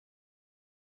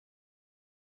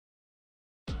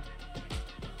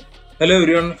Hello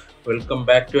everyone, welcome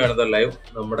back to another live.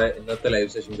 നമ്മുടെ ഇന്നത്തെ live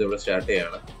sessions ഇവിടെ സ്റ്റാർട്ട്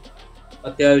ചെയ്യാണ്.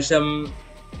 അത്യാവശ്യം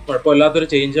കുഴപ്പമില്ലാത്തൊരു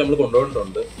ചേഞ്ച് നമ്മൾ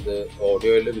കൊണ്ടുപോയിട്ടുണ്ട്. ഇത്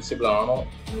ഓഡിയോയിൽ വിസിബിൾ ആണോ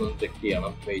എന്ന് ചെക്ക്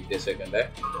ചെയ്യണം. Wait A second.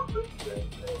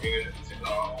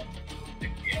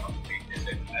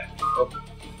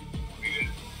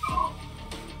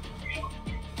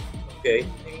 Okay,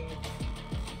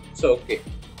 it's okay.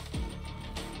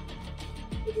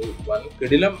 ഒരു വൻ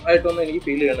കിടിലം ആയിട്ടൊന്നും എനിക്ക്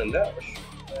ഫീൽ ചെയ്യണില്ല.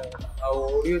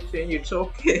 ഓഡിയോ ചേഞ്ച് ഇറ്റ്സ്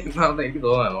ഓക്കെ എന്നാണ് എനിക്ക്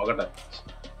തോന്നാൻ. നോക്കട്ടെ,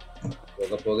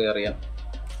 പോകെ അറിയാം.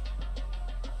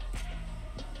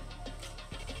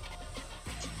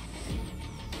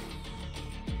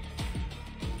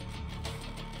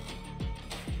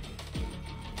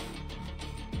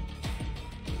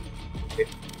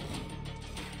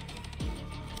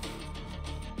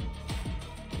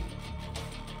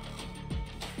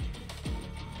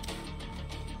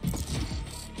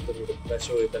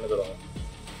 തന്നെ തുടങ്ങാം.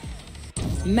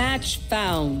 Match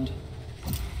found.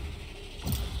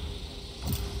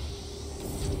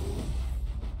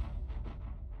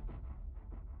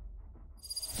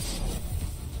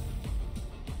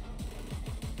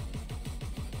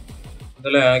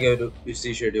 ഇന്നലെ ആകെ ഒരു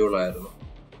ബിസി ഷെഡ്യൂൾ ആയിരുന്നു.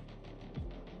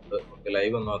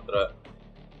 ലൈവ് ഒന്നും അത്ര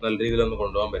നല്ല രീതിയിലൊന്നും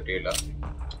കൊണ്ടുപോകാൻ പറ്റിയില്ല.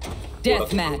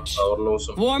 പവർ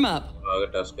ലോസും ആകെ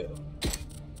ടാസ്ക് ആയിരുന്നു.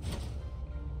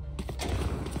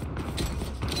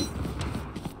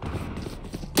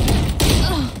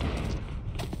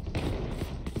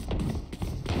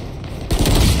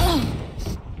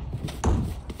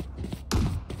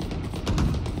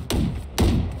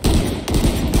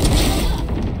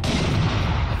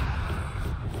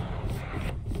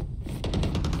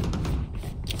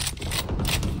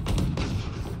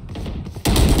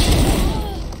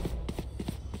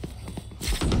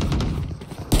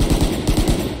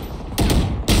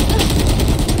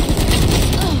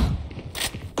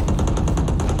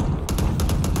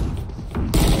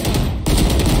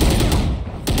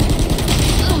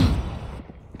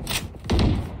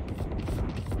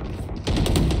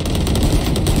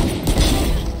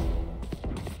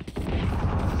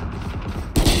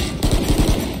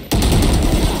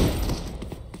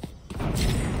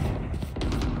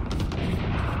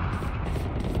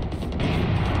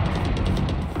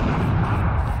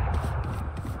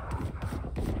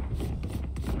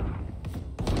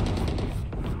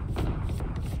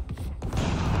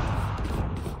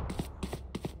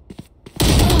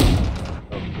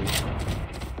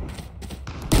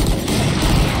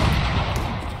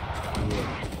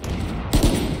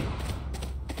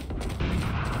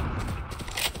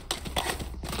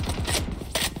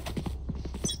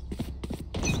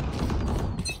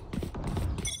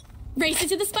 Race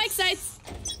into the spike sites.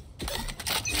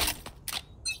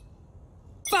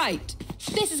 Fight.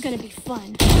 This is gonna be fun.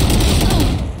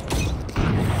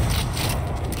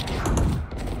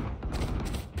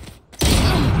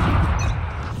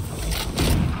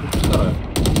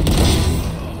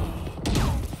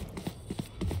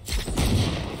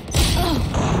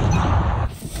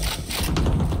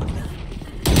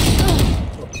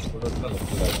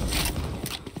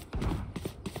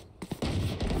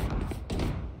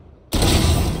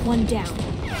 One down.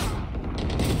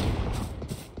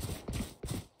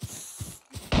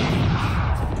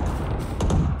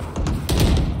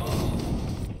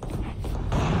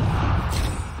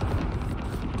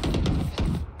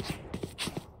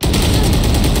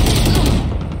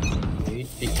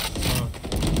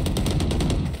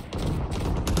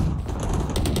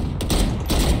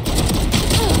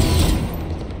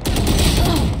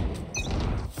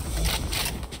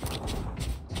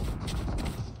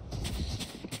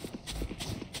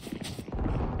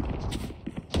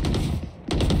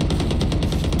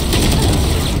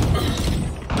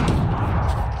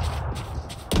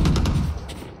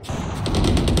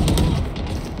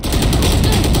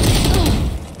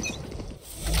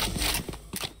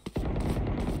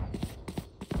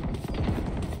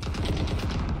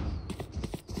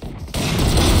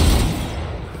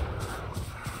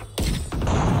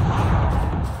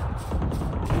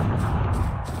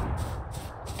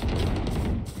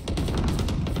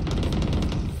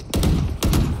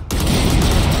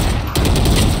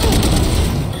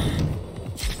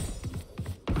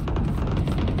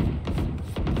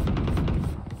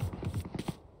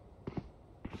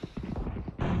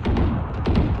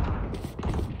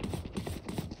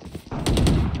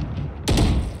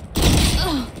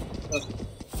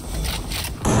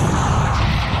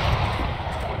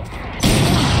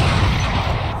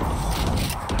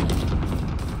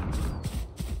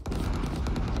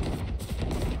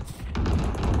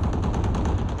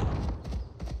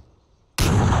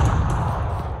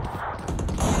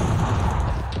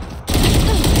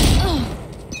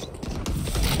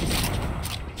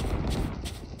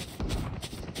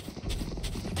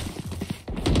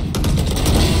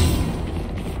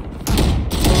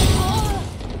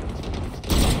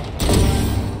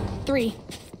 3.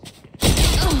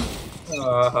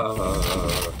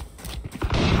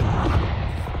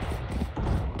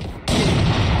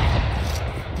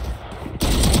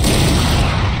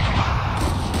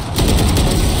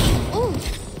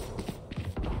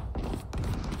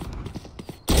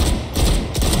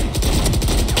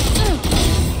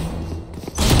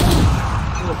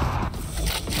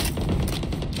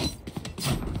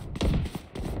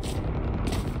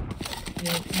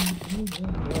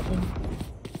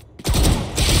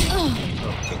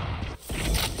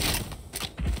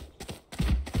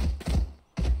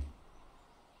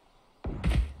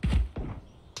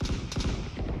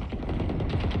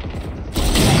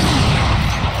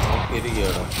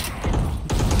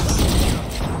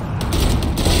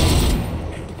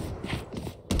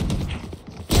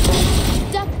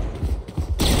 Duck.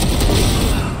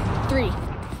 3.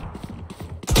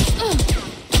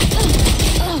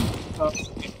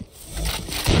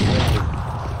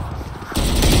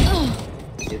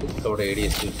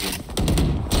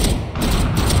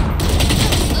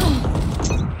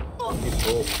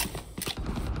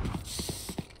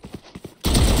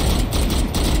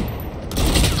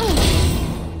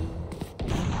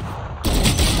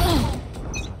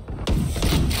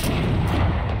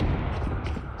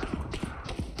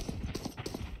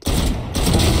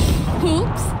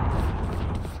 Oops.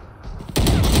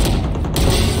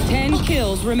 10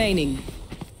 kills remaining.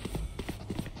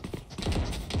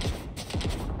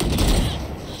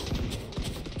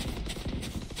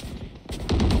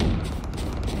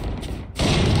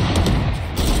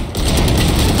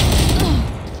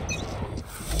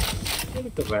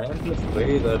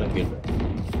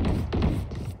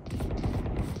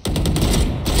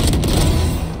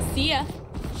 See ya.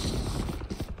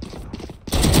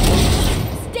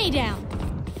 Stay down.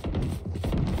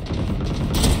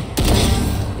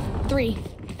 3.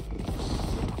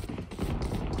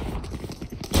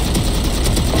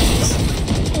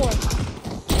 4.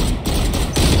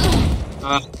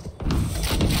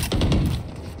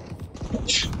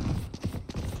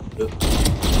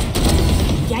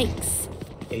 Yikes.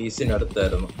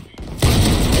 Ace-നടുത്തായിരുന്നു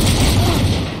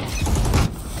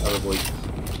അത് പോയി.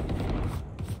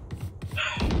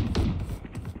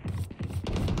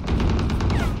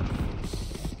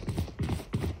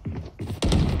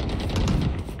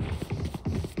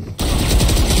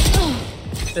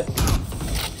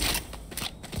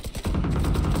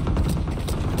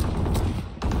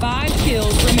 Five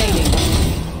kills remaining.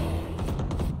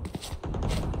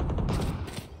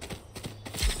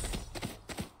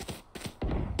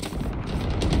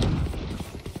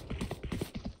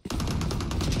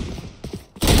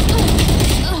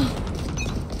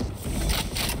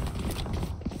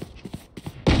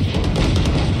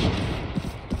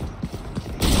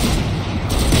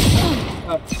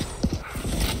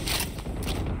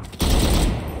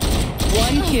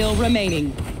 One kill remaining.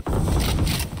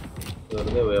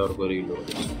 വെറുതെ പോയി അവർക്ക് ഒരു kilo.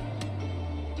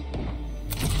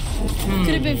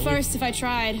 Could have been first if I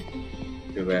tried.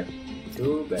 Too bad.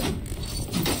 Too bad.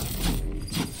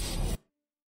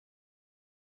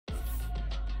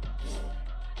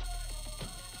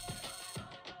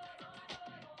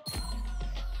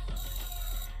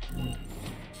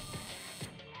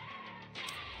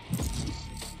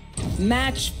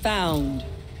 Match found.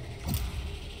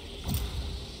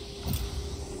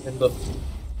 എന്തോ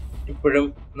ഇപ്പോഴും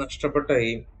നഷ്ടപ്പെട്ട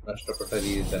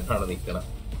രീതിയിൽ തന്നെയാണ് നിൽക്കണം.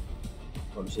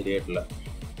 അതുകൊണ്ട് ശരിയായിട്ടില്ല.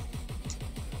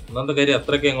 ഒന്നാമത്തെ കാര്യം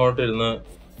അത്രയ്ക്ക് അങ്ങോട്ട് ഇരുന്ന്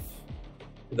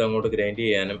ഇതങ്ങോട്ട് ഗ്രൈൻഡ്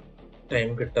ചെയ്യാനും ടൈം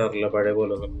കിട്ടാറില്ല പഴയ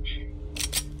പോലെ ഒന്നും.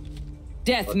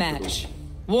 Death match.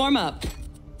 Warm up.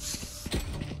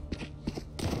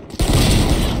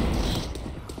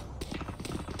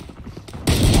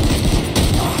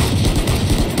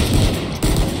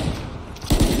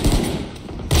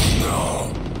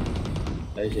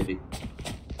 അത് ശരി.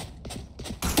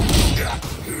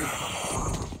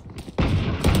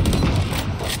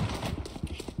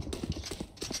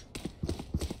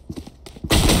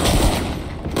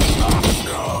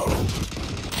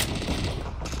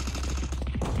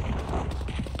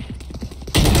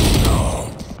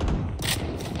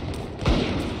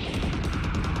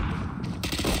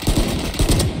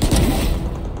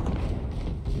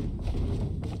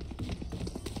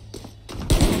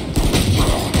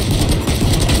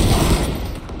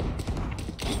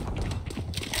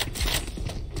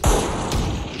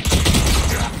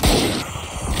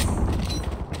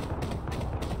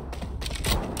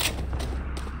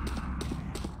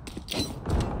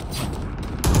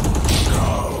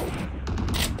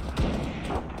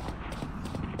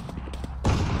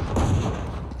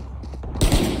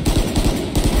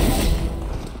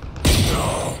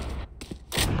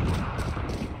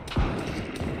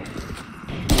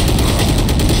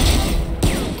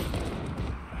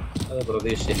 അത്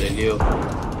പ്രതീക്ഷിച്ചില്ലല്ലയോ.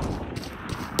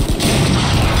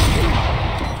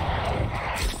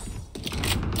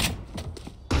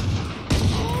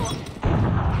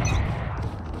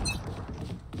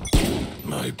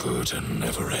 My burden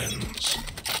never ends.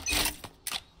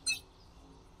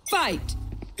 Fight!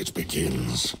 It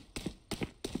begins.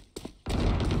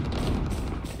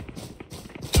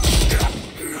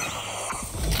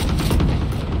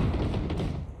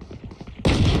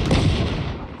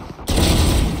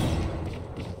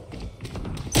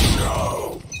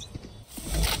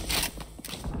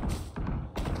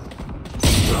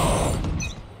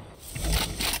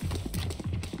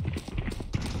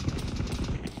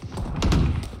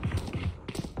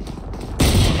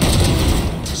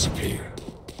 Disappear.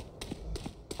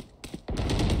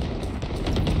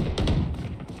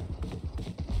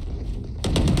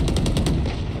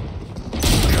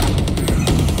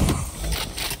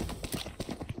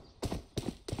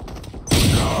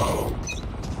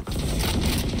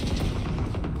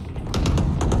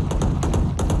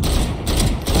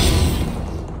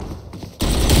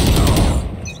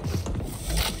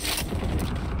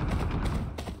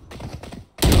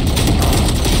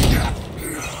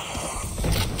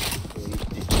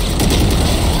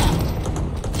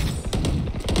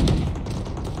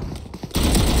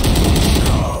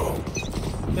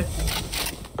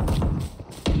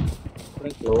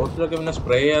 ക്ലോത്തിലൊക്കെ പിന്നെ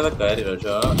സ്പ്രേ ചെയ്യാതെ കാര്യമില്ല.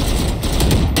 പക്ഷെ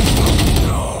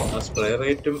ആ സ്പ്രേ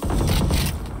റേറ്റും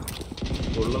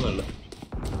കൊള്ളുന്നില്ല.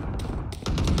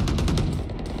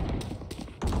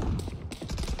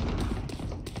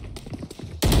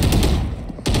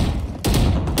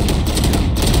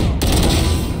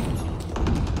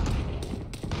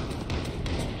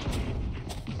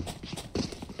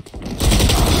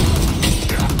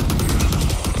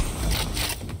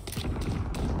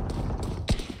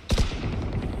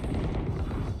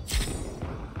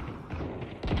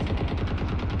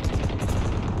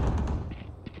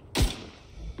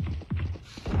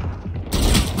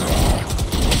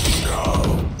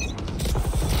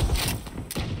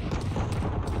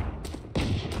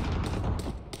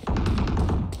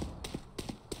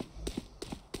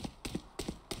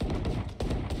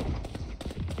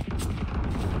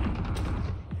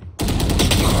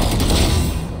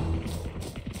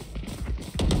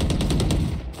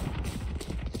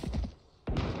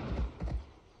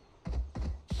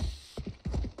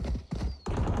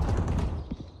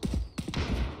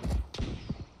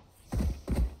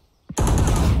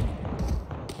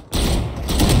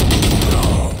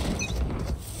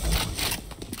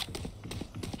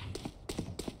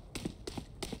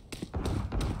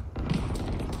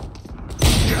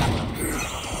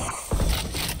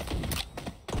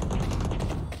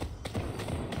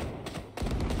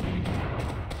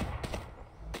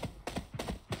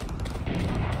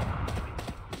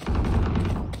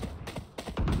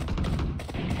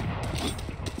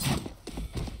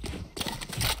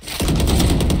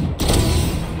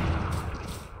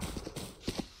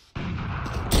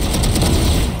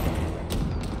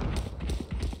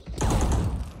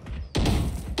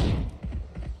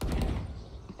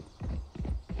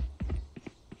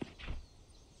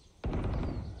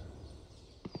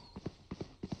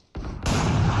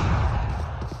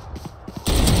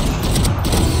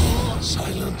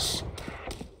 Silence.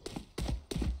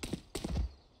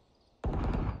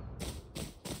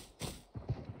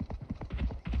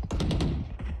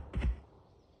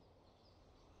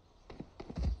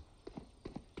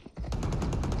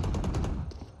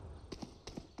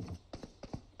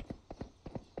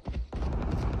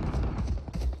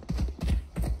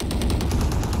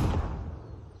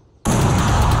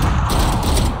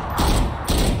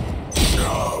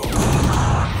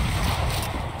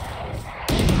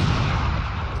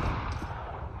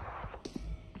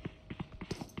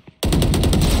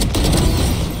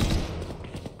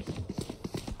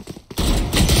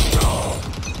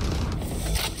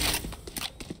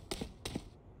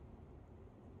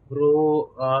 ബ്രോ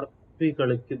RP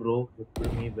കളിക്ക് ബ്രോ.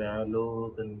 എപ്പോഴും ഈ വാലോ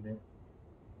തന്നെ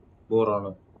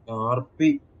ബോറാണ്. RP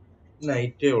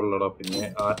നൈറ്റേ ഉള്ളടാ. പിന്നെ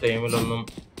ആ ടൈമിലൊന്നും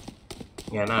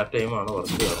ഞാൻ ആ ടൈമാണ്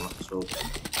വർക്ക് കയറണം. സോ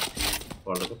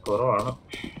വളരെ കുറവാണ്.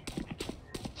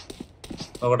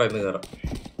 അവിടെ ഇന്ന് കയറാം.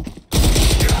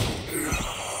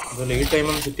 അതുപോലെ ഈ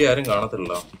ടൈമൊന്നും ചുറ്റി ആരും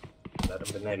കാണത്തില്ല. എല്ലാവരും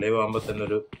പിന്നെ ലൈവ് ആകുമ്പോൾ തന്നെ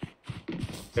ഒരു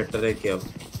 8:30 ആവും.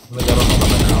 ഇന്ന് കയറാൻ നോക്കാം.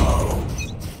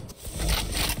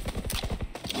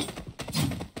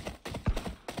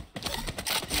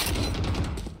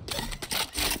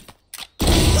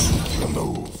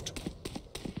 Removed.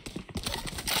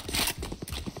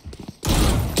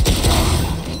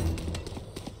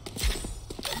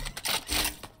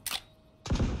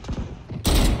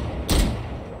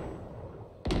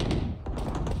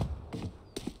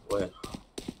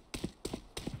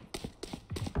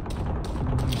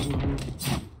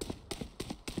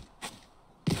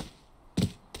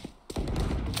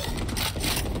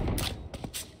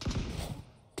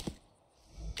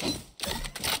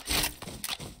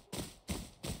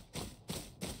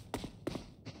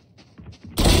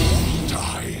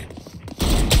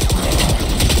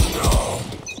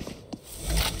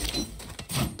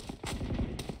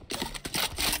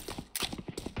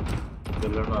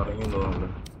 ഇറങ്ങി തോന്നുന്നു.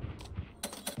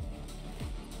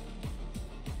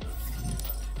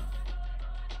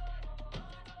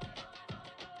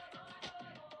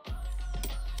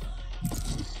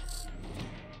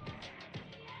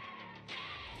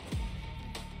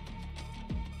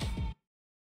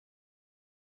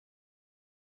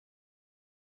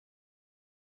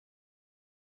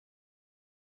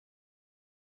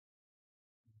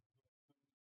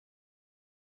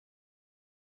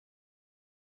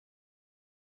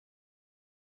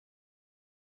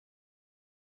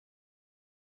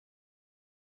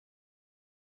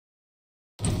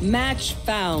 Match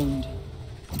found.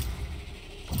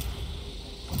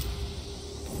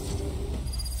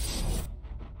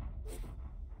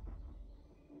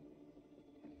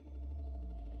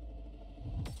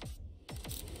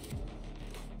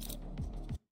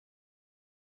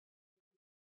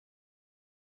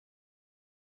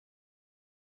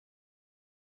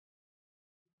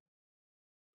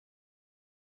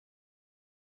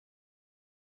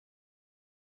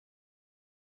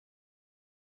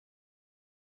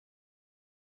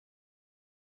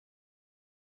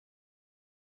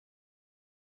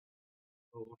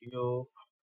 Audio.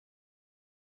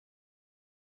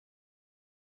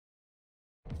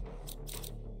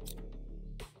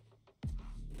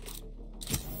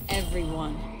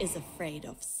 Everyone is afraid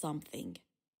of something.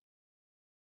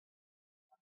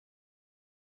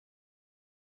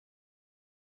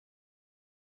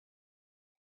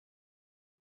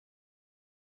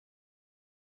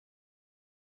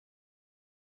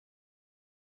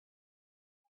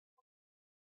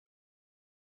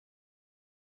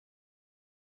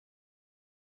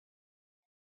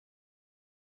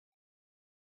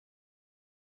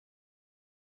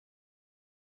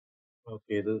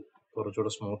 Okay, ഇത് കുറച്ചുകൂടെ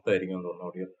സ്മൂത്ത് ആയിരിക്കും തോന്നുന്നു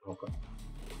ഓഡിയോ. നോക്കാം.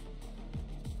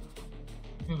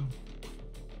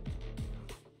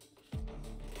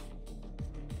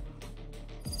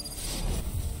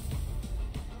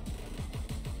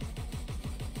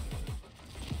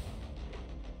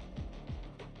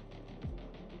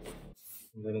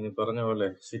 എന്തായാലും നീ പറഞ്ഞ പോലെ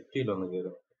സിറ്റിയിലൊന്ന്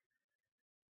കയറും.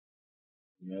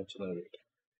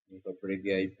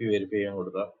 അപ്പോഴേക്ക് IP വെരിഫൈ ചെയ്യാൻ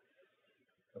കൊടുത്താൽ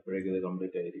അപ്പോഴേക്ക് ഇത്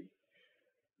കംപ്ലീറ്റ് ആയിരിക്കും.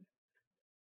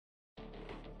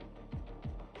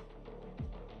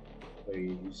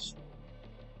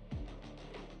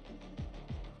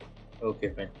 ഓക്കെ,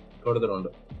 ഫൈൻ, കൊടുത്തിട്ടുണ്ട്.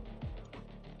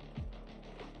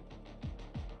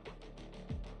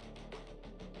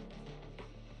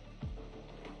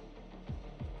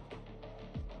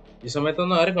 ഈ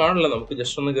സമയത്തൊന്നും ആരും കാണില്ല, നമുക്ക്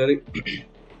ജസ്റ്റ് ഒന്ന് കയറി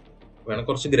വേണം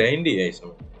കുറച്ച് ഗ്രൈൻഡ് ചെയ്യാം ഈ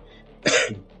സമയം.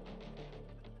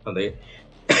 അതെ,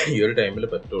 ഈ ഒരു ടൈമിൽ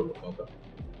പറ്റുള്ളൂ. നോക്കാം,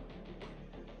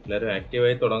 എല്ലാരും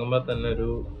ആക്റ്റീവായി തുടങ്ങുമ്പോ തന്നെ ഒരു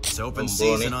It's open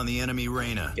season on the enemy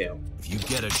Reyna. If you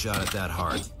get a shot at that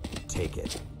heart, take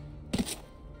it.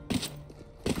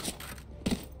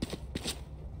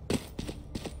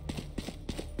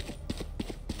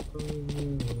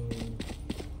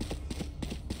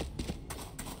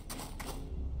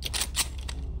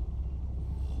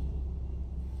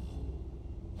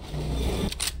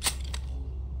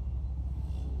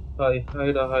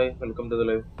 Hi, welcome to the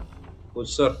live.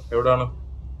 Sir, എവിടാണ്?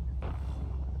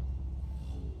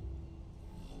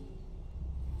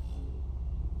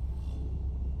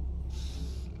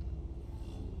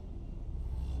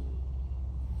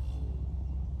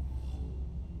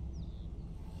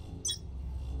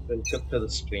 Welcome to the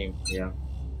stream. Yeah.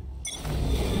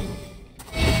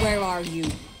 Where are you?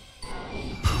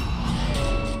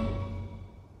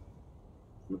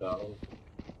 Down.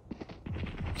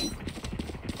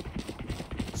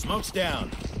 Smoke's down.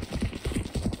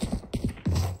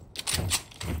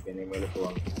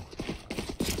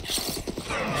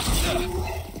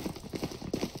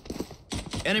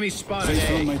 Enemy spotted.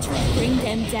 Bring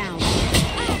them down.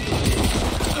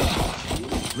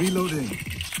 Reloading.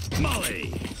 Molly.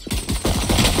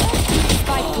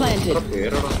 Spike planted.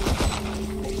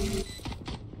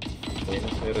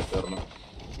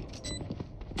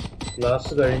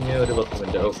 Class കഴിഞ്ഞ് ഒരു 10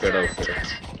 minute. ഓക്കേടാ.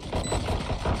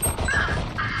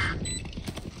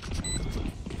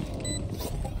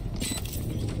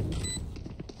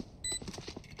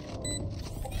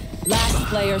 Last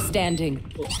player standing.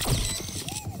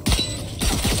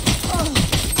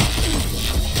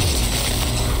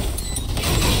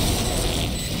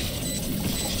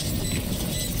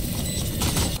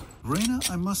 Reyna,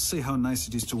 I must say how nice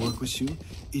it is to work with you.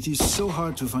 It is so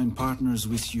hard to find partners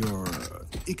with your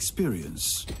experience.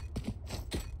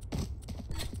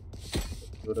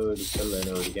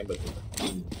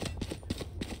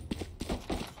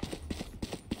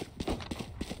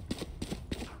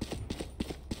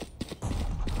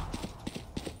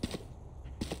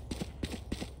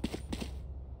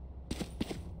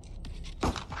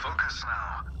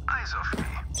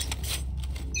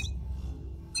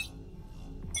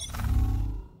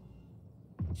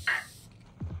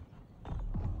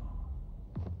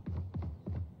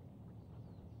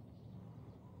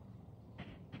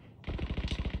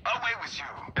 with you.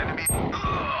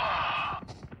 Enemy.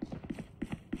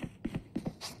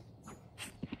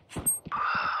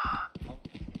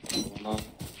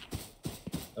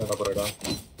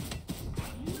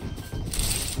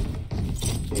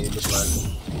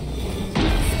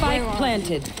 Spike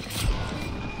planted.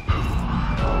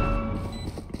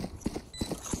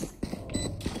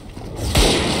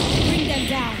 Bring them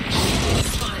down.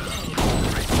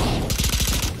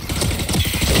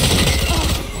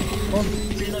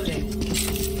 Reloading.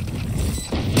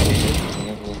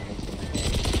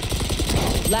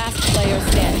 Last player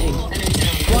standing.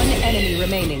 One enemy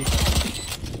remaining.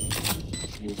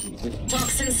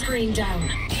 Toxin screen down.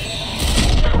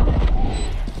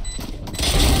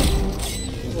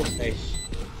 Oh, nice.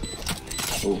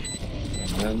 Oh,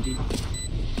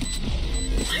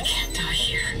 I can't die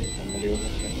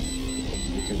here.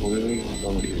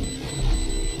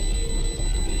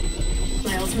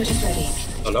 My ultimate is ready.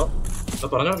 Hello?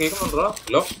 പറഞ്ഞോ കേൾക്കുന്നുണ്ടോ?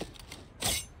 Hello?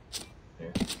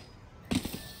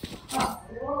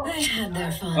 They had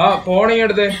their fun. Phone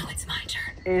എടുത്തേ. Now it's my turn.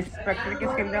 Spectre की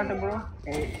skill जानते bro?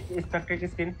 Spectre की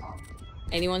skill.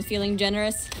 Anyone feeling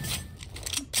generous?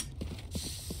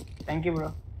 Thank you bro.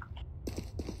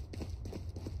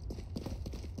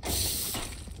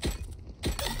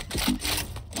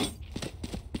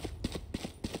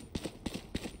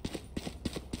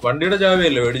 വണ്ടിയുടെ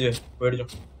ചാവിയല്ലേ മേടിച്ചോ.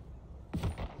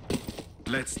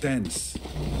 Let's dance.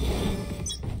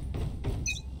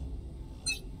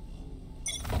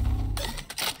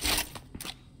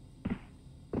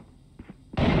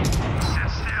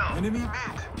 Enemy.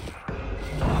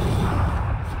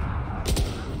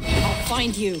 I'll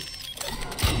find you.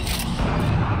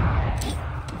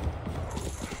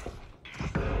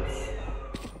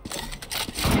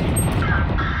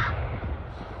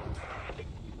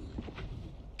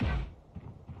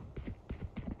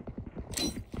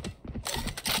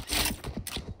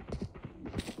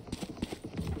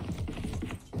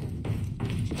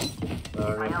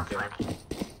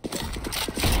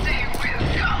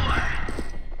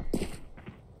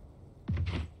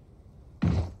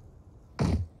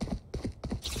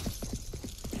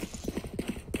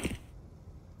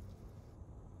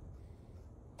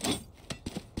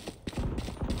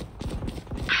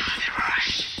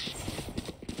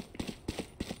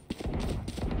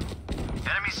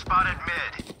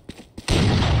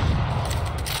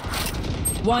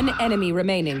 One enemy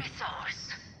remaining.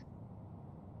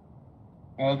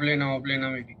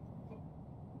 Offline maybe.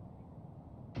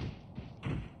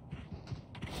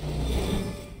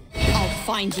 I'll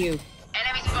find you.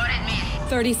 Enemy spotted me.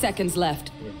 30 seconds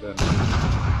left.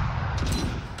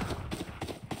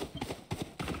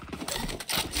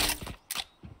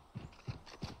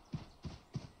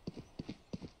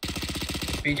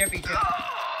 पीछे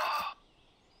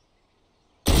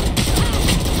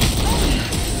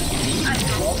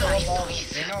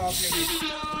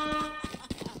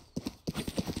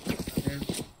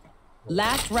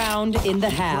Last round in the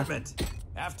half.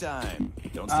 Half time.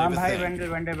 Don't save a भाई thing.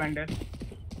 Bundle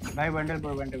भाई bundle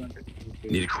bro bundle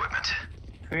Need equipment.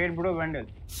 Fade bro bundle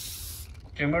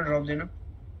trimmer drop देना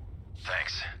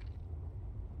Thanks.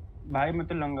 भाई मैं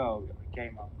तो लंगा हो गया क्या ही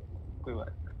मांगूं कोई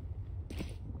बात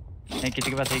नहीं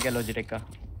किसी के पास है क्या लॉजिटेक का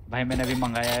भाई मैंने अभी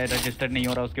मंगाया है रजिस्टर्ड नहीं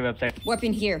हो रहा उसकी website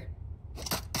Weapon here.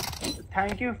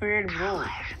 Thank you fade bro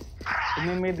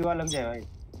तुम्हें मेरी दुआ लग जाए भाई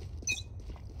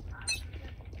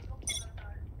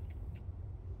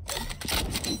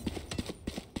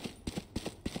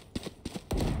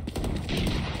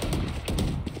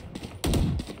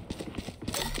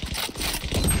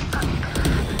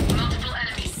Multiple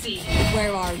enemies C.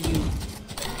 Where are you?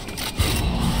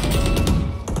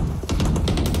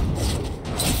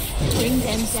 Bring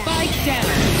them down. Spike down.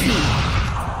 C.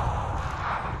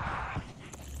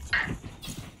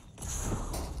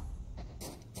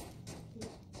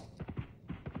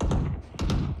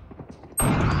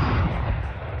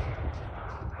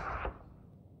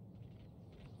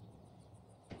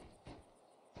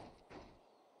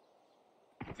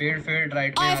 Feed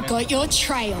right. I've got your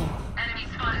trail.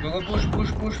 Go push.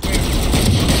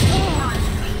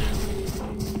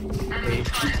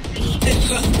 The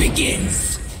hunt begins.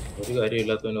 ഒരു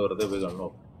കാര്യമില്ലാത്തവന് വെറുതെ പോയി കണ്ണോ.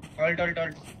 Alt.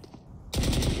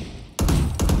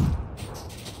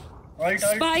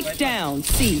 Spike down.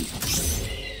 C.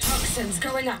 Toxins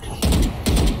going up.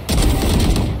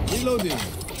 Reloading.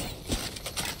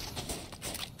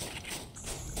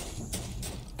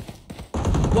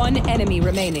 One enemy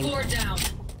remaining. 4 down.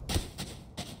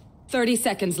 30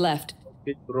 seconds left.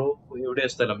 Bro എവിടെയാ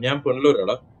സ്ഥലം? ഞാൻ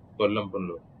പുനലൂരാടാ. കൊല്ലം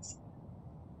പുനലൂർ.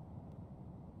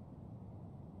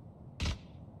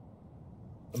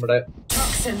 നമ്മുടെ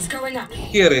Toxins going up.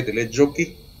 അറിയത്തില്ലേ jockey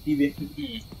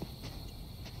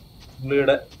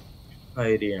പുള്ളിയുടെ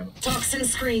ഏരിയയാണ്. Toxin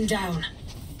screen down.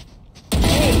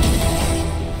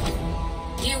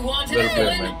 You wanted a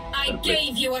villain? I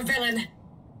gave you a villain.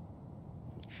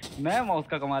 मैं mouse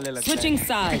का कमाल लगता है. Switching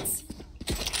sides.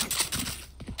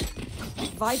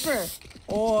 Viper.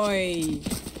 Oi.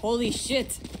 Holy shit.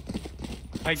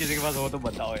 भाई किसी के पास हो तो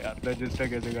बताओ यार, रजिस्टर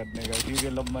कैसे करने का, ठीक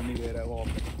है लंबा नहीं दे रहा है वो.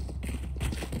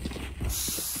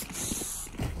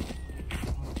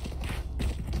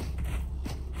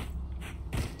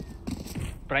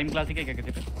 प्राइम क्लासिक है क्या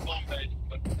किसी पे?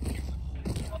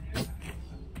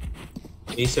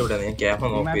 इसे उड़ा नहीं क्या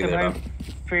हम ऑफ ही दे रहा.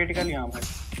 फेट कर लिया भाई.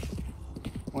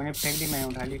 उन्हें फेंक दी, मैं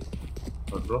उठा ली.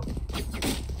 और ब्रो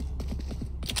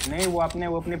नहीं वो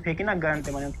अपने फेंकी ना गन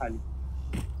से, मैंने उठा ली.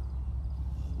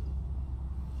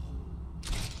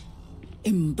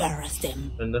 Embarrass them.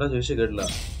 രണ്ടര ചോദിച്ചു കേട്ടില്ല.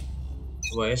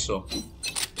 വയസ്സോ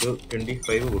ഒരു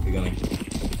 25 കുട്ടിക്കാണ്.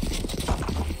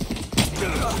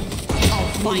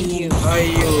 I'll find you.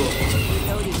 അയ്യോ.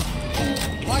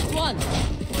 Mark one.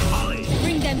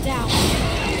 Bring them down.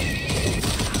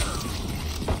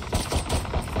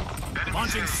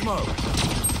 Launching smoke.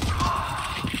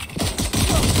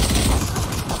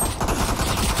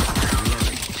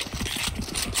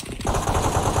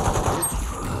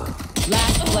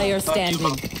 Last player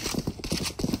standing.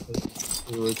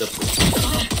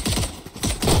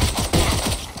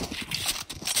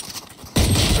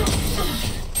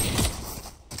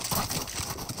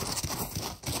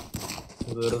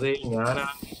 വെറുതെ ഞാനാ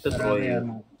ത്രോ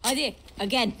ചെയ്തു. Adi,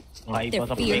 again. भाई Their बस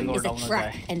अब fear पिंग और is a डाउन हो trap,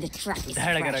 जाए. and the trap is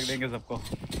धड़ के रख fresh. देंगे सबको.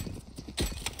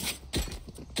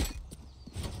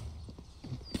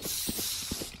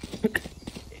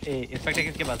 ए इंस्पेक्टर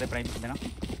किसके पास है? प्राइम देना.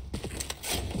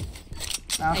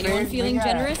 Anyone feeling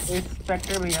generous?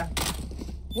 इंस्पेक्टर भैया.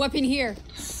 Weapon here.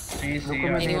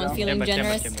 Anyone feeling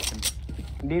generous?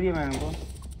 दे दिया मैंने उनको.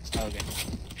 ओके.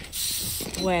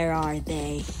 Where are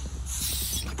they?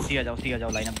 सी आ जाओ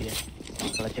लाइन अप भी है,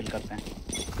 थोड़ा चिल करते हैं.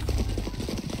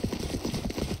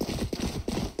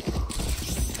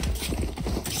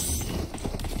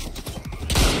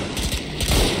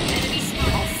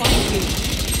 I'll find you.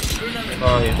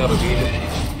 എന്താ reveal.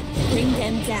 Bring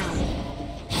them down.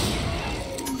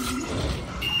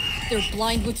 They're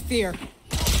blind with fear.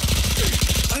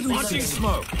 Launching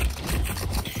smoke.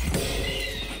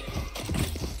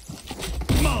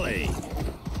 Molly.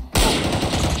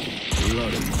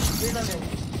 Reloading.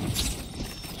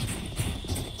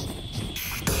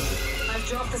 I've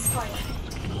dropped the spike.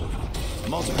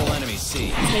 Multiple enemies C.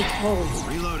 Take hold.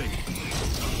 Reloading.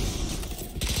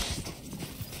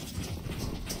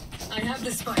 I have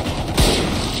the spike.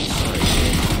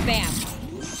 Bam.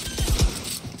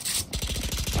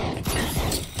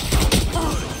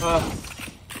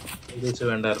 ഇത് വെച്ച്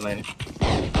വേണ്ടായിരുന്നു അതിന്.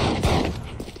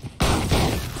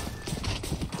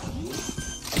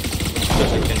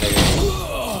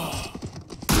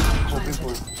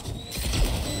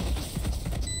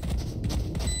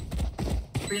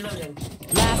 Reloading.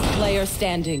 Last player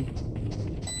standing.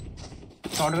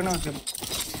 Shotgun है उसके.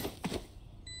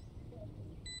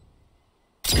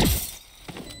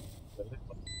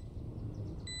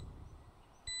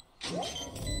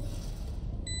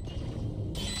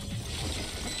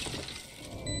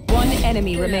 One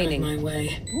enemy remaining. My way.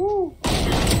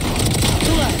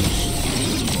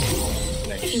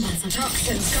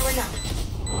 Toxins going up.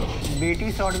 बेटी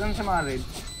shotgun से मार रही.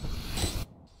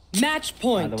 Match हाँ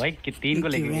point. तो भाई कि 3 को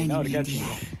लेके गई ना और क्या.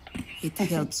 It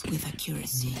helps with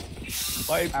accuracy.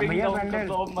 भाई पिंग भैया डाउन वेंडर. कर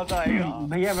तो मजा आएगा.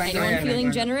 भैया Anyone vendor. feeling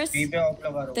generous?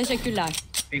 Teşekkürler.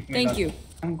 Thank you.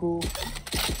 हमको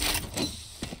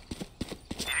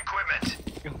Need equipment.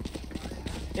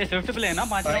 ये स्विफ्ट प्ले है ना,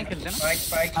 5 राउंड खेलते हैं ना.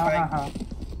 हाँ.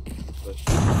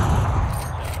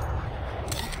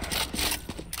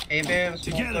 ए पे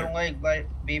स्मोक करूंगा एक बार,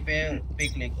 बी पे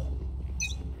पिक लेकर.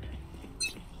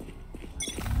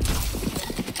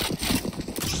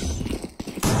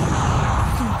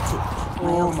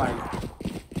 Oh my.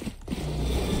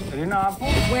 रीना आप हो?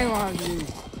 Where are you?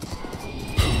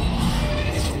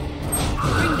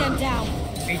 Bring them down.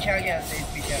 पीछे आ गया, तेज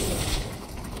पीछे आ गया.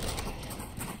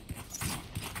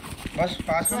 बस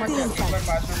पास में मत जा, एक बार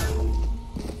पास में.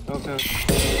 Okay.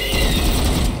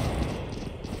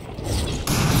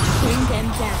 Bring them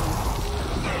down.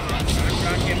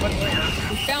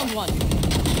 We found one.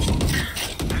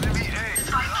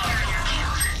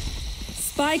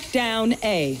 Spike down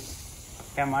A.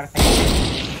 क्या मारते?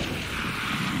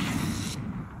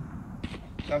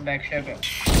 सब बैक स्टेप है.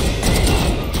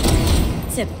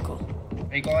 Typical.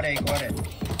 एक और है.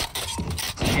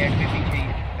 जेट भी पीछे ही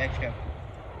है, back step.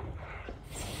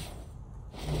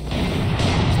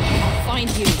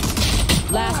 find you.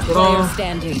 Last player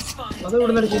standing.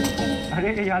 अरे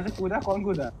यहाँ से कूदा कौन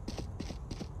कूदा?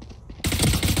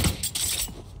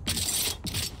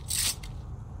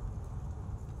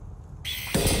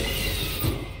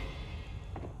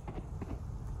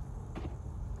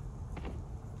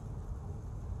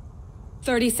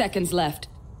 30 seconds left.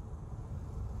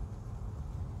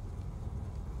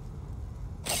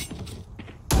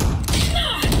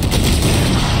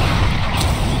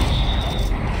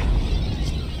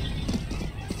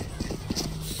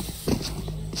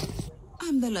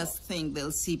 I'm the last thing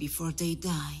they'll see before they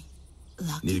die.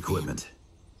 Lucky Need equipment.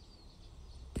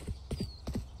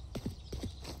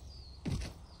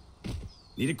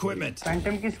 Need equipment.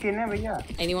 Phantom की skin है भैया.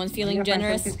 Anyone feeling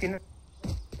generous?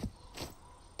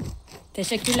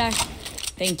 Teşekkürler.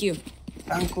 Thank you.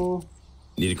 Thank you.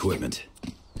 Need equipment.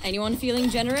 Anyone feeling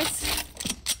generous?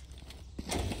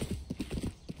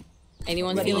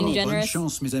 Anyone feeling generous? Bonne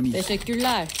chance, mes amis.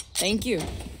 Teşekkürler. Thank you.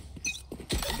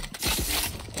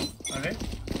 अरे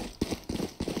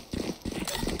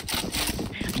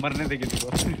मरने दे किसी को.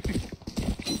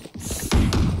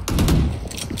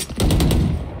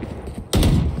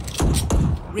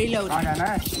 Reload. कहाँ जाना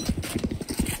है?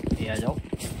 ये आ जाओ.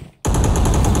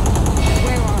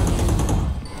 Where are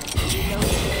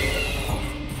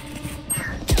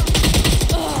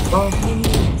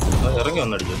ഇറങ്ങി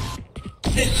വന്നടിച്ചു.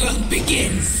 The hunt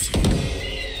begins.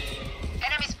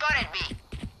 Enemy spotted me.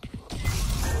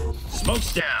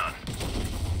 Smoke's down.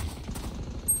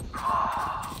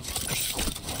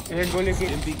 एक गोली की.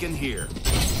 Stim beacon here.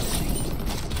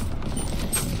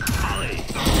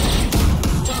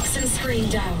 Toxin screen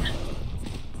down.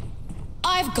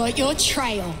 I've got your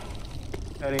trail.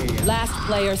 अरे Last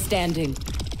player standing.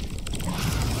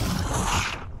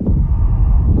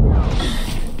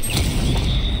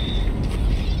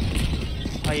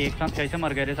 भाई एक साथ कैसे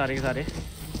मर गए रे सारे के सारे?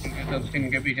 सब स्किन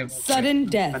के पीछे. Sudden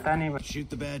death. पता नहीं. Shoot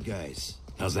the bad guys.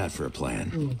 How's that for a plan?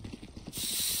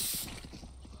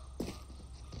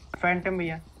 Phantom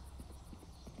भैया.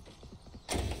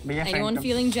 भैया Anyone Phantom.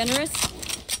 feeling generous?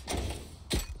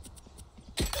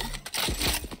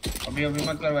 अभी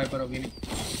मत कर वाइपर अभी नहीं.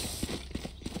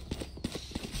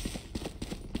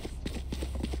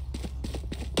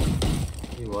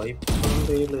 ഈ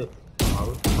വൈപ്പിന്റെ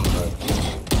ആവശ്യമുണ്ടായിരുന്നു.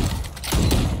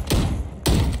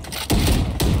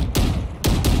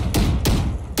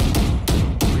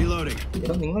 Reloading.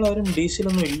 എടാ നിങ്ങളാരും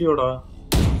ഡീസിലൊന്നും ഇല്ലയോടാ?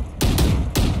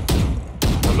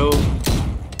 ഹലോ,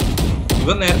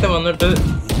 ഇവൻ നേരത്തെ വന്നിട്ട്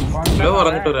ഹലോ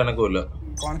പറഞ്ഞിട്ട് ഒരു എനക്കുമില്ല.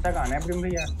 कौन सा गाना है प्रेम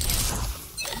भैया?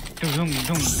 टुडुम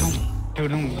डुम डुम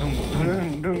टुडुम डुम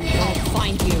डुम. I'll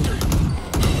find you.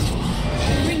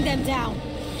 Bring them down.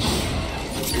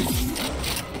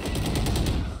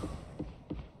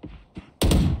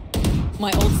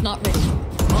 My ult's not ready.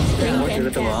 Bring them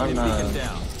down. Beacon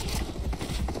down.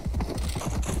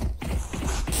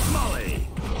 Molly.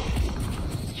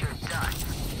 You're done.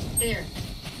 There.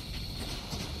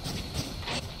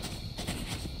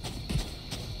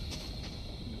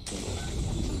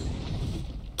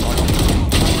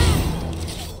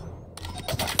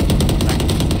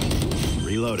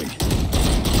 Reloading.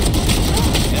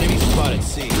 Enemy spotted.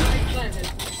 C. Planted.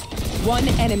 One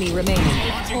enemy remaining.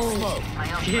 Smoke.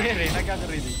 ये रेना क्या कर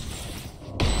रही थी?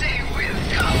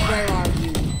 Where are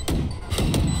you?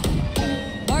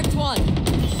 Marked one.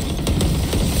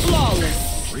 Flawless.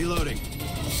 Reloading.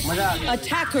 मजा आ गया.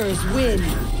 Attackers win.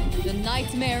 The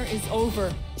nightmare is over.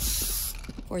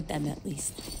 For them at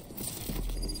least.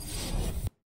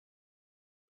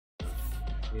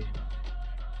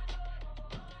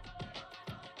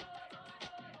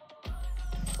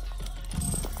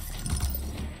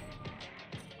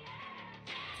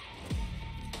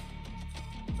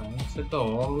 ഫ്രണ്ട്സൊക്കെ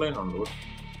online ഉണ്ട്.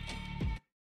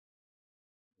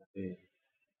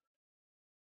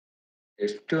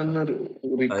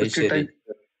 അത് ശരി,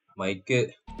 മൈക്ക്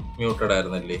മ്യൂട്ടഡ്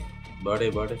ആയിരുന്നല്ലേ? ബാഡേ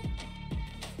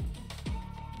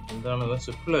എന്താണ് ഇവൻ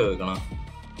സ്വിഫ്റ്റിലെ വെക്കണ?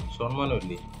 ഷോൺമാനും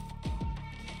ഇല്ലേ?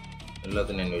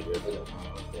 എല്ലാത്തിനും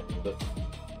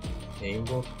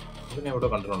നെയ്യുമ്പോൾ ഇതിനെ എവിടെ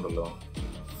കണ്ടിട്ടുണ്ടല്ലോ.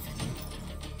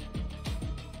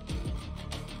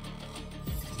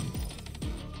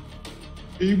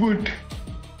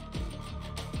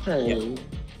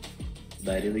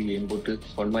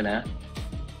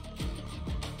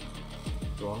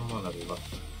 ഷോൺമാനല്ല,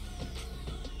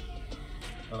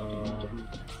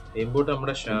 എയിംബോട്ട്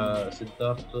നമ്മുടെ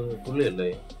സിദ്ധാർത്ഥ് പുള്ളിയല്ലേ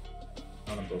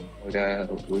ആണെന്ന് തോന്നുന്നു.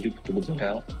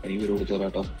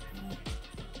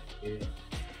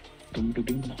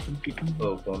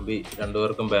 കോമ്പി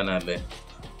രണ്ടുപേർക്കും ബാനല്ലേ?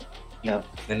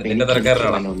 നിന്റെ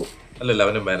തരക്കാരനാണോ? അല്ലല്ല,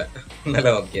 അവനും ബാന.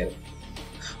 ഇന്നലെ നോക്കിയായിരുന്നു.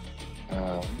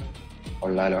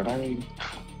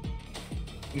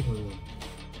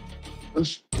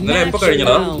 ഇന്നലെ എപ്പോ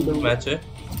കഴിഞ്ഞടാ മാച്ച്?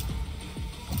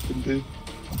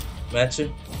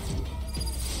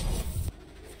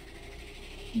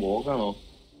 ബോഗാണോ?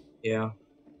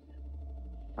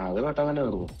 അത് പെട്ടെന്ന് തന്നെ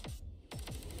തീർന്നു.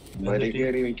 വരി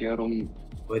കയറി മിക്കവാറും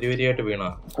വരിയായിട്ട് വീണ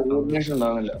കോർഡിനേഷൻ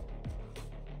ഉണ്ടാവുന്നില്ല.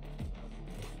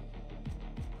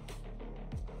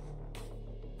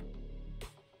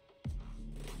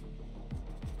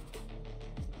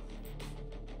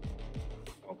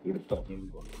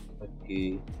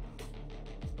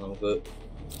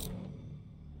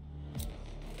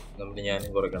 നമുക്ക് ഞാനും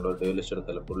കുറയ്ക്കണ്ട. ഒരു ഡെവലിസ്റ്റ്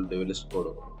എടുത്തല്ല, ഫുൾ ഡെവലിസ്റ്റ്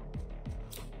കോഡ്.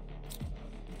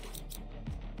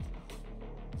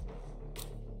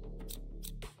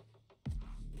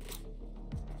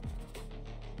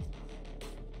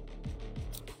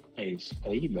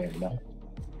 കയ വേണോ?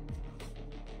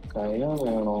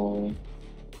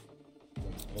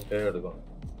 എടുക്കണം.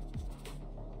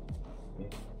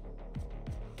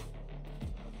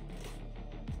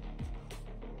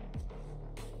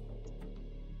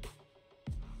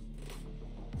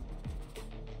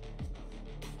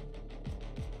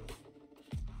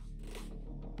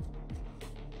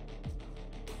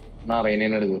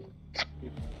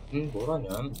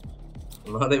 ഞാൻ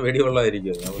ഒന്നാതെ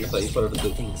വെടികൊള്ളായിരിക്കും. ഞാൻ ഒരു സൈഫർ എടുത്ത്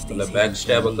ബാക്ക്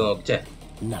സ്റ്റാബ് ഒക്കെ നോക്കിച്ചേ,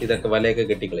 ഇതൊക്കെ വലയൊക്കെ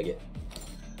കെട്ടി കളിക്കാം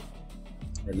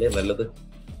അല്ലേ നല്ലത്.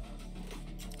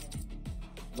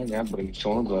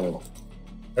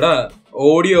 എടാ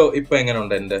ഓഡിയോ ഇപ്പൊ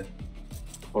എങ്ങനെയുണ്ട്? എന്റെ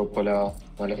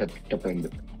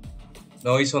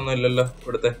നോയിസ് ഒന്നും ഇല്ലല്ലോ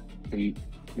ഇവിടുത്തെ?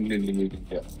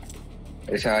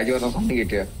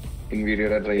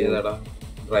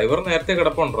 ഡ്രൈവർ നേരത്തെ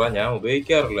കിടപ്പുണ്ടാ, ഞാൻ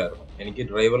ഉപയോഗിക്കാറില്ലായിരുന്നു. എനിക്ക്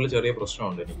ഡ്രൈവറിൽ ചെറിയ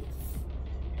പ്രശ്നമുണ്ട്. എനിക്ക്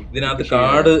ഇതിനകത്ത്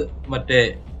കാർഡ് മറ്റേ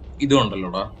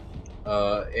ഇതുണ്ടല്ലോടാ,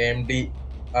 AMD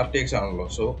RTX ആണല്ലോ.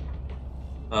 സോ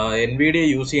NVIDIA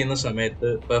യൂസ് ചെയ്യുന്ന സമയത്ത്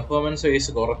പെർഫോമൻസ്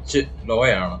വൈസ് കുറച്ച് ലോ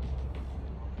ആണ്.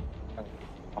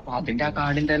 അതിന്റെ ആ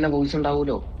കാർഡിന്റെ തന്നെ വോയിസ്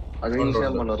ഉണ്ടാവൂലോ, അത്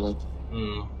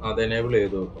എനേബിൾ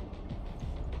ചെയ്തു.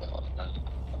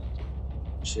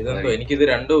 പക്ഷെ ഇതെന്തോ എനിക്കിത്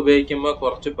രണ്ടും ഉപയോഗിക്കുമ്പോ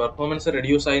കുറച്ച് പെർഫോമൻസ്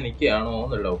റെഡ്യൂസ് ആയി നിൽക്കുകയാണോ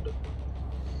എന്നൊരു doubt.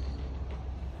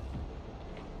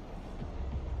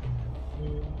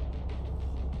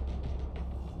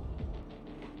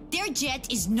 Their jet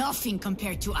is nothing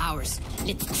compared to ours.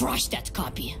 Let's crush that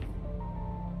copy.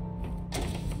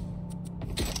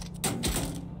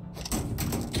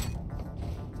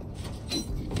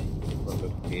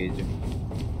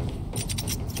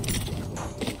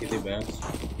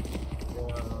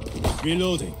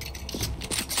 Reloading.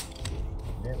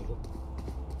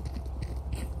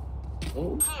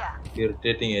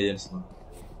 Irritating agents.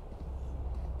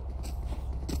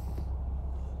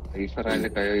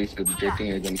 Irritating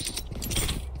agents.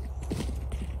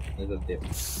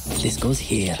 This goes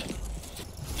here.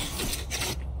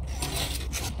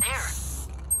 There.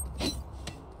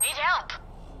 Need help.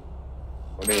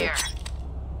 There.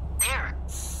 There.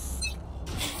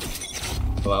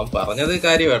 പറഞ്ഞത്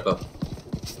കാര്യം കേട്ടോ.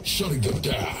 Shutting them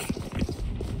down.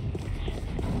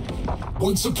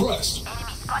 One suppressed.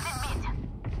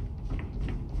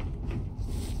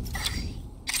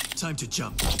 Time to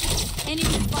jump.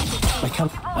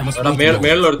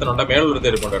 മേളിലൊരുത്തനുണ്ട്,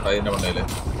 മേളിലൊരുത്തരിപ്പുണ്ട് കേട്ടോ ഇതിന്റെ മണ്ടയില്.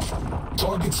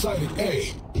 Target sighted A.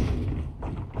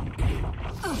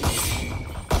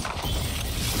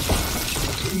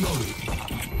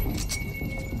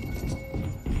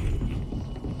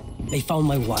 They found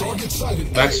my wire.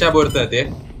 Back stab ഒരുത്തനെത്തിയേ.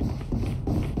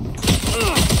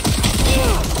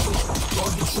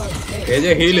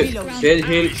 Heal.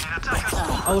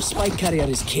 Our spike carrier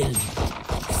is killed.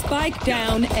 Spike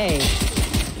down A.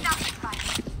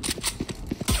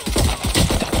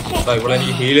 ഇവിടെ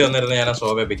എനിക്ക് heal തന്നിരുന്ന ഞാൻ ആ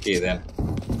സോബെ പിക്ക് ചെയ്തേ.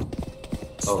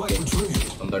 ഓക്കെ,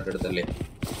 സ്വന്തമായിട്ട് എടുത്തല്ലേ.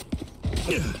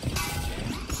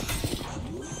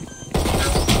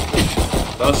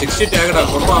 $60 ടാഗടാ.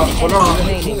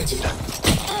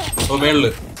 ഓ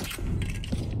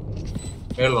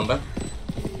മേളിലുണ്ട്.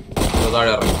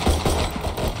 താഴെ ഇറങ്ങി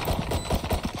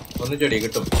ഒന്നിച്ചടി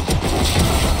കിട്ടും.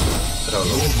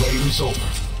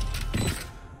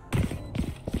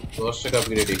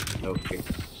 Upgrade. Okay,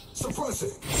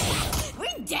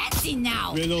 We're dancing now.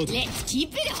 Reloading. Let's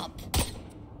keep it up.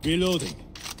 Reloading.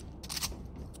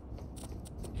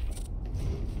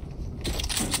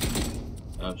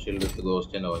 Shield with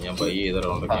ghost ആണോ? ഞാൻ ബൈ ചെയ്ത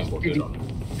റൗണ്ട് ഞാൻ പൊട്ടിയിട്ടുണ്ട്.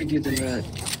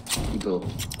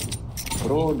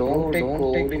 Bro, don't take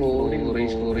coding.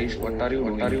 What are you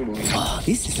doing?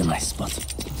 This is a nice spot.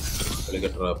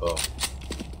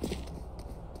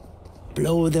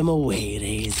 Blow them away,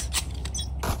 Raze.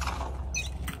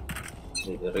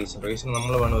 Reason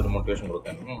നമ്മൾ വേണം ഒരു motivation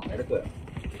കൊടുക്കാൻ. എടുക്കുക.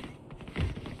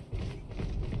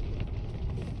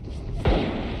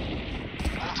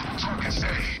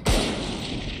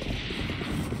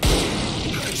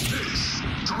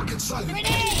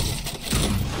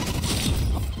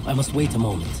 I must wait a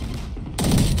moment.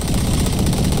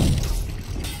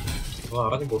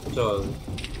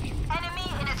 Enemy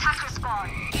in attacker spawn.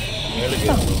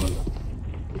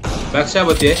 Backstab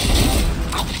batiye.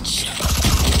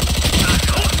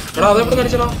 Kada adu epdi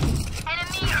kadichada.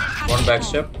 One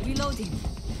backstab. Reloading.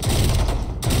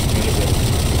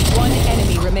 One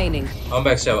enemy remaining. Avan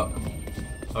backstab.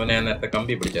 Avane nette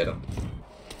kambi pidicharu.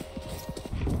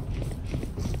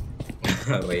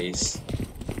 Race.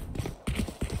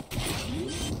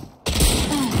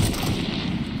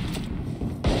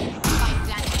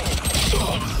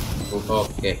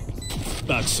 Okay.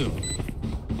 Back soon.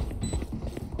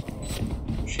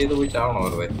 She the which down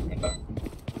over there.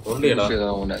 Only it. One.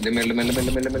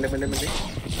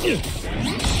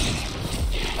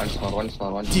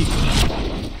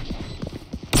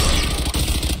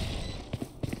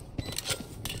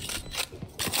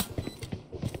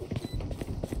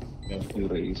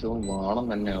 Race on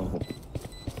one and now.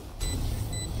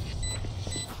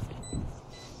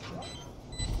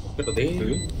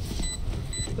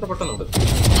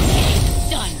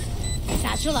 Done.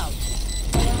 Satchel out.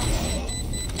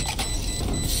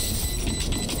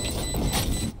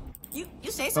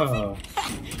 You say something?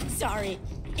 Sorry.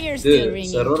 Ears still ringing.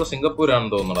 Server Singapore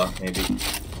and Donora, maybe.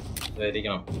 Very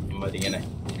young.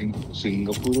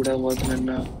 Singapore,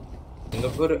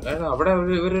 Singapore,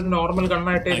 very normal gun.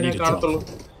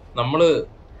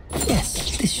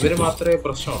 Yes, this very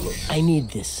I need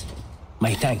this.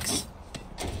 My thanks.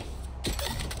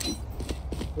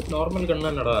 Normal gun.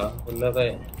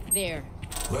 There.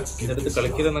 Russia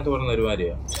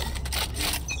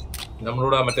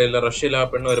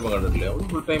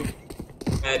full time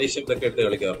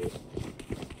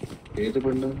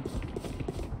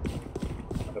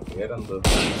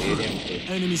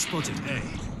Enemy spotted. A.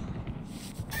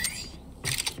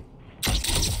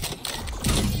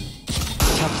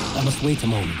 I must wait a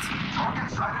moment.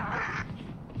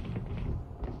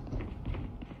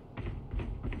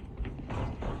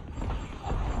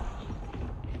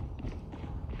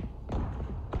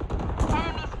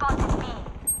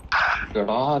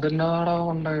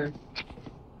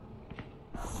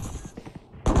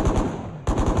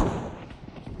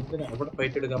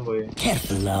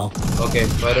 Careful now. Okay,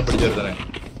 fire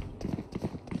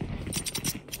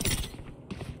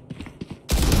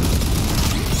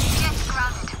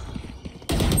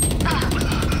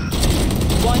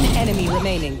One enemy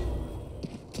remaining.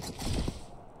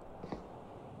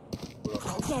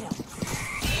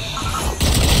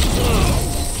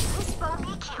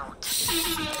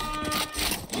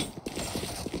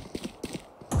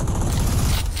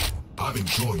 I'm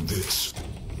enjoying this.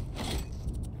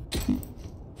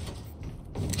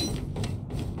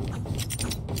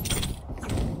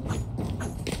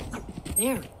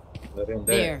 There.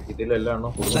 There.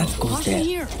 That goes there.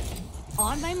 Here.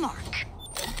 On my mark.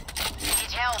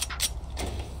 Need help.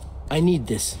 I need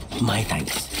this. My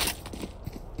thanks.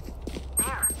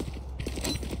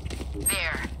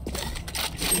 There.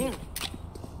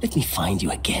 Let me find you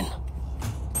again.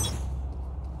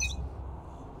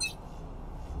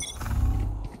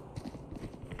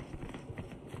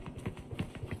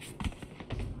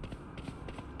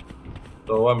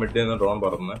 So, mid in the drone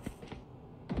button.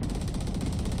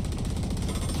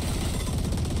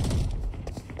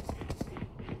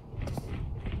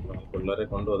 Let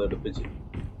it onto other pitch.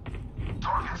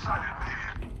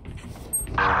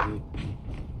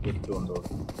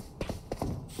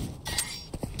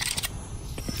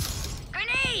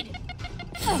 Grenade!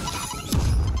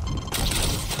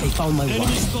 I found my one.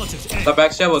 The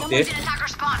backstab was there.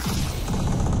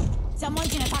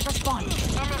 Someone's in attacker spawn.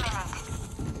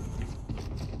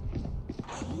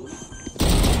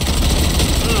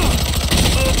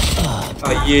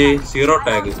 Aye, zero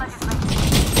tag.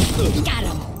 Got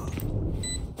him.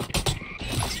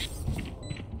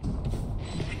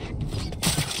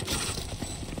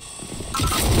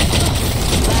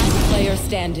 Last player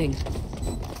standing.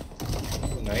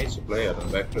 Nice player,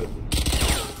 back to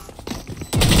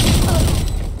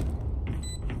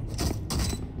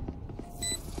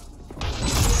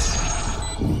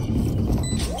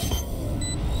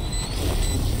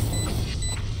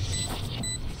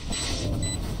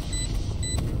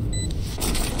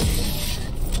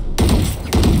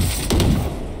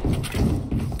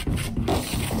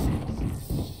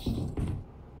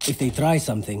If they try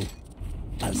something,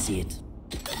 I'll see it.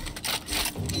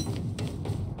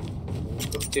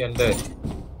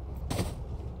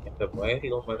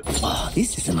 Oh,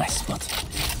 this is a nice spot.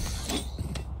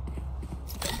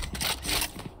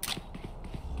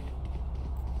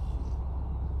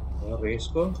 Race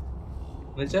go?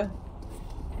 Nacha?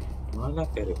 Mana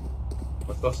kare?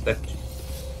 What was that?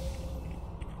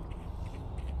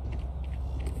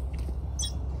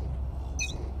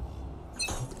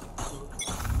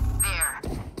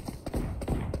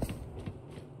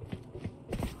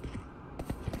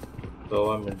 So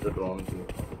I'm into drone here.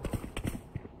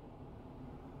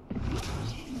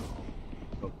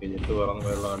 Okay, just to run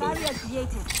well on Barrier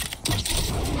created.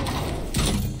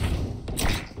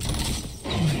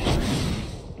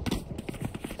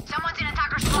 Someone's in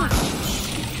attacker spawn.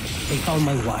 They found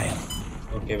my wire.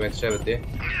 Okay, backstab with you.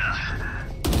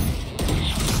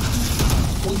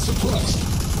 One surprise.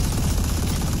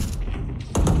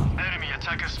 Enemy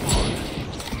attacker spawn.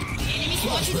 Enemy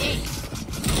spotted A.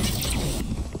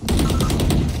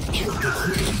 Kill the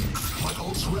queen. My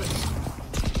ult's ready.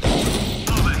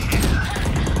 Over here.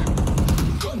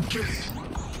 Gun get it.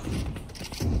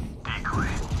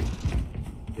 Decoy.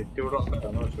 Just to run the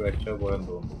backstab boy and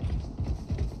drone.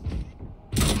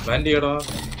 Land here.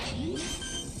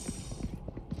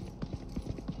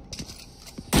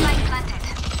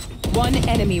 One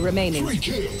enemy remaining. 3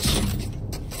 kills.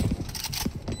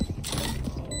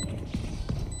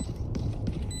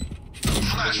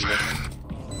 Flashbang.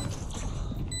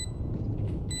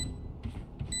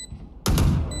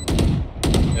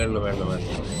 Hello.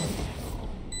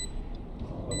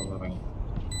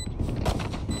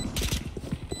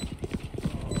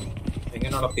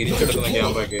 എങ്ങനെയാണോ തിരിച്ചെടുക്കുന്ന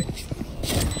ക്യാമറയൊക്കെ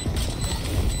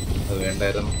അത്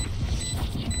വേണ്ടായിരുന്നു.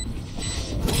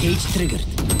 Cage triggered.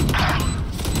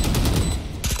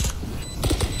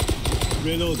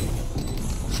 Reloading.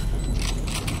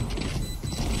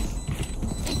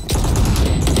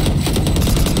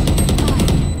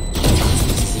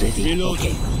 Ready. Reload.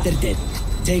 Okay, they're dead.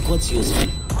 Take what's useful.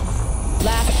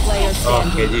 Last player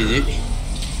standing. Okay, GG.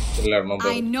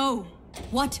 I know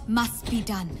what must be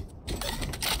done.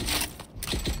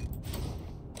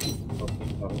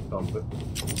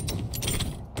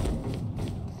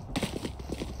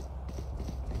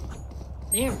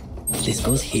 There. This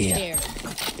goes here. There.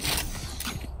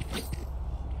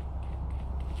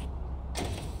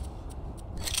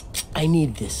 I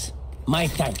need this. My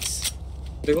thanks.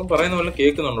 ഇപ്പം പറയുന്ന പോലെ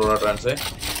കേൾക്കുന്നുണ്ടോ ട്രാൻസേ?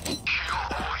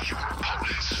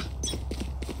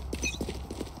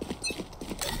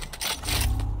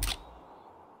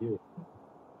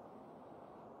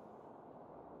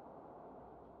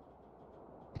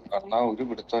 എന്നാ ഒരു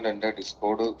പിടുത്തോലെ എന്റെ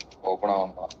Discord open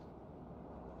ആവണ്ട.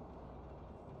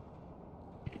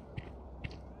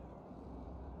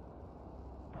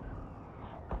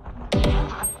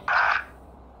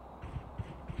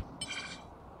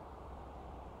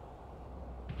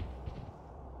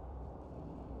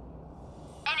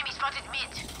 Enemy spotted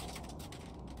mid.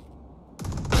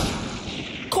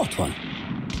 Caught one.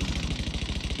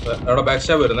 അവിടെ back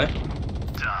stab വരുന്നേ.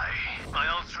 Die. My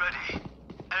ult's ready.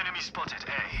 Enemy spotted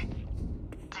A.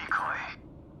 Decoy.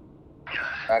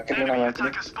 Enemy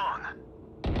attacker spawn.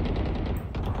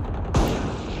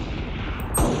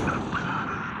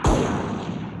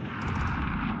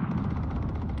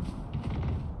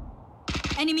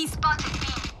 Enemy spotted B.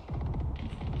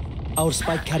 Our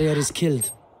spike carrier is killed.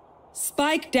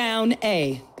 Spike down A.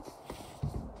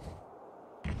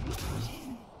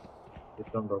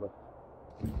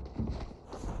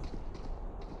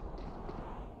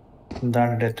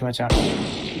 എന്താണ് death മച്ചാണ്.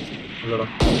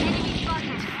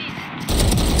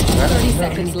 30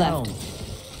 seconds left.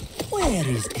 Where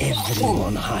is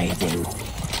everyone hiding?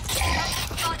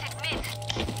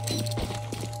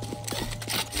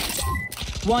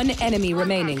 One enemy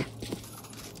remaining.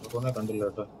 കണ്ടില്ല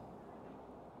കേട്ടോ.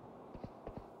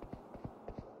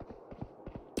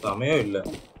 സമയമില്ല.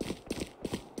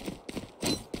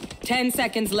 10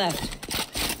 seconds left.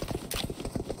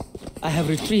 I have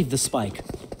retrieved the spike.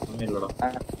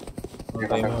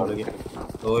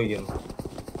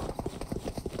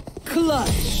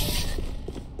 Clutch.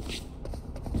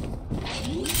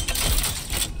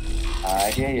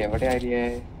 Arya എവിടെ Arya?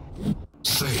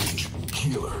 Sage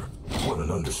killer. What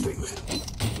an understatement.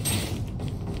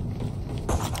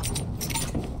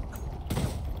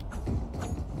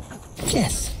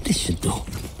 Yes, this should do.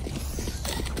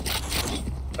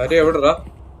 Arya എവിടെടാ?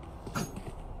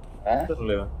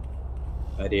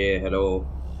 Arya hello.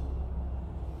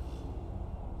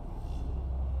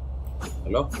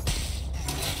 Hello.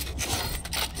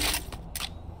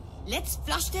 Let's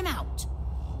flush them out.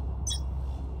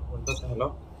 Hello.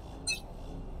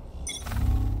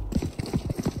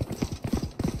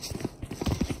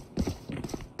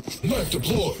 Knife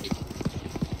deployed.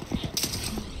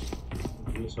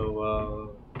 So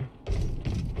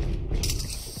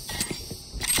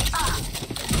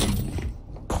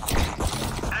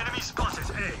Enemy spotted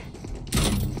A.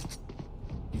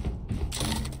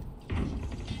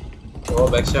 Oh,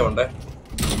 backstab ഉണ്ട്.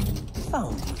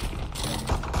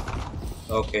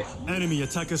 Okay. Enemy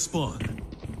attacker spawn.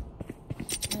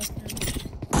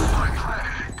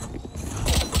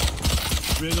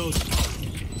 Reload.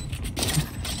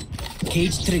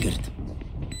 Cage triggered.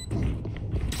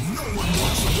 No one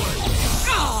wants to work.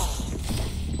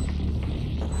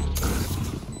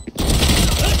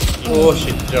 Oh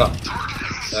shit.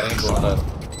 ഇറങ്ങി പോകണ്ടായിരുന്നു.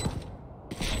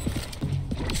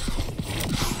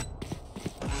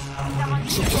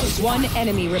 One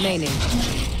enemy remaining.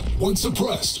 One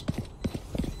suppressed.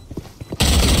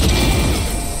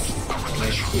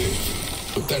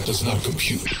 But that does not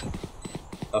compute.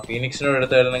 Phoenix-നോട്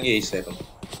എടുത്തായിരുന്നെങ്കിൽ ace ആയിരുന്നു.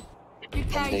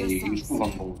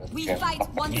 We fight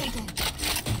once again.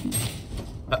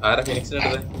 ആരാ Phoenix-നെ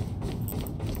എടുത്തത്?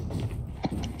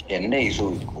 എന്നെ ഈസു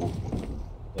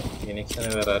Phoenix-നെ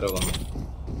വേറെ ആരോ വന്നു.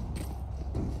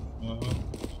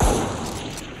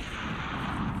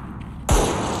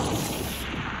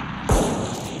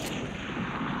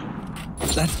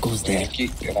 That goes there.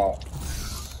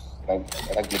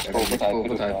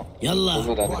 Yalla.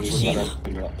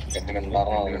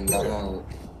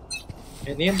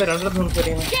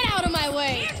 Get out of my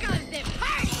way!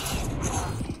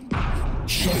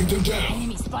 Shutting them down.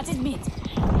 Enemy spotted mid.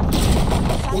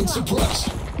 One suppressed.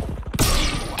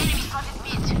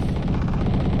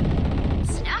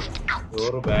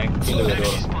 Door back kill the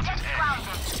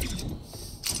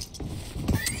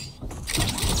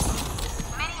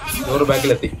door back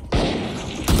letti.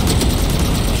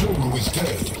 Jogo is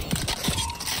dead.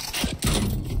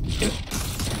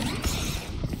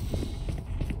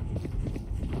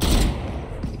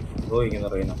 Going in the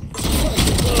arena.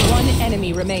 One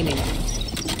enemy remaining.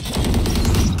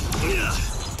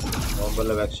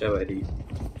 Mobile backstab very.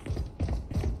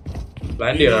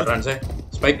 Plan ചെയ്യടാ ട്രാൻസേ.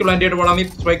 Spike plan ചെയ്തിട്ട് പോടാ, നീ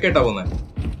spike ആയിട്ടാ പോകുന്നത്.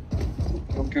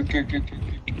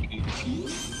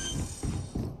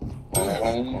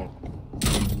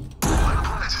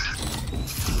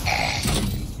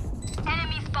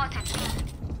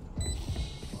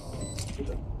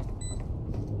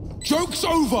 Joke's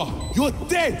over. You're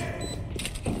dead.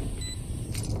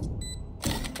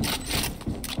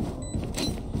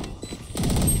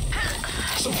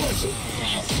 Suppress it.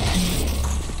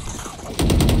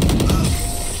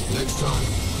 Next time,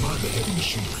 mind the heavy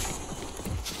machinery.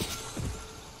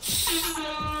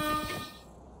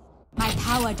 My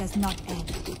power does not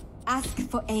end. Ask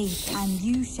for aid and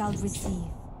you shall receive.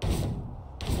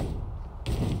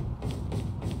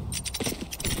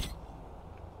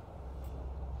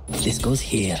 This goes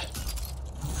here.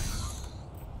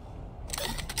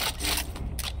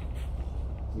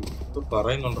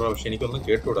 പറയുന്നുണ്ടോ? പക്ഷെ എനിക്കൊന്നും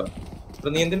കേട്ടൂടാ.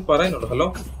 നീ എന്തിനും പറയുന്നുണ്ടോ? ഹലോ,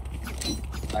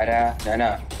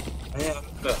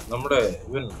 നമ്മുടെ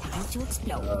ഇവൻ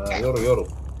യോറു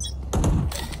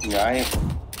ഞാൻ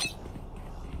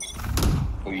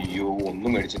അയ്യോ ഒന്നും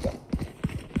മേടിച്ചില്ല.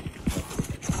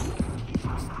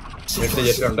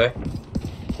 ജെറ്റുണ്ടേ.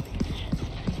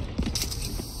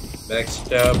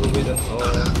 Backstab with an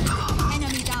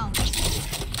Enemy down.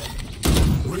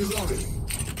 Reloading.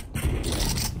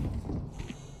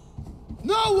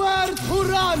 Nowhere to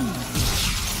run.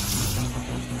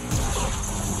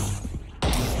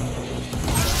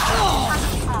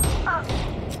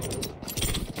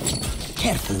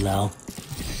 Careful now.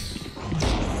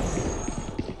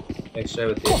 extra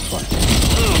with you.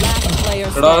 Last player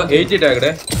standing. 80 tagged.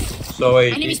 So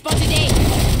 80. Enemy spotted A.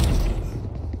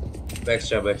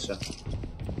 Backstab.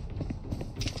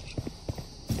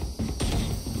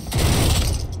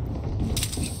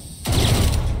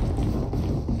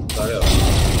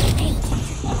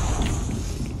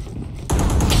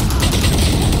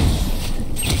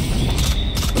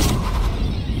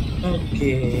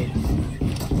 Okay.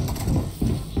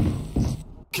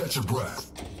 Catch your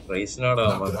breath. Race nada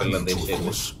makallam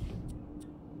deshe.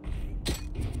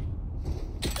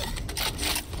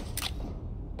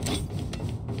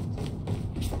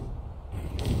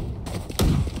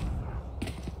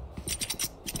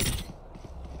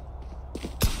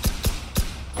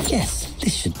 Yes,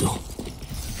 this should do.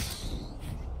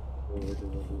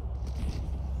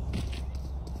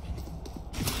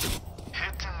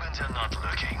 Hit them when they're not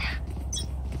looking.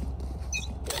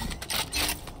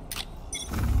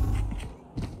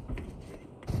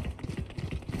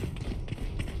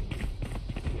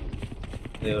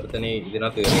 Devarthani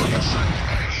idinathu keriya.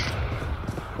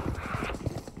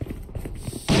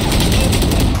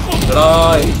 Kada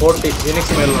 40 Phoenix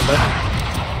melundi.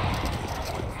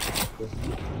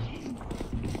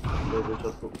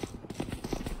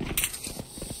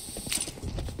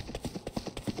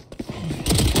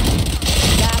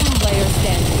 Last player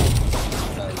standing.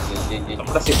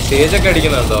 നമ്മുടെ stage ഒക്കെ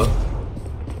അടിക്കുന്നുണ്ടോ?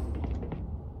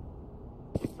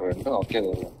 My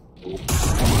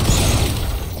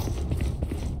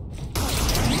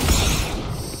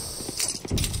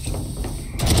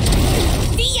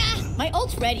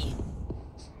ult's ready.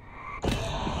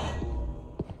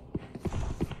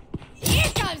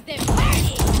 Here comes the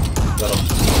party.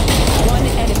 One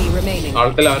enemy remaining.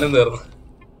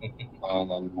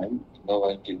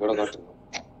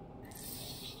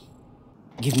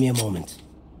 Give me a moment.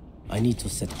 I need to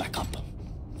set back up.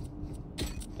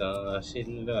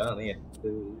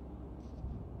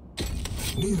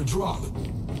 Need a drop.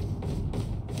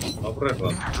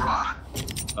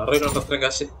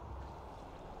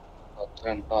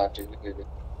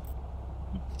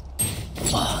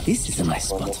 Ah, this is a nice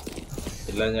spot.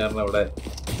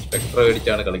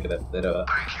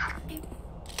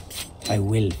 I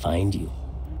will find you.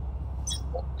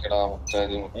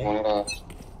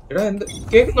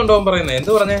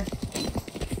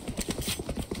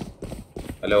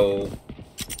 Hello.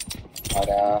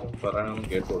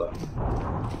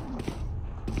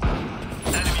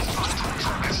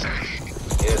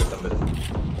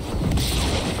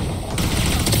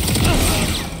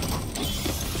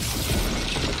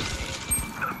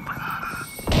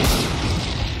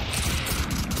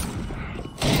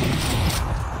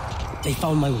 They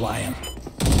found my wire.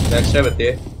 Backstab at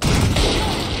you.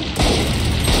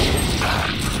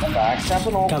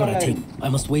 Camera team, I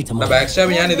must wait a moment. Backstab,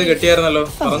 I need to get here.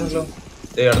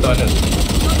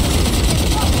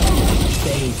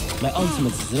 My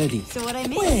ultimate is ready. So what I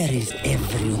mean? Where is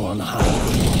everyone hiding?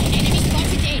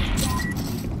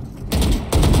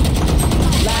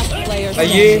 Last player Aye.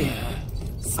 standing.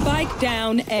 Spike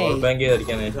down A.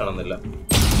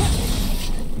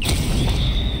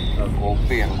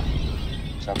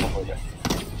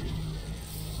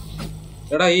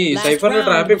 Cypher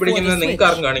trap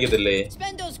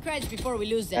Spend those creds before we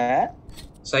lose them.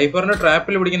 Cypher trap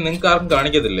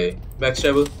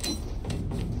backstab.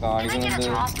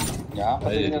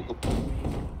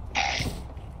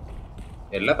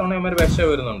 എല്ലാ തവണ ഇവന്മാര് back stab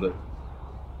വരുന്നുണ്ട്.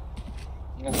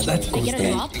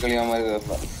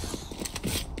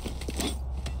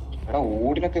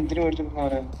 ഓടിനൊക്കെ എന്തിനു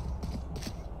മേടിച്ചിട്ടുണ്ടവരെ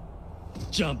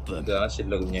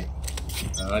കാശില്ല കുഞ്ഞെ,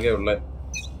 ആകെ ഉള്ള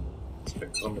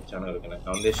spectrum വെച്ചാണ് കളിക്കണത്.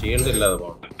 അവന്റെ ഷീൽഡ് ഇല്ലാതെ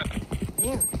പോകണം.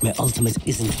 My ultimate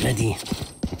isn't ready.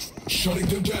 Shutting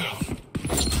them down.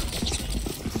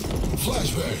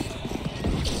 Flashbang.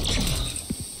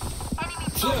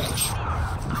 Flash.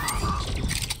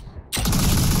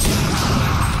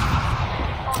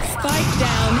 Spike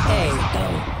down A.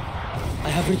 Down.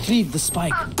 I have retrieved the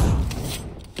spike.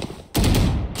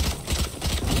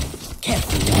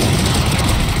 Careful.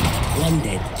 One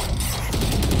dead.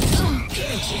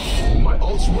 My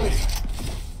ult's ready.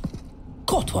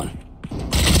 Caught one.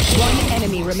 One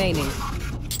enemy remaining.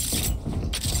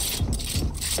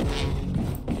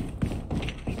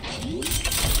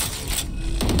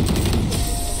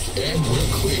 And we're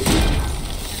clear.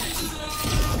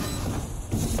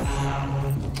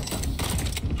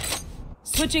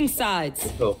 Switching sides.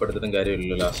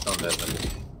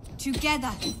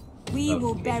 Together, we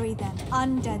will bury them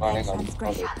under their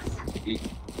transgressions.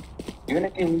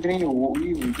 ഇവനൊക്കെ എന്തിനാ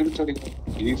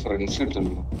ഈ friends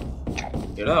എടുത്തോളൂ.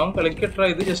 എടാ അവൻ കളിക്കട്ടെ,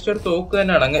 ഇത് just ഒരു തോക്ക്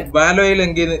തന്നെയാണ്.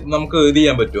 വാലോയിലെങ്കിൽ നമുക്ക് ഇത്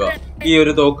ചെയ്യാൻ പറ്റുമോ? ഈ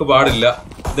ഒരു തോക്ക് പാടില്ല,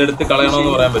 ഇതെടുത്ത്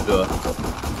കളയണോന്ന് പറയാൻ പറ്റുമോ?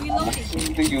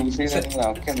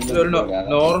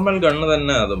 നോർമൽ ഗണ്ണ്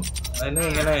തന്നെ അതും. അതിന്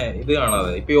ഇങ്ങനെ ഇത്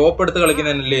കാണാതെ ഇപ്പൊ ഓപ്പ് എടുത്ത്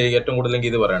കളിക്കുന്നതല്ലേ ഏറ്റവും കൂടുതൽ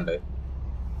ഇത് പറയണ്ടേ?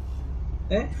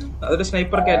 അതൊരു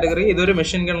സ്നൈപ്പർ കാറ്റഗറി, ഇതൊരു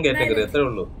മെഷീൻ ഗൺ കാറ്റഗറി, അത്രേ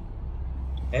ഉള്ളൂ.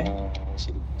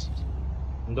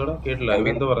 എന്തോടാ കേട്ടില്ല,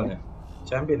 ഇവെന്തോ പറഞ്ഞ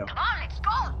ചാമ്പ്യനോ?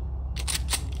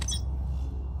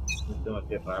 ഇത്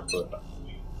മറ്റേ ട്രാപ്പ് കേട്ടാ.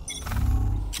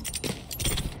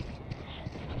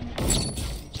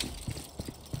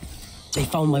 They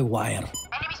found my wire.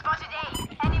 Enemy spotted A.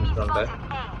 Enemy spotted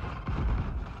A.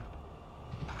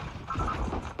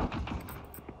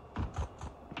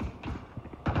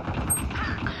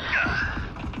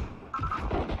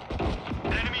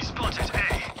 Enemy spotted A.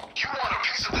 You want a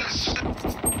piece of this?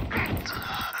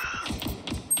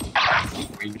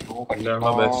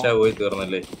 പോയി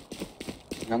തീർന്നല്ലേ?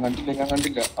 ഞാൻ കണ്ടില്ല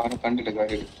അവനെ കണ്ടില്ല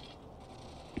കാര്യം.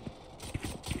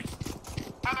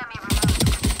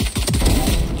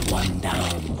 One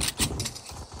down.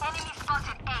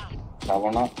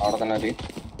 തവണ അവിടെ തന്നെ അല്ലേ.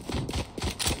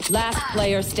 Last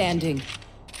player standing.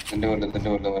 എന്റെ കൊല്ലം.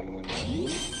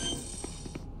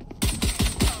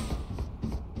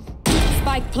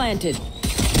 Spike planted.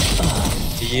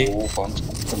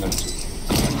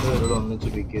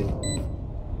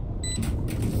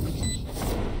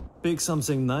 Pick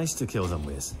something nice to kill them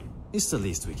with. It's the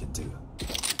least we can do.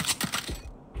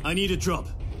 I need a drop.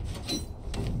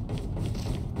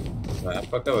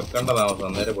 ട്രാപ്പൊക്കെ വെക്കേണ്ടതാണ്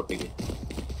അന്നേരം പൊട്ടിക്ക്.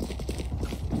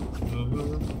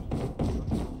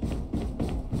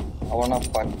 അവണ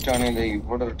പറ്റാണെങ്കിൽ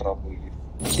ഇവിടെ ഒരു ട്രാപ്പ്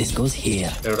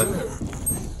എവിടെ?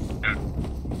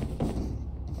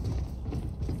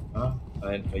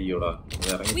 അയ്യോടാ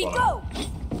ഇറങ്ങി പോണം.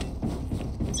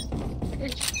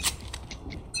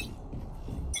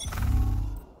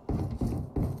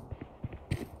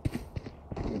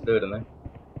 ഇത് വരുന്നേ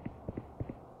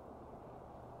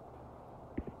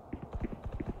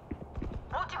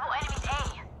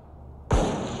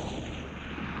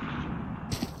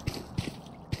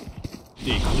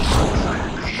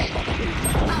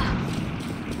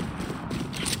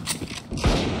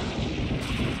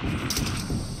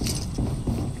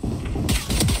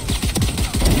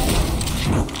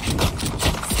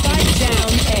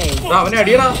അവനെ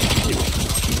അടിയടാ.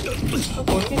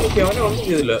 അവനെ ഒന്നും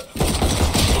ചെയ്തില്ല.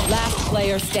 Last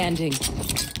player standing.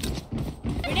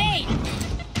 Grenade!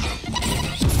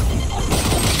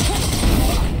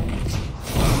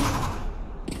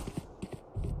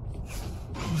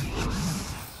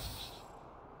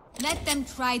 Let them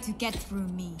try to get through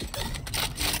me.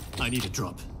 I need a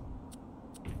drop.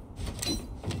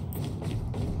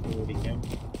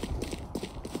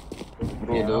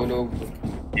 Bro,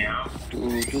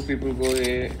 two people go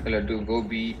A, to go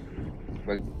B,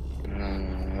 but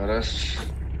rush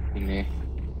in A.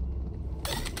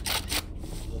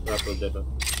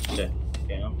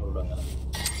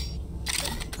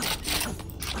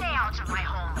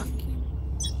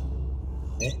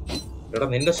 എടാ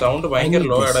നിന്റെ സൗണ്ട് ഭയങ്കര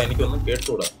ലോ ആടാ, എനിക്കൊന്നും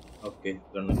കേട്ടൂടാ. ഓക്കെ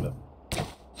കണ്ടില്ല.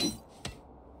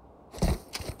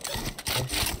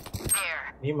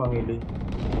 നീ വാങ്ങിയില്ലേ?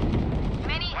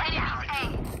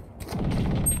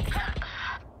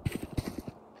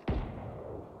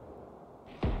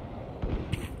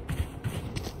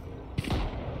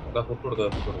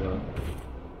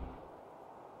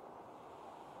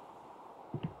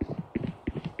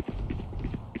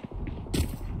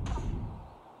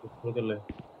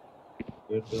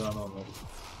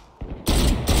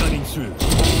 Cutting through.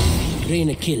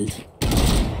 Reina killed.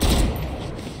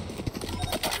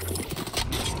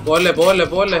 Bole.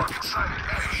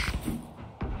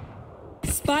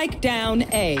 Spike down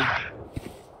A.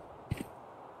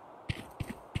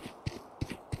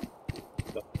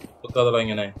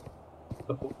 ഇങ്ങനെ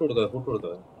കൊടുക്ക.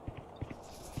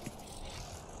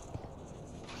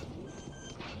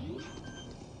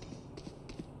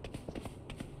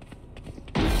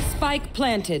 Spike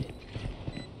planted.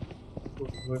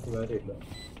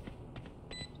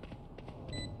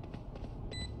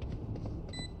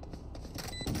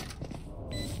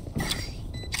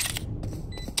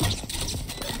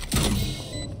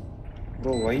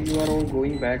 Bro, why you are all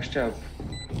going backstab?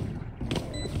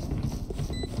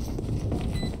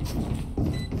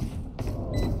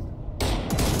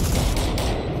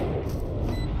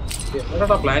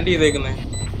 എന്താടാ പ്ലാൻ ചെയ്തേക്കുന്നേ?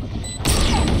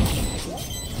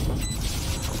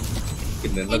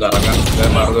 ഇന്ന് കറങ്ങാൻ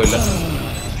മാർഗമില്ല.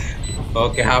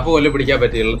 ഓക്കെ, ഹാഫ് പോലും പിടിക്കാൻ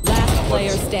പറ്റിയുള്ളൂ.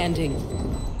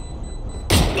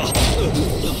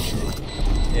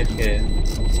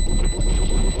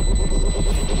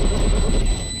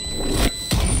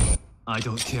 I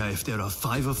don't care if there are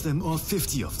 5 of them or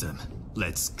 50 of them.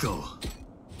 Let's go.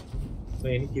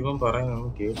 എനിക്ക് ഇവൻ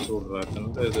പറയാനൊന്നും കേട്ടൂടാ.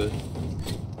 എന്താ ഇത്?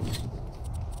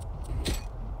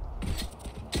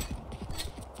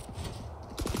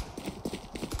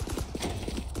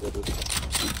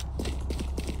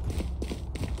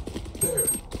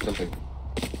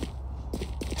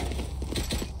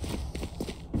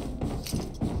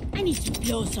 I need to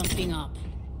blow something up.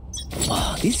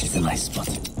 Oh, this is a nice spot.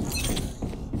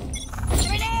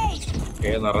 Grenade!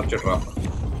 Okay, nice.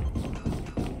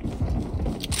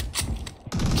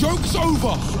 Joke's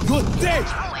over! You're dead!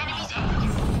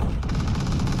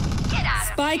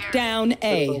 Spike down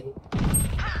A.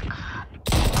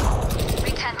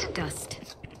 Return to dust.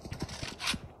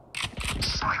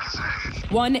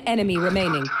 One enemy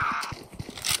remaining.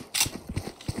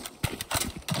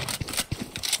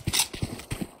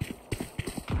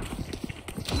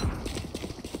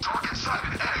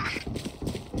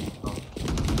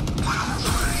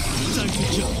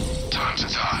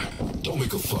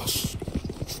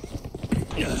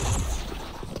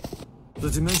 The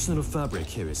dimensional fabric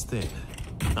here is thin.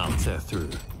 I'll tear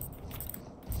through.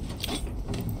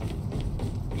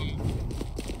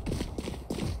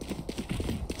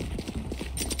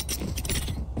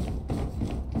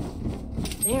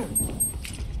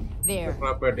 There.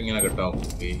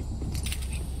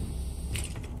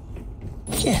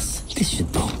 Yes, this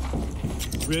should do.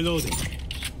 Reloading.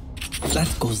 That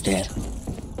goes there.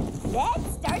 Let's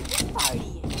start the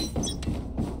party.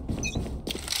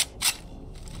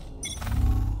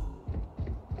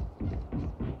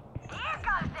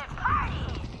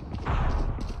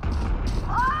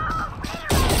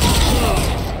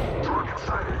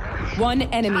 One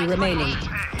enemy remaining.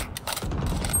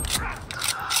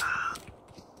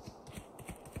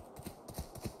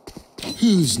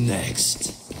 Who's next?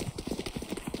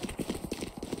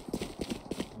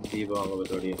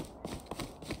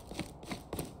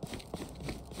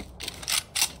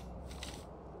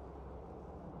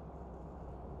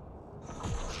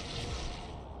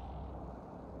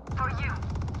 For you.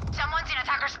 Someone's in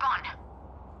attacker spawn.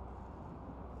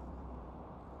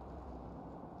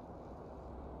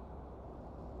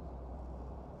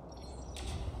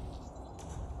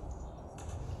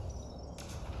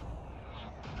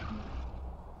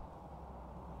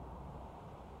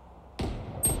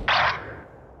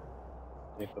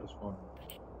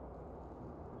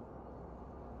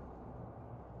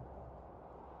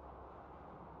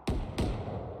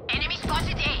 Enemy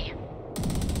spotted A.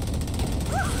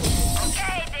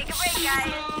 Okay, take a break,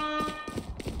 guys.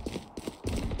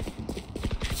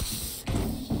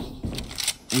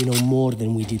 We know more than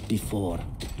we did before.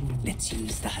 Let's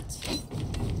use that.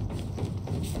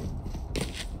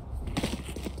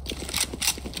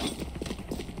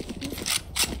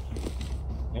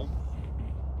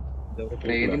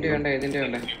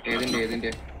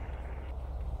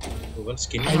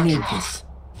 I need this.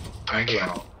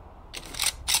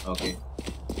 Okay.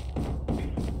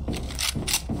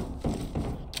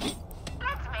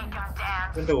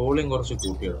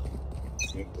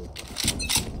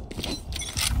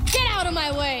 Get out of my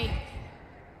way!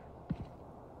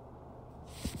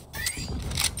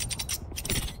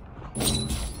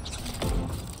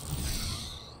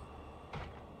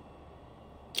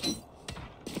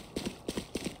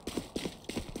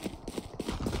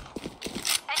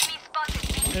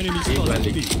 Enemy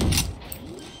spotted B.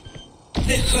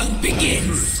 The hunt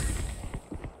begins.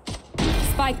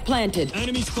 Spike planted.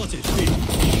 Enemy spotted B.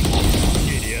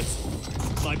 Idiots.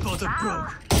 My bottom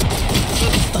broke.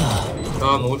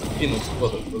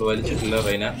 വലിച്ചിട്ടില്ല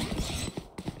Rhine.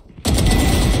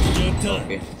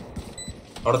 Okay,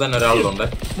 അവിടെ തന്നെ ഒരാളുണ്ട്.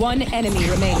 One enemy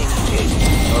remaining.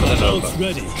 അവിടെ തന്നെ ഒരാളുണ്ട്.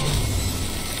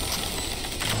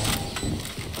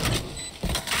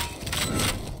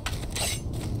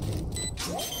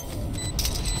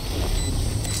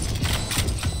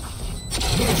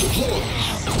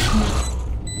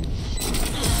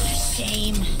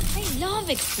 Shame. I love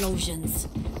explosions.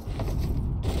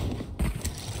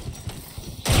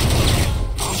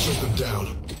 I'll shut them down.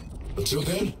 Until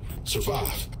then,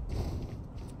 survive.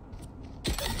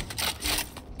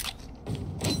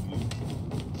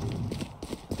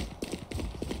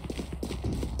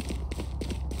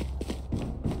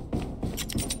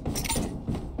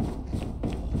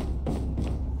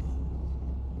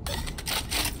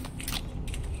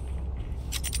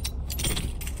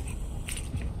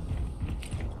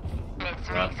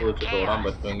 വെച്ച് തോടാൻ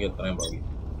പറ്റുമെങ്കിൽ എത്രയും ഭാഗ്യം.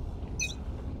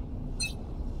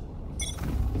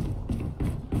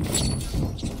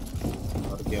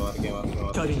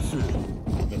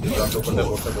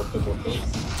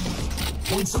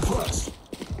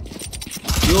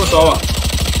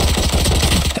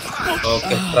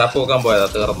 ഓക്കെ, ട്രാപ്പ് നോക്കാൻ പോയതാ,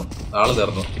 തീർന്നു, ആള്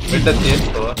തീർന്നു. മിഡെത്തിയ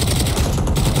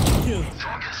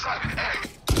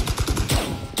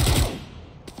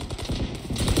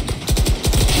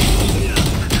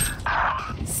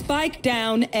Spike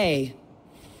down A.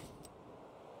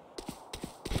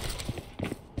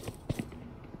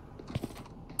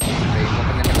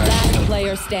 Last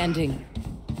player standing.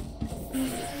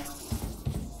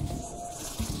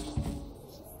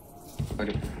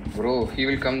 Bro, he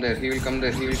will come there. He will come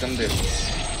there. He will come there.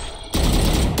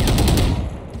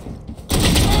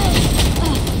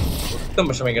 ഒട്ടും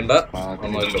വിഷമിക്കണ്ട.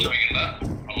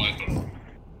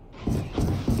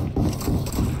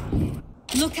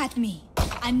 Look at me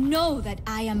and know that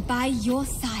I am by your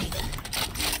side.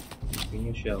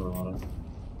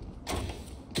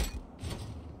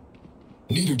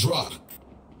 Need a drop.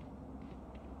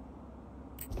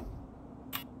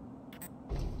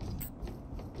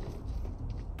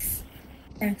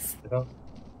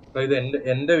 ഇത്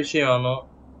എന്റെ വിഷയമാണോ?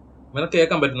 നിനക്ക്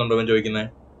കേൾക്കാൻ പറ്റുന്നുണ്ടോ ഞാൻ ചോദിക്കുന്നേ?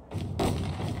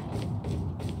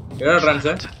 ഏതാ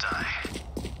trans?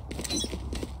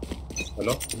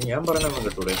 Hello, ഞാൻ പറഞ്ഞൊന്നും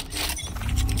കേട്ടൂടെ?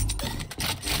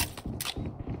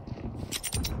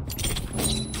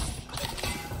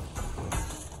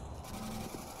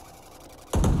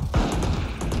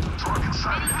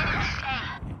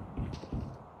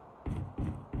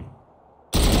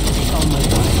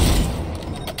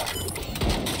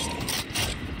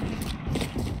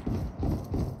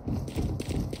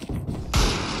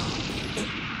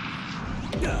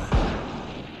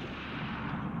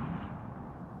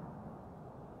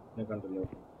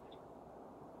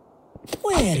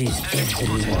 Where is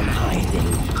everyone hiding?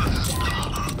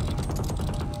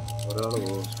 Spike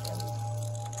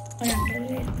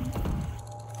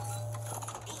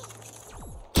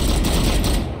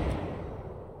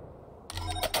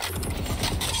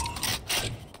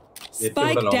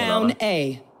down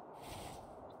A.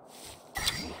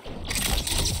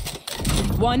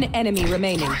 One enemy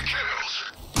remaining.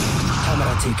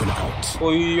 Camera taken out.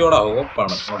 Oyoda, open.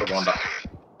 Not Bonda.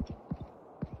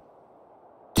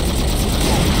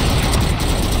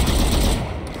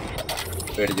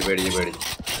 Ready.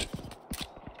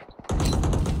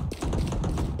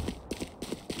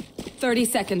 30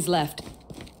 seconds left.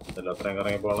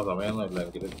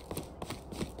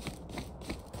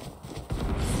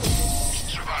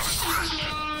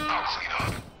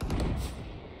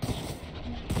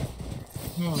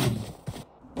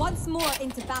 Once more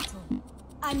into battle.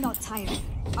 I'm not tired.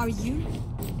 Are you?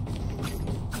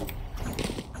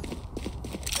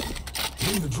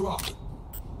 In the drop.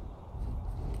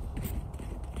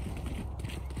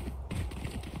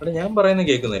 ഞാൻ പറയുന്നത്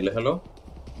കേൾക്കുന്നില്ല. Hello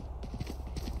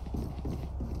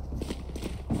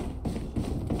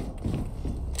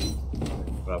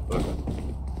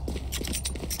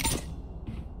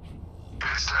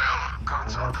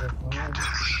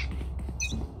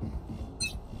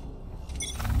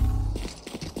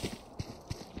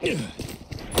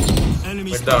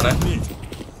എന്താണ്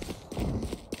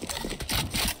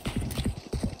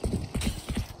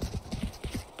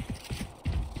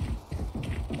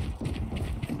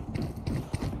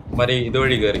മരി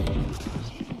ഇതുവഴി കയറി.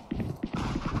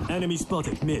 Enemy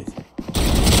spotted mid.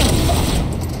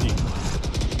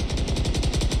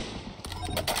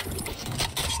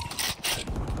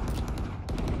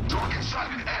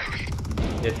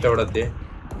 Jet അവിടെ എത്തി.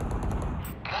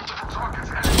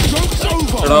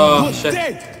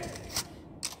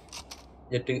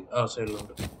 Jet ആ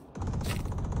സൈഡിലുണ്ട്.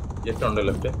 ജെറ്റ് ഉണ്ട്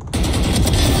left.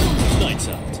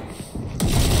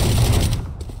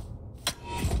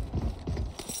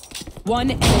 One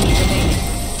enemy remaining.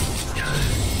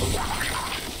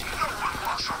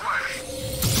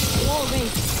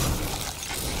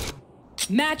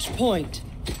 Match point.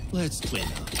 Let's clean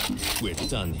up. We're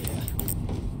done here.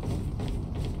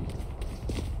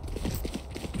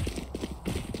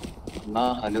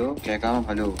 Hello കേക്കാമോ?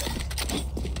 ഹലോ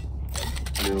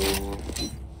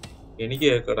എനിക്ക്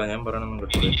കേക്കടാ, ഞാൻ പറയണമെന്ന്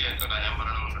കിട്ടില്ല.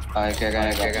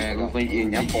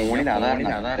 ഞാൻ ഫോണിൽ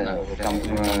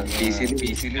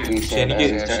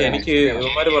എനിക്ക്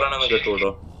ഇവന്മാര് പറയണെന്ന്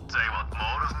കേട്ടൂട്ടോ.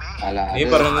 നീ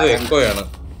പറയുന്നത് എക്കോയാണ്.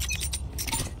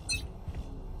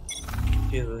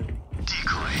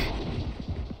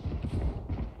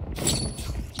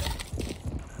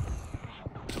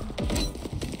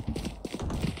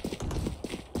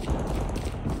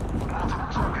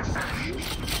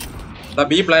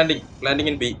 B planting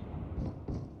in B.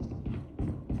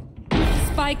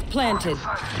 Spike planted.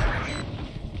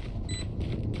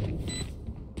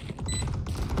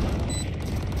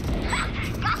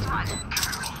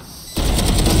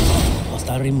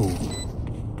 Hostile removed.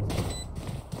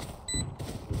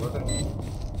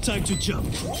 Time to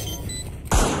jump.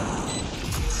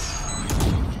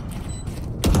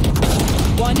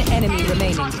 One enemy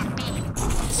remaining.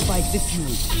 Spike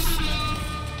defused.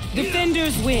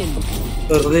 Defenders win.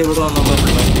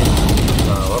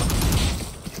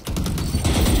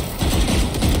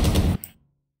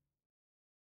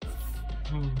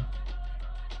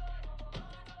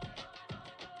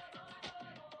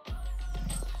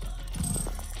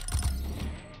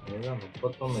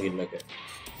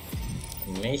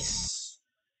 Nice.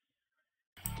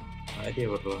 Idea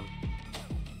what one.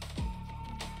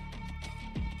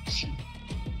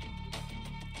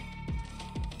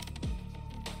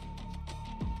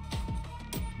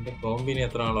 കോമ്പിനി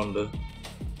എത്ര ആളുണ്ട്?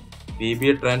 BB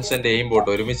ട്രാൻസ് എയിം ബോട്ട്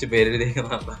ഒരുമിച്ച്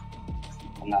പേരെഴുതിയേക്കുന്നതാണ്.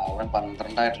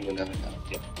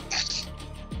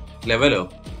 ലെവലോ?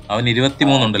 അവൻ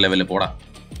 23 ഉണ്ട് ലെവല്. പോടാ,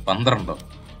 12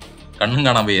 കണ്ണും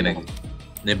കാണാൻ പോയി എനിക്ക്.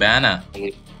 ബാനാ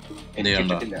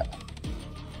കണ്ടോ?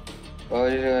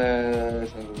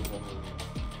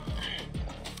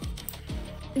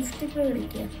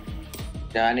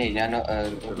 ഞാൻ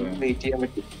വെയിറ്റ് ചെയ്യാൻ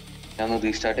പറ്റും. ഞാൻ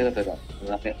റീസ്റ്റാർട്ട് ചെയ്തിട്ട് തരാം.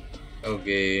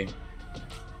 ഓക്കെ,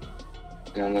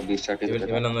 ഇവനൊന്ന് റീസ്റ്റാർട്ട്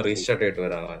ചെയ്തിട്ട്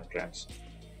വരാം. ട്രാൻസ്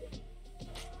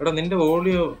എടാ, നിന്റെ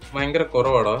ഓഡിയോ ഭയങ്കര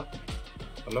കുറവാടാ.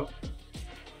 ഹലോ,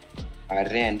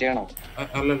 എന്റെ ആണോ?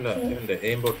 അല്ലല്ല, ഇവന്റെ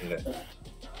എയിംബോട്ടിന്റെ.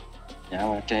 ഞാൻ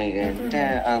മറ്റേ എന്റെ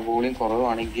വോളിയം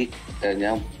കുറവാണെങ്കിൽ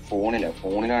ഞാൻ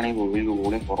ഫോണിലാണെങ്കിൽ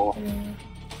വോളിയം കുറവാണ്.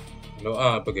 ഹലോ,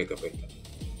 ഇപ്പൊ കേൾക്കാം.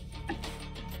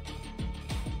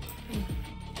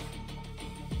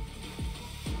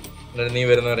 നീ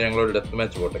വരുന്നവരെ ഞങ്ങളോട് ഡെത്ത്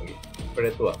മാച്ച് പോട്ടെങ്കിൽ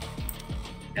ഇപ്പോഴെത്തുവാ.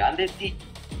 ഞാൻ എത്തി,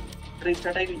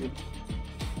 റീസ്റ്റാർട്ട് ആയി.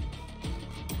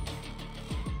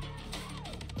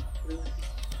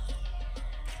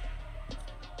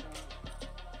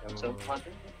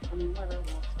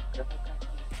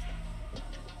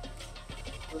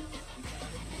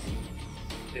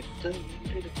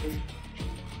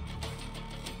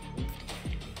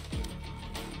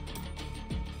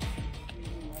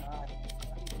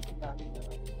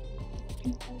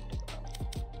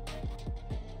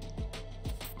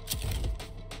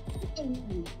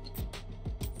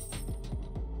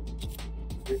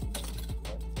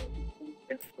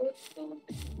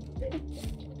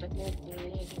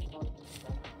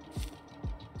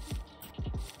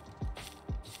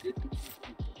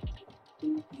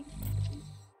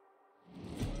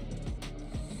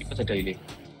 സെറ്റായില്ലേ?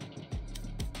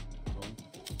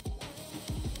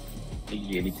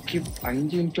 എനിക്ക്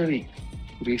 5 മിനിറ്റ് മതി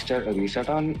റീസ്റ്റാർട്ട്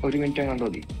ആവാൻ. 1 മിനിറ്റ് കണ്ടോ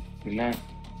മതി. പിന്നെ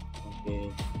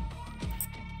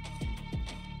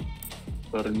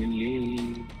പറഞ്ഞില്ലേ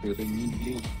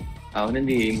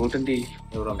അവനെന്ത് ചെയ്യും? ഇങ്ങോട്ട് എന്ത് ചെയ്യും?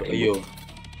 അയ്യോ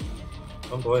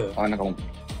പോയോ? അവനെ കളഞ്ഞു.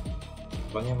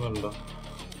 പറഞ്ഞൊന്നുമല്ലോ.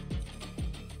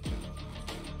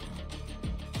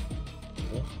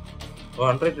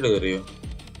 അൺറേറ്റഡ് കയറിയോ?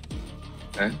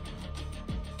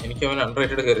 എനിക്ക് അവൻ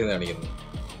അൺറേറ്റഡ് കയറിയെന്ന് കാണിക്കുന്നു.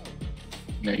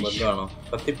 ബഗ്ഗാണോ?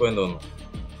 കത്തിപ്പോയെന്ന് തോന്നുന്നു.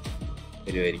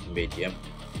 വരുമായിരിക്കും. വെയിറ്റ് ചെയ്യാം.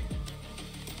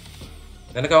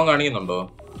 നിനക്ക് അവൻ കാണിക്കുന്നുണ്ടോ?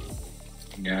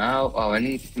 ഞാൻ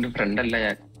അവൻ്റെ ഫ്രണ്ടല്ല,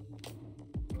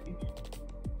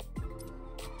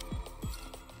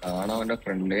 ഞാൻ അവൻ്റെ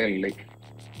ഫ്രണ്ടേ അല്ലേ.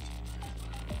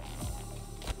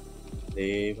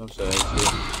 ദൈവം സഹായിച്ചു.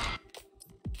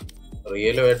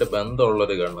 റിയലുമായിട്ട്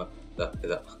ബന്ധമുള്ളൊരു കണ്ണ്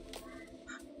ഇതാ.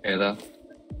 ഏതാ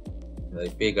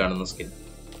ഇപ്പൊ ഈ കാണുന്ന സ്കിൻ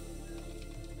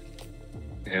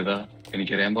ഏതാ?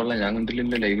 എനിക്കറിയാൻ പാടില്ല, ഞാൻ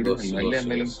കണ്ടില്ലല്ലോ ലൈവ്.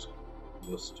 എന്തെങ്കിലും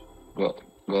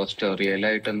ഗോസ്റ്റ്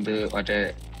റിയലായിട്ട് എന്ത് മറ്റേ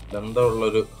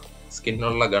ബന്ധമുള്ളൊരു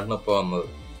സ്കിന്നുള്ള ഗണ്ണ് ഇപ്പൊ വന്നത്.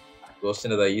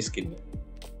 ഗോസ്റ്റിന്റെ ഈ സ്കിന്ന്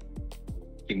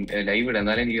ലൈവ് ഇട,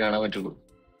 എന്നാലേ എനിക്ക് കാണാൻ പറ്റുള്ളൂ.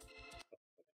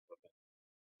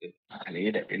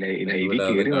 ലൈവിൽ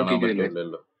കയറി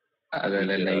നോക്കിയില്ലല്ലോ.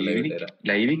 അതല്ല,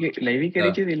 ലൈവിൽ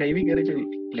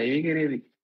കയറിയത്.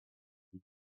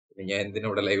 ഞാൻ എന്തിനാ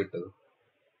ഇവിടെ ലൈവ് ഇട്ടത്?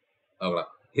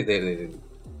 ഇതേ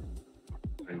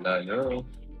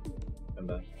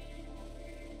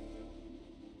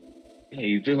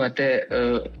ഇത് മറ്റേ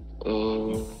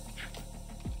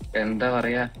എന്താ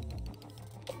പറയാ,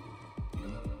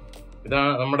 ഇതാ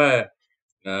നമ്മുടെ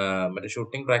മറ്റേ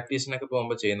ഷൂട്ടിംഗ് പ്രാക്ടീസിനൊക്കെ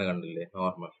പോകുമ്പോ ചെയ്യുന്ന കണ്ടില്ലേ?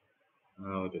 നോർമൽ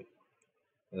ഒരു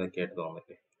ഇതൊക്കെ ആയിട്ട്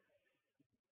തോന്നില്ലേ?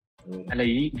 അല്ല,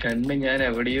 ഈ ഗണ്ണ് ഞാൻ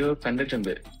എവിടെയോ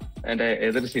കണ്ടിട്ടുണ്ട്. എന്റെ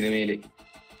ഏതൊരു സിനിമയിലോ?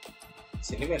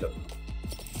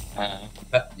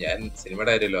 ഞാൻ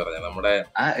സിനിമയുടെ കാര്യമല്ലോ പറഞ്ഞ നമ്മുടെ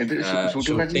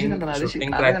ഷൂട്ടിംഗ്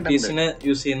പ്രാക്ടീസിന്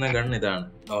യൂസ് ചെയ്യുന്ന ഗൺ ഇതാണ്,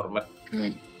 നോർമൽ.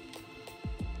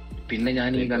 പിന്നെ ഞാൻ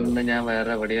ഈ ഗണ്ണ് ഞാൻ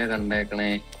വേറെ എവിടെയാ കണ്ടേക്കണേ?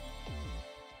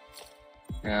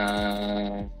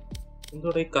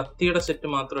 എന്തോടെ ഈ കത്തിയുടെ സെറ്റ്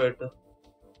മാത്രമായിട്ട്?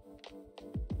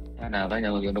 അതാ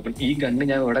ഞാൻ നോക്കിയോണ്ട്. ഈ ഗണ്ണ്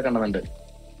ഞാൻ ഇവിടെ കണ്ടതുണ്ട്.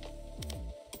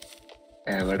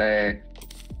 എവിടെ?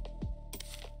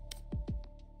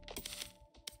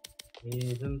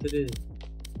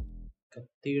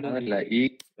 അതല്ല,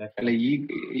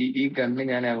 ഈ ഗണ്ണ്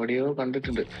ഞാൻ എവിടെയോ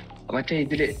കണ്ടിട്ടുണ്ട്. മറ്റേ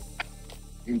ഇതില്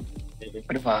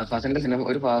ഒരു ഫാസിന്റെ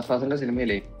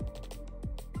സിനിമയില്ലേ?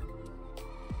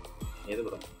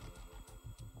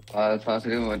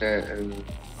 ഫാസില് മറ്റേ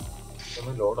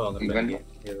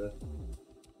ഏത്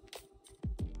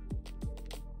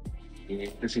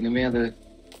സിനിമയാ അത്?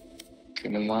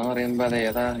 സിനിമ പറയുമ്പോ അത്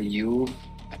ഏതാ?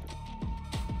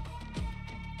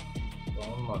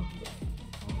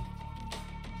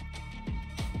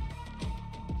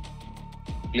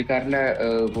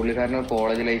 പുള്ളിക്കാരന്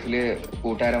കോളേജ് ലൈഫില്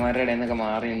കൂട്ടുകാരന്മാരുടെ ഇടയിൽ നിന്നൊക്കെ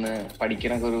മാറി നിന്ന്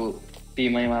പഠിക്കണൊക്കെ ഒരു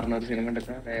ടീമായി മാറുന്ന ഒരു സിനിമ ഉണ്ട്.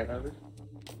 ഏതാത്?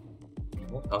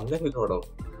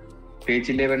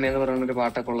 തേച്ചില്ലേ പെണ്ണെ എന്ന് പറയുന്നൊരു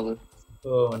പാട്ടൊക്കെ ഉള്ളത്.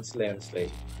 മനസ്സിലായി.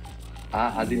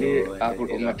 അതില്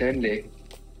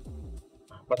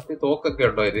മറ്റേ തോക്കൊക്കെ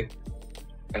ഉണ്ടോ?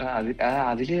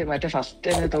 അതില് മറ്റേ ഫസ്റ്റ്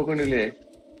തന്നെ തോക്കണ്ടില്ലേ?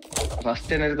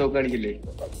 ഫസ്റ്റ് തന്നെ ഒരു തോക്ക് കാണിക്കില്ലേ?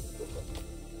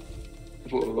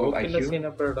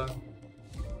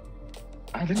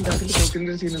 അതുണ്ട്, അതിൽ തോക്കിന്റെ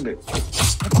ഒരു സീനുണ്ട്.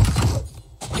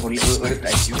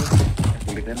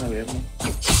 പുള്ളിക്കാരനെ വേറെ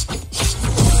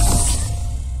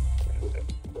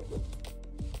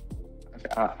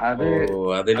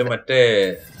അതില് മറ്റേ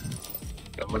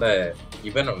നമ്മുടെ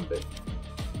ഇവനുണ്ട്,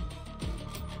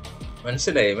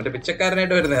 മനസ്സിലായി? മറ്റേ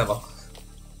പിച്ചക്കാരനായിട്ട് വരുന്നതാണോ?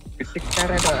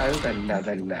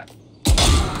 അതല്ല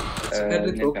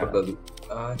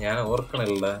ഞാൻ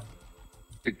ഓർക്കണില്ല.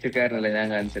 പിച്ചക്കാരനല്ല, ഞാൻ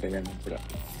കാണിച്ചില്ല.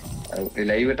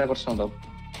 ലൈവ് ഇട്ടാ പ്രശ്നമുണ്ടോ?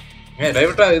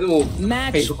 ലൈവ് ഇട്ടാ ഇത്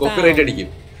കോപ്പിറൈറ്റ് അടിക്കും.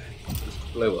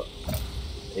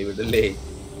 ലൈവിടല്ലേ?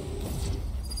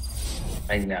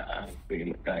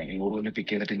 പിക്ക്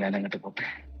ചെയ്തിട്ട് ഞാൻ അങ്ങോട്ട് പോട്ടെ.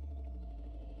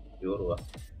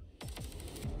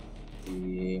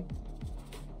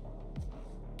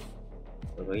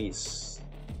 റൈസ്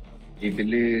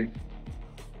ഇതില്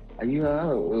അയ്യോ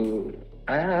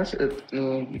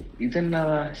ഇതെന്നാ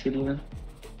ശരിയാണ്.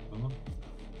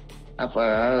 അപ്പൊ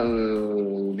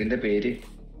ഇതിന്റെ പേര്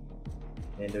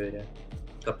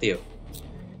കത്തിയോ?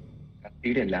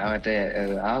 കത്തിയുടെ അല്ല, മറ്റേ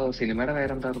ആ സിനിമയുടെ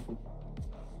പേരെന്താ?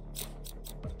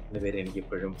 പേര് എനിക്ക്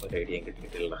ഇപ്പോഴും ഒരു ഐഡിയ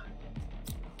കിട്ടിയിട്ടില്ല.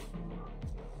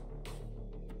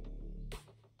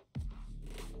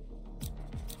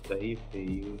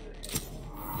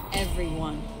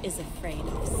 Everyone is afraid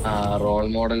of. Role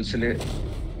മോഡൽസില്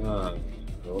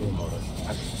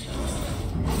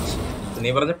നീ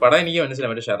പറഞ്ഞ പടം എനിക്ക് മനസ്സിലായി.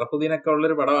 മറ്റേ ഷറഫുദ്ദീനൊക്കെ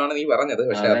ഉള്ളൊരു പടമാണ് നീ പറഞ്ഞത്.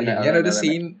 പക്ഷെ ഇങ്ങനൊരു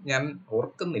സീൻ ഞാൻ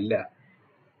ഓർക്കുന്നില്ല.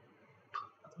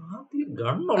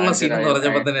 ഗണ്ണുള്ള സീൻ എന്ന്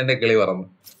പറഞ്ഞപ്പോ തന്നെ എന്റെ കിളി പറഞ്ഞു.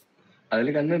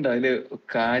 അതില് കണ്ടുണ്ടോ? അതില്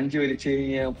കാഞ്ചി വലിച്ചു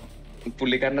കഴിഞ്ഞാ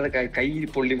പുള്ളിക്കാരന്റെ കൈ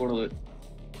പൊള്ളി പോണത്.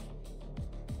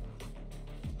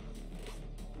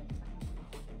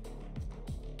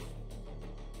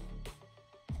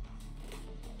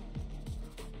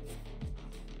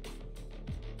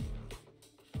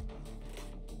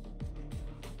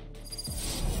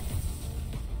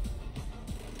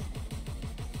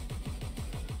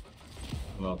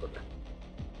 നോക്കട്ടെ,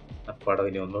 ആ പടം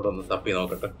ഇനി ഒന്നുകൂടെ ഒന്ന് തപ്പി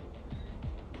നോക്കട്ടെ.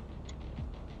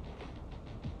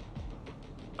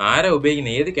 ആരാ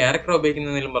ഉപയോഗിക്കുന്നത്? ഏത് ക്യാരക്ടറാ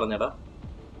ഉപയോഗിക്കുന്നതെങ്കിലും പറഞ്ഞടാ.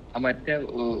 മറ്റേ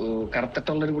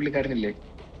കറുത്തിട്ടുള്ളൊരു പുള്ളിക്കാരനില്ലേ,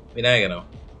 വിനായകനോ?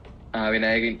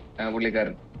 വിനായകൻ,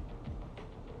 പുള്ളിക്കാരൻ.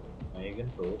 വിനായകൻ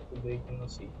ടോപ്പ് ഉപയോഗിക്കുന്ന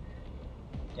സീൻ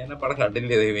ഞാൻ ആ പടം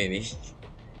കണ്ടില്ലേ ദൈവമേ. നീ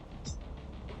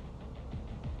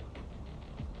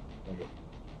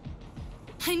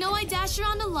I know I dash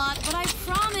around a lot, but I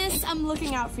promise I'm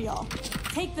looking out for y'all.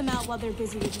 Take them out while they're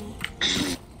busy with me.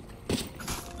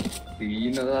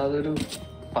 അതൊരു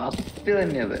പത്ത്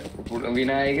തന്നെയത്.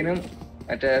 വിനായകനും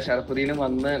മറ്റേ ഷറഫുദ്ദീനും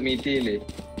വന്ന് മീറ്റ് ചെയ്യില്ലേ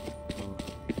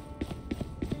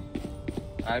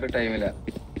ആ ഒരു ടൈമിലാ.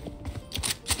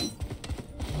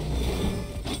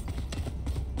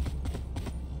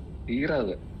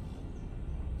 തീരാത്.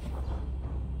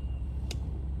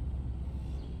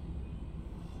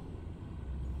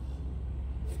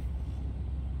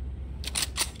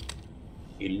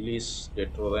 Is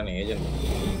better than agent.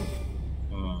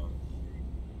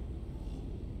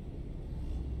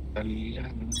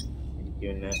 എനിക്ക്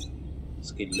പിന്നെ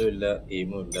സ്കില്ലും ഇല്ല,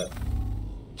 എയിമും ഇല്ല.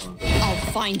 I'll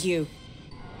find you.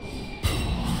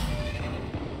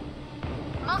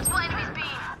 Multiple enemies B.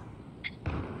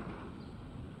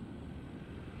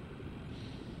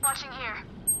 Watching here.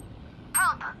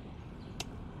 Help.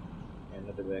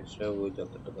 എന്നിട്ട് ബാക്ക് ഷോ പോയി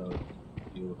ചത്തിട്ട്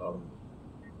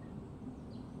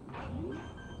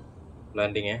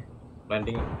പ്ലാന്റിങ്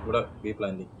ഇവിടെ B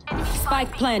planting.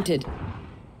 Spike planted.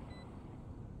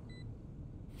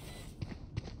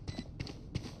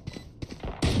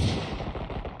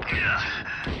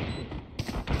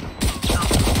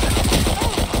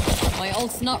 My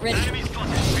ult's not ready.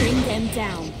 Bring them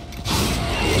down.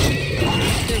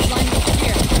 There's line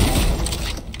here.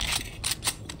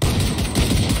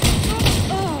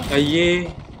 അയ്യേ,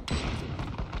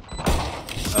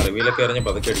 അറിവിലൊക്കെ അറിഞ്ഞ്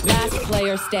പതുക്കെ അടിച്ചു. Last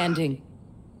player standing.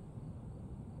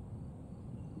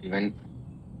 ഇവൻ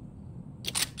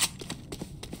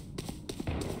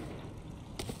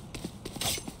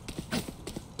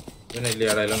ഇവനല്ലേ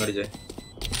ആ dialogue അടിച്ചേ?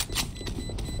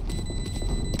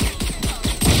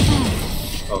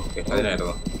 Okay,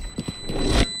 അതിനായിരുന്നു.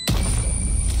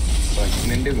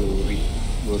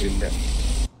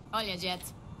 Olha, Jet.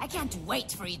 I can't wait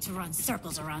for you to run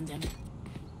circles around him.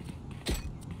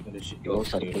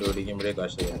 ഓടിക്കുമ്പോഴേ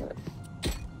കാശ് തരാം.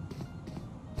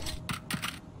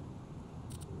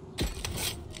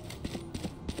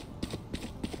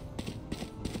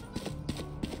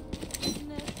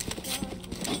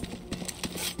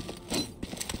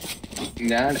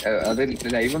 ഞാൻ അത്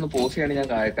ലൈവ് ഒന്ന് പോസ്റ്റ് ചെയ്യാണ്. ഞാൻ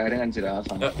കാര്യം കാണിച്ചില്ല.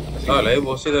 ലൈവ്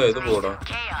പോസ്റ്റ് ചെയ്താൽ ഇത് പോടാ,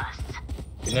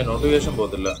 പിന്നെ നോട്ടിഫിക്കേഷൻ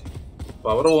പോകത്തില്ല.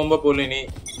 പവർ പോകുമ്പോ പോലും ഇനി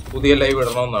പുതിയ ലൈവ്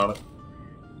ഇടണമെന്നാണ്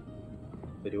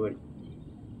പരിപാടി.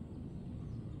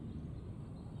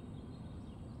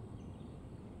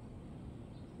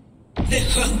 The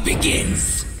hunt begins.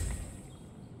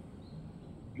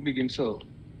 Begins.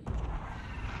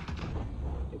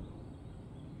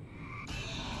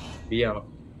 B ആണോ?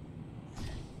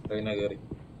 കേറി.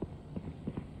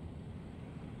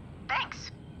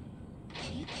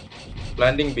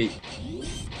 Planting B.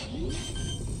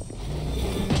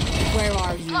 Where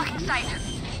are you? Blocking sight.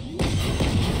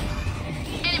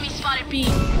 Enemy spotted B.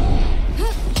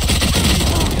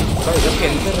 ഇതൊക്കെ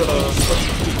എന്തെടാ?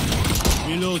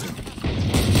 Reloading.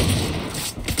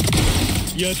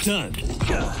 Your turn.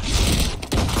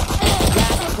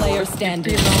 Last player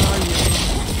standing.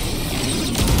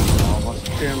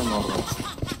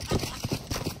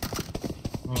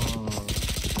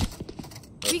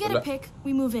 We get a pick,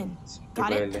 we move in.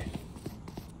 Got it?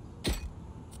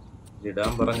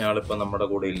 ഇടാൻ പറഞ്ഞ ആളിപ്പോ നമ്മുടെ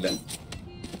കൂടെ ഇല്ല.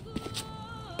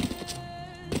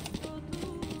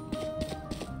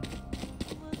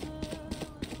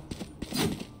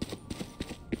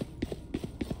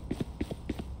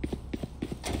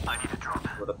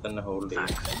 ഇവിടെ തന്നെ ഹോൾഡ് ചെയ്യാം.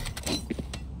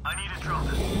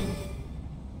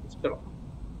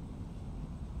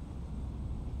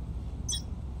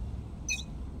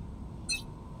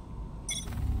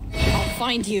 I'll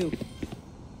find you.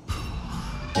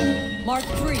 Mark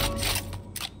 3.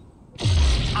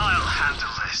 I'll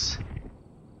handle this.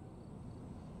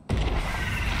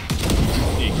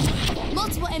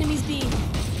 Multiple enemies B.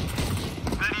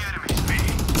 Many enemies B.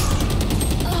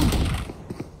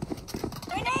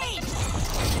 Grenade!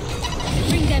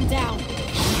 Bring them down.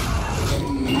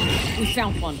 We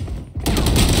found one.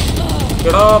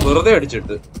 എടാ വെറുതെ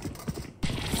അടിച്ചിട്ട്.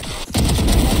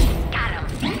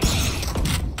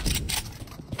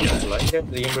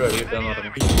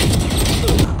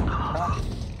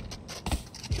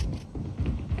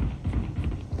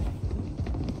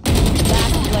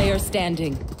 Last player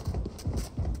standing.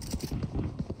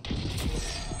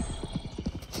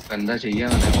 എന്താ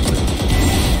ചെയ്യാൻ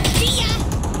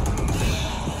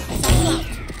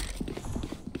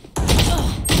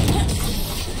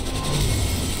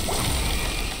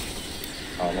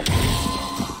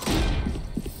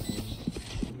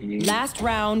Last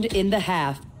round in the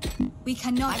half. We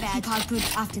cannot keep our goods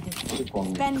after this.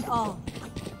 Spend all.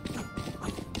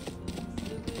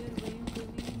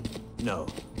 No.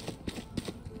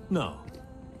 No.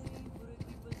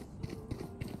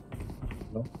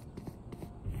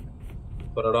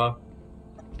 പറടാ.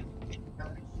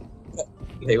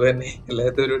 Live തന്നെ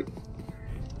എല്ലാത്തോരും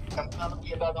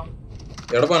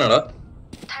എവിടെ പോനാടാ?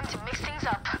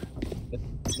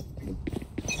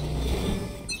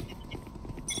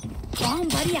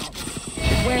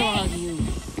 Where are you?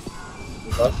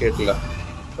 കേട്ടില്ല.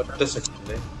 ഒറ്റ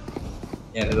സെക്കൻഡ്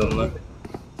ഞാനിതൊന്ന്.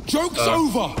 Joke's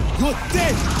over. You're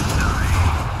dead.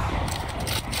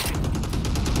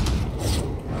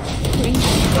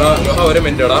 ഒരു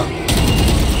മിനിറ്റ് എടാ.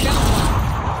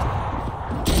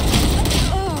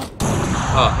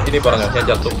 ആ ഇനി പറഞ്ഞോ, ഞാൻ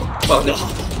ചത്തു പറഞ്ഞു.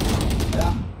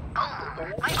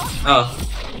 ആ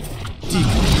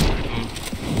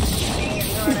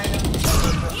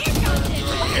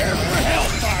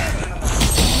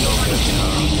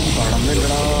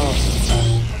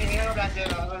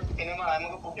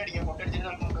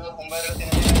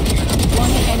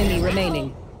One enemy remaining.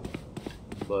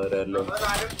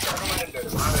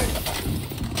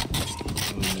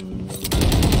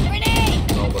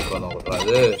 നോക്കട്ടെ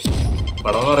അത്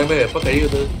പടം എന്ന് പറയുമ്പോ എപ്പോ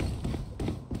കഴിയുന്നത്?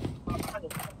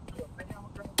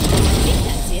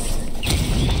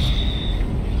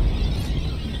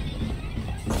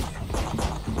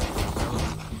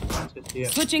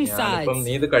 ഇപ്പം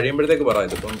നീ ഇത് കഴിയുമ്പോഴത്തേക്ക് പറ.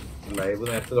 ഇതിപ്പം ലൈവ്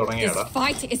നേരത്തെ തുടങ്ങിയാടാ.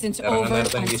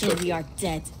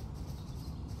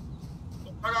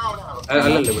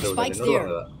 അല്ലല്ല ഇവിടെ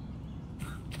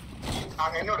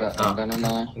എന്നോട്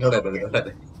പറഞ്ഞതാ.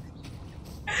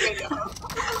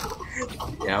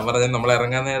 ഞാൻ പറഞ്ഞ നമ്മൾ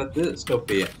ഇറങ്ങാൻ നേരത്ത് സ്റ്റോപ്പ്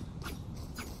ചെയ്യാം.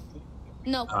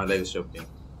 ആ ലൈവ് സ്റ്റോപ്പ് ചെയ്യാം.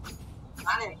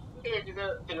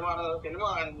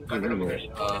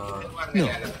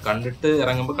 കണ്ടിട്ട്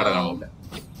ഇറങ്ങുമ്പോ കട കാണൂല.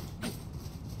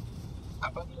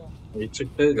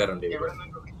 ഒഴിച്ചിട്ട് കയറേണ്ടി വരും.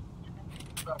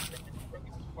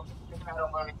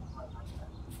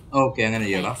 ഓക്കെ അങ്ങനെ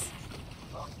ചെയ്യണം.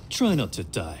 Try not to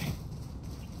die.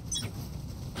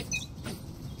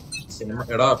 Cinema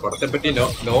എടാ പടത്തെ പറ്റി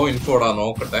നോ ഇൻഫോടാ.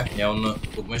 നോക്കട്ടെ ഞാൻ ഒന്ന്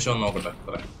ബുക്ക് നോക്കട്ടെ.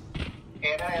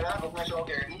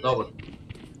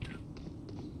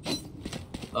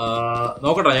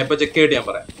 നോക്കട്ടെ ഞാൻ ഇപ്പൊ ചെക്ക് ചെയ്തിട്ട് ഞാൻ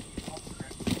പറയാം.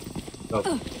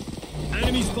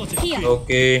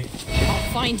 Okay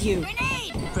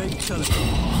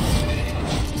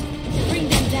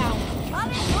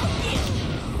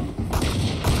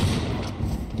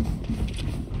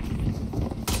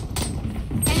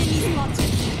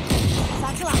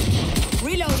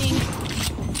Reloading.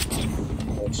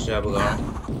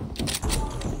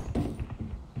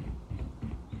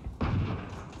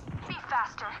 Be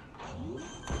faster.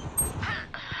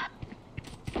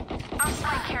 Our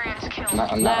spike carrier's killed.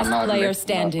 Last player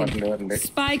standing.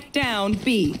 Spike down B.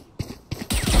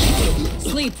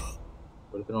 Sleep.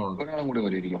 ഒരാളും കൂടി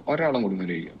വരിയിരിക്കും.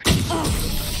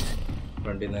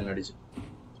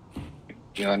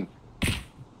 ഞാൻ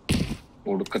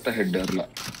ഒടുക്കത്തെ ഹെഡറില്ല.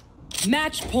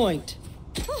 Match point.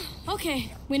 Okay,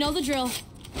 we know the drill.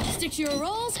 Stick to your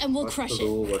roles and we'll crush it.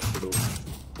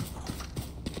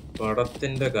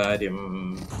 പടത്തിന്റെ കാര്യം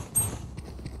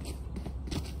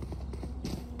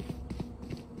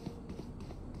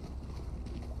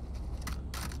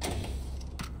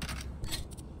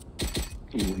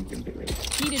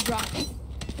Heated drop.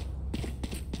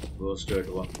 Go straight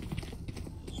one.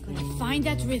 Gonna find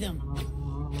that rhythm.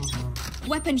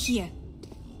 Weapon here.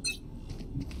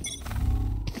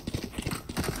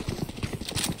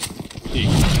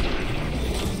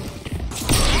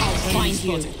 I'll find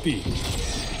you.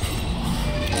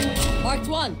 Marked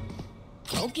one.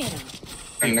 Go get him.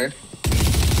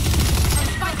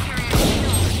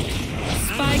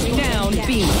 Spike down,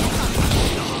 B.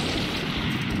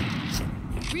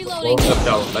 Reloading.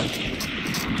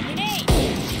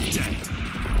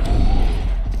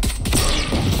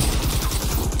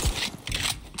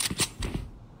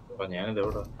 ഞാനിത്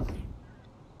എവിടെ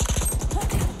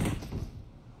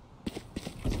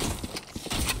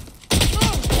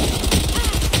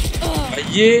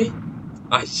അയ്യേ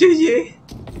അയ്യേ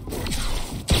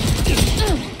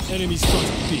Enemy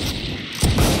spotted B.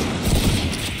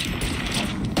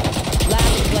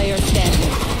 Last player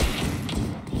standing.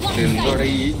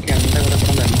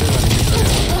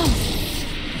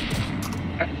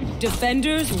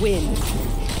 Defenders win.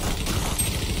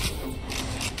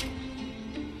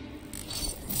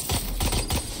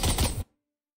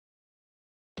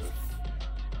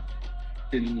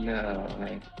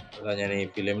 അതാ ഞാൻ ഈ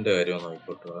ഫിലിമിന്റെ കാര്യം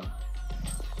നോക്കിക്കോട്ടെ.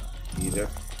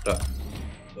 ഇരട്ട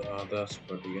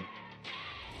സ്ഫടികം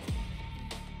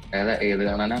ഏത്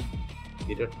കാണാനാ?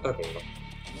 ഇരട്ട കൊള്ളാം.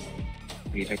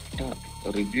 ഇരട്ട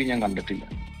റിവ്യൂ ഞാൻ കണ്ടിട്ടില്ല.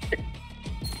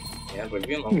 ഞാൻ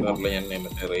റിവ്യൂ നോക്കാറില്ല. ഞാൻ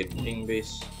മറ്റേ റേറ്റിംഗ്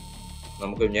ബേസ്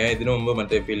ഞാൻ ഇതിനു മുമ്പ്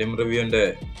മറ്റേ ഫിലിം റിവ്യൂവിന്റെ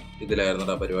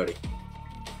ഇതിലായിരുന്നടാ പരിപാടി.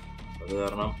 അത്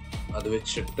കാരണം അത്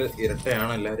വെച്ചിട്ട്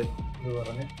ഇരട്ടയാണ് എല്ലാരും ഇത്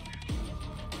പറഞ്ഞ്.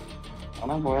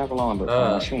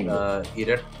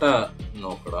 ഇരട്ട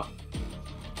നോക്കടാ.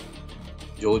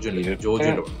 ജോജുണ്ട്.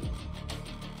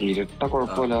 ഇരട്ട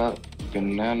കുഴപ്പമില്ല.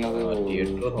 പിന്നെ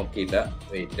തിയേറ്റർ നോക്കിയില്ല.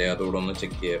 വെയിറ്റ് അതോടെ ഒന്ന്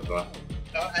ചെക്ക് ചെയ്യട്ടാ.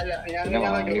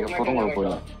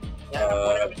 കുഴപ്പമില്ല.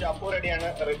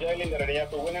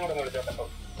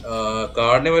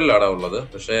 കാർണിവലിലാടാ ഉള്ളത്.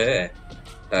 പക്ഷേ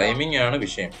ടൈമിംഗ് ആണ്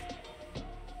വിഷയം.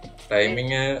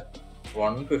 ടൈമിങ്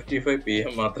 1:55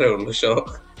 PM മാത്രമേ ഉള്ളൂ ഷോ.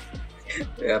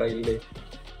 വേറെ ഇല്ലേ?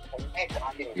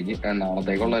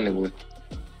 നാളത്തേക്കുള്ളല്ലേ പോയി.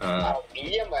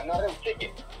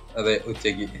 അതെ,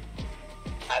 ഉച്ചക്ക്.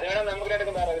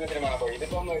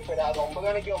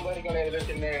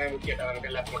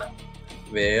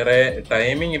 വേറെ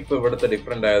ടൈമിംഗ് ഇപ്പൊ ഇവിടുത്തെ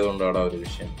ഡിഫറെന്റ് ആയതുകൊണ്ടാണ് ഒരു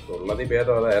വിഷയം. ഉള്ളത്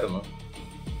ഭേദം അതായിരുന്നു.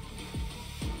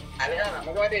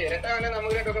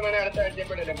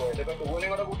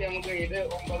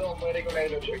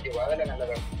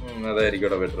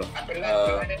 അതായിരിക്കും ബെറ്റർ.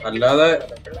 അല്ലാതെ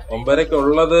 9:00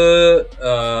 ഉള്ളത്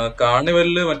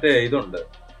കാർണിവലില് മറ്റേ ഇതുണ്ട്,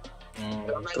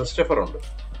 ക്രിസ്റ്റഫർ ഉണ്ട്.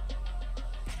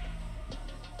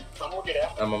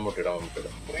 മമ്മൂട്ടിയുടെ.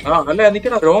 അല്ല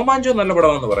നിക്കടാ, രോമാഞ്ചം നല്ല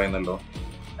പടമാണെന്ന് പറയുന്നല്ലോ.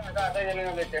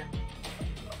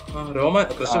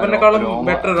 ക്രിസ്റ്റഫറിനെക്കാളും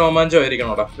ബെറ്റർ രോമാഞ്ചം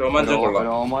ആയിരിക്കണോടാ. രോമാഞ്ചം കൊള്ളാം.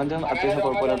 രോമാഞ്ചം അത്യാവശ്യം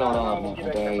കുഴപ്പമില്ലാത്ത പടമാണ്.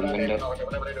 മറ്റേ ഇവന്റെ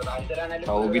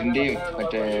സൗബിന്റെയും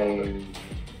മറ്റേ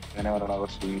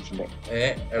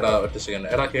എടാ ഒറ്റ സെക്കൻഡ്.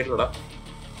 എടാ കേട്ടോടാ,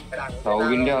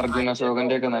 സൗബിന്റെ അർജുന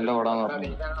അശോകന്റെ ഒക്കെ നല്ല പടാന്ന്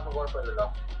പറഞ്ഞു.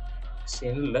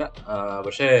 സീനില്ല.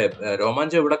 പക്ഷെ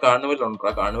രോമാഞ്ചം ഇവിടെ കാർണിവലുണ്ട്.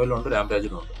 കാർണിവലുണ്ട്,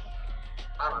 രാംരാജിലുണ്ട്.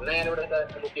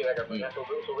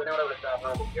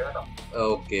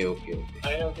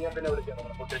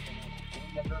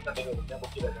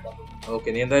 ഓക്കെ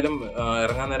നീ എന്തായാലും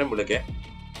ഇറങ്ങാൻ നേരം വിളിക്കേ.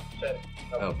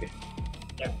 ഓക്കെ.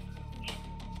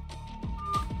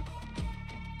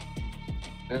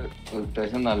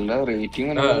 അത്യാവശ്യം നല്ല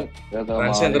റേറ്റിംഗ്.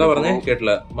 എന്താ പറഞ്ഞേ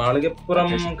കേട്ടില്ല. മാളികപ്പുറം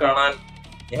കാണാൻ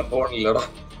ഞാൻ പോണില്ലടാ.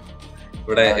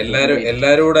 ഇവിടെ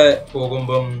എല്ലാരും കൂടെ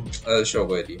പോകുമ്പം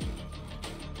ശോകമായിരിക്കും.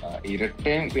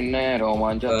 ഇരട്ടയും പിന്നെ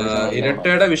രോമാഞ്ചം.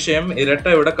 ഇരട്ടയുടെ വിഷയം, ഇരട്ട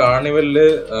ഇവിടെ കാർണിവലില്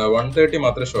 1:30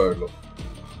 മാത്രമേ ഷോ ഉള്ളൂ.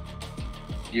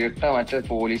 ഇരട്ട മറ്റേ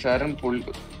പോലീസുകാരൻ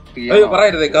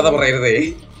പറയരുതേ, കഥ പറയരുതേ.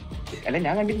 അല്ല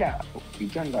ഞാൻ കണ്ടില്ല,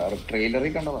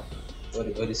 ട്രെയിലറിൽ കണ്ടതാ.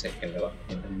 ഒരു സെക്കൻഡ്.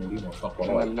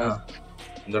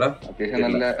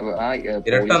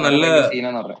 ഇരട്ട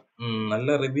നല്ല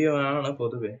റിവ്യൂ ആണ്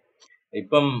പൊതുവെ.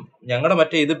 ഇപ്പം ഞങ്ങളുടെ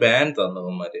മറ്റേ ഇത് ബാൻ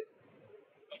തന്നവന്മാര്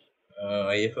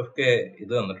IFFK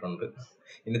ഇത് തന്നിട്ടുണ്ട്.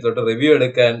 ഇനി തൊട്ട് റിവ്യൂ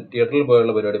എടുക്കാൻ തിയേറ്ററിൽ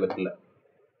പോയുള്ള പരിപാടി പറ്റില്ല.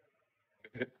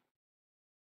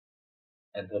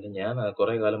 എന്തായാലും ഞാൻ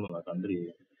കുറെ കാലം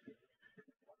കണ്ടിരിക്കും.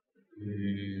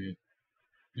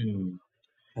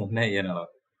 എന്നാ ചെയ്യാനാണ്,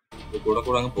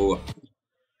 കൂടെ അങ്ങ് പോവാ.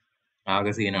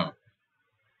 ആകെ സീനാണ്.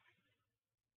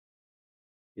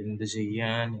 എന്ത്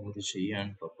ചെയ്യാൻ.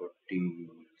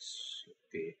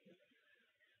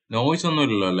 നോയ്സ് ഒന്നും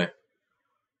ഇല്ലല്ലോ അല്ലേ?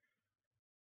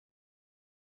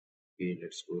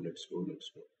 Let's go.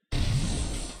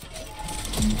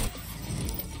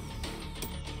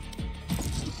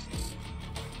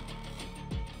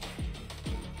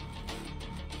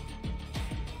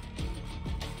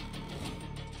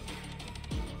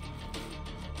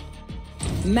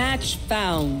 Match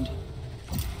found.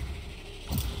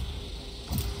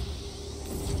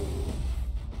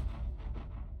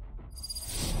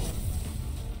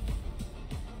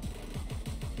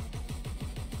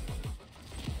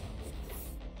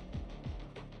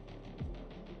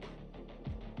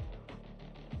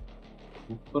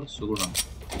 Super Suguna.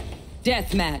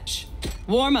 Death match.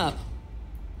 Warm up.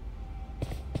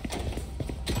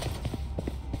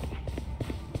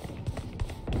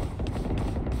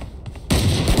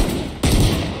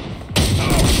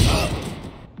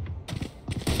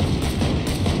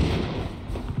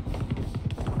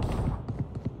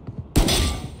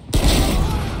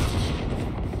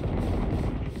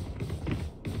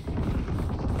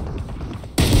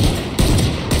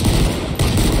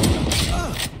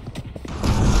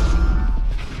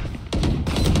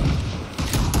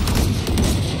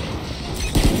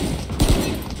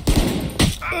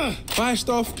 Fire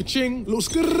stuff, ka-ching, little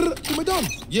skrrr, and we're done.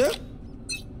 Yeah?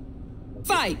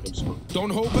 Fight! Don't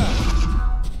hold back.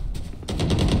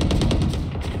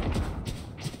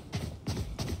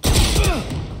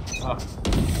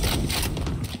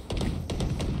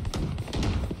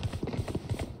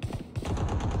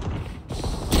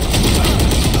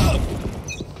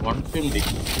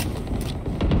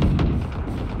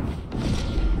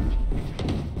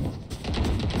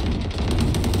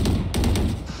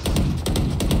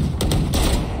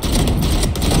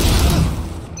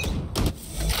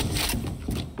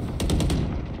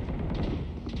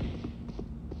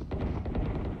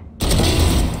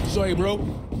 Sorry, bro.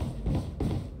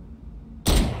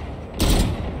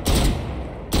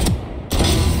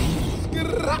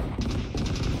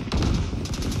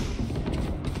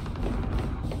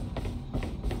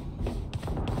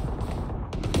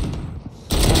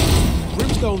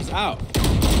 Brimstone's out.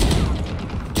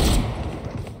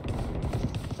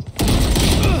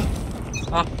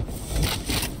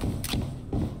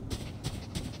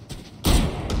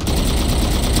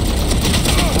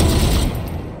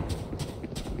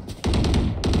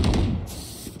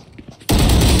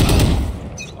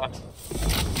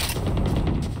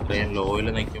 Low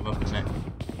നിൽക്കുമ്പോ പിന്നെ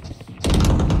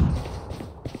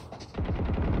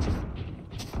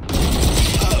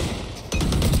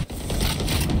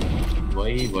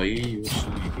why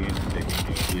using again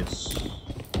yes.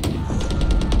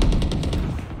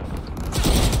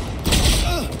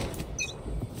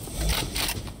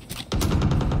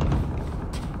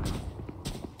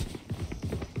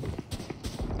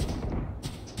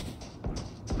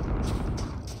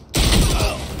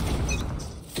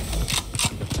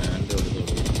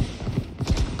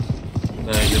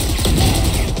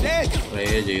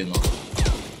 ചെയ്യുന്നു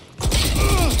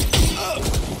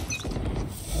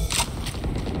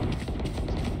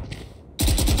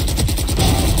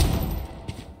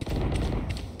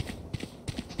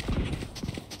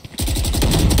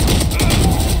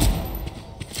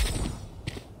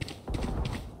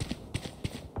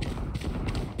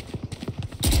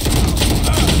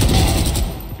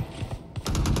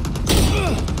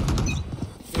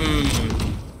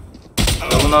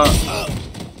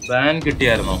ban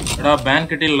കിട്ടിയായിരുന്നോ? എടാ ban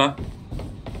കിട്ടിയില്ല.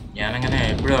 ഞാനങ്ങനെ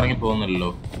എപ്പോഴും ഇറങ്ങി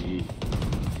പോകുന്നില്ലല്ലോ. ഈ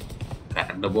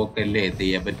current പോക്കല്ലേ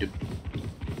ചെയ്യാൻ പറ്റും.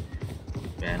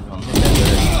 ബാൻ വന്നില്ല.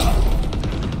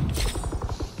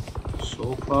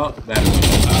 Sofa ban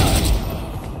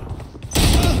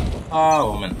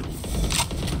ഓമൻ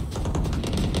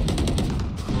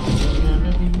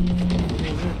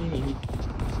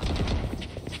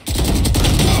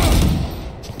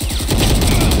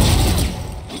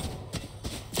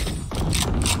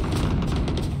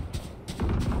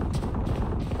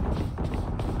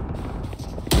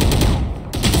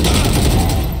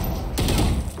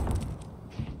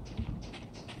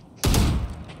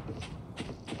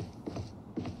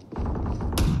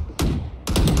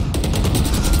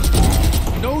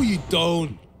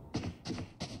Don't.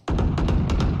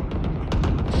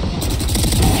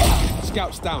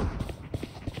 Scouts down.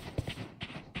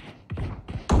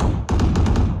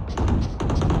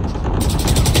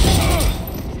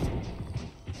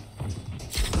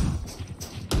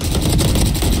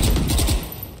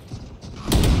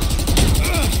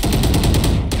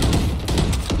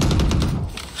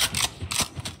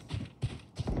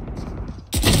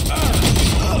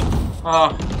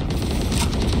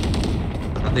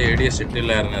 അത് ADS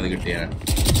ഇട്ടില്ലായിരുന്നു. അത് കിട്ടിയാണ്.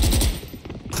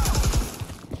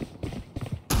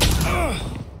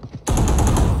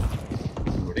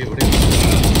 ഇവിടെ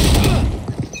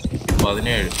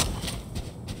 17.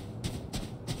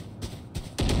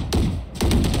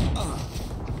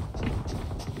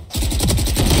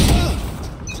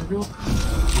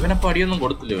 ഇവനെ പടിയൊന്നും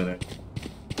കൊടുത്തില്ല ഇവന്.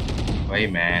 Y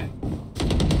man.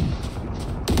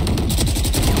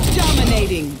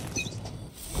 Dominating.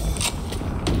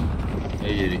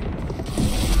 Hey,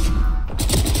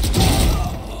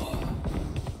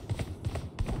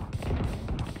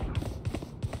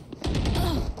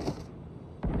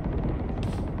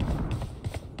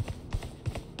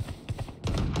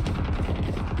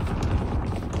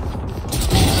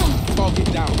 Target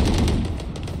down.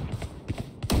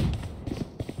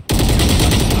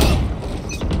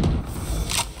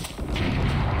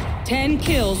 Ten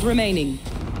kills remaining.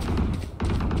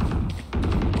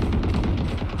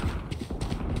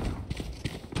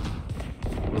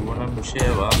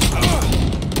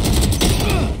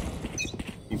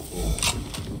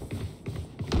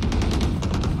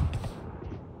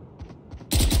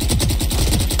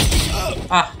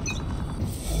 Ah.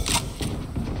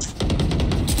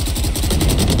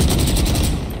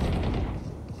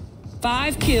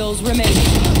 5 kills remaining.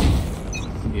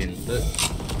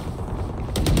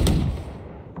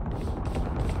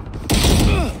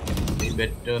 We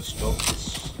better stop this.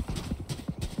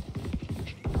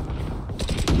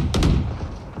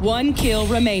 1 kill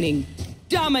remaining.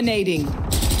 Dominating.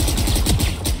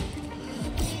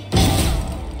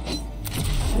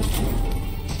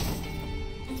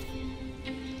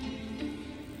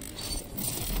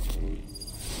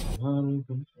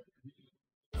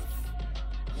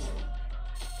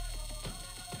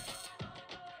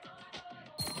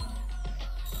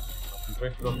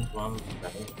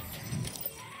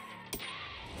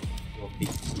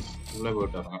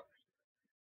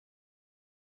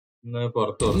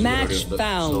 Match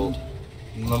found.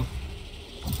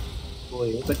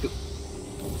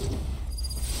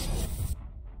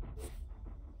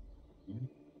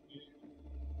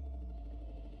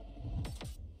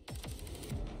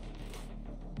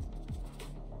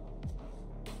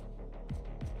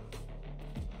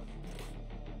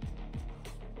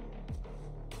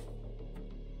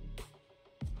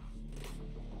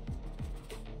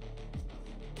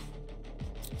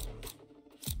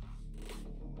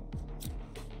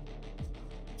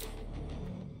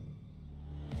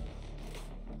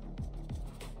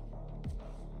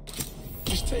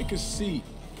 Just take a seat.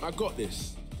 I got this.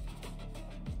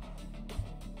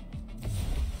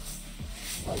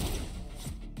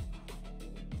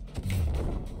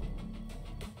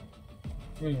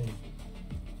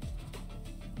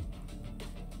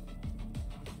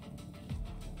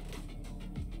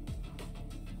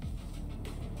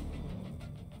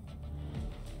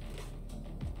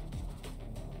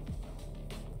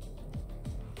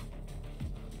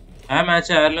 ആ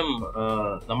match ആയാലും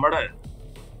നമ്മുടെ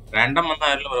random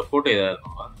വന്നായാലും report ചെയ്തായിരുന്നു.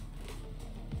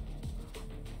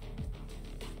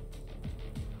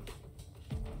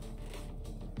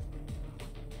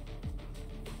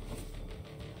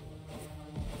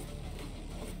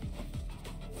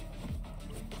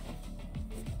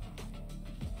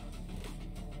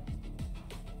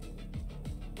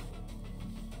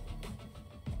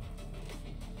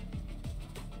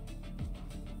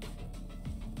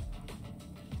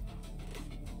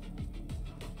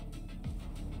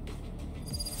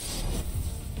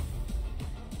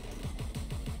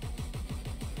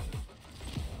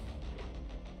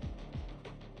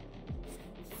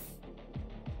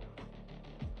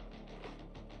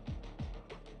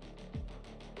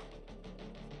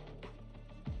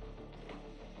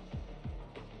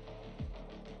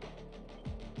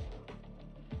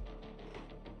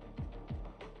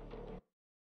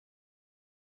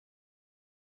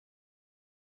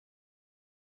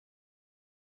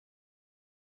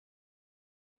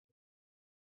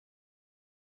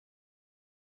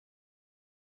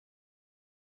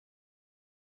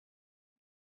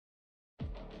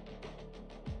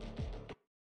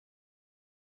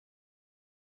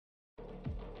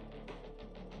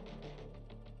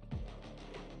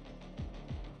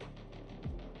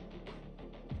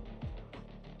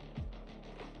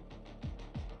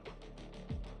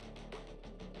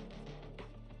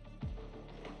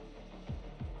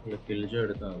 കിൽജോ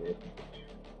എടുത്താൽ മതി.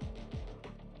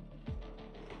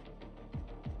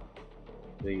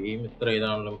 Aim ഇത്ര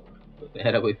ഇതാണല്ലോ,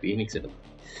 നേരെ പോയി ഫീനിക്സ് എടുത്തു.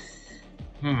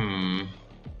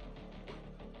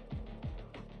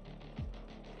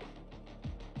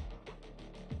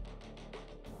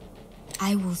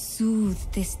 I will soothe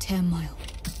this turmoil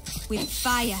with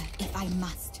fire if I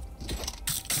must.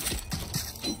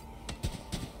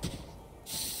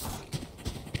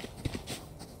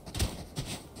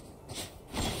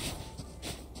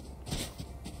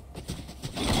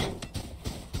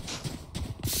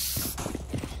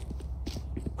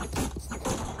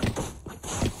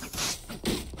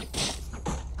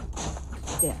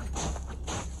 There.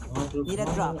 Need a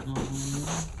drop.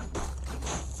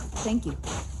 Thank you.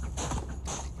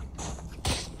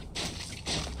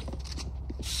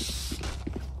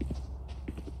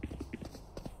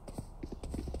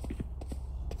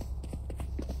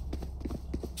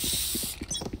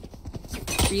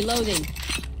 Reloading.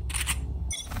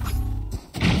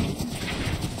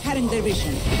 Cutting their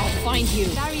vision. I'll find you.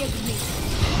 Barrier complete.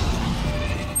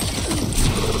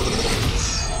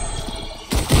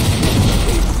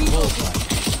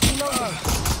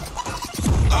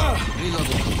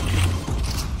 Reloading.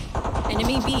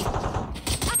 Enemy B.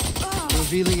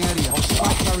 Revealing area. Our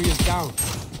spy carrier's down.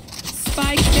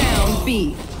 Spike down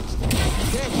B.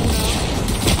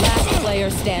 Last player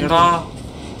standing.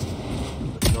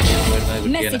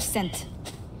 Message sent.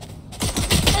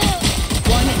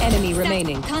 One enemy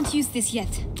remaining. Can't use this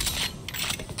yet.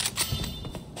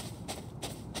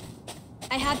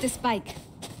 I have the spike.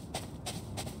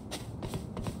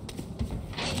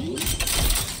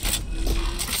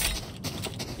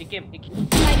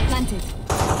 Spike planted.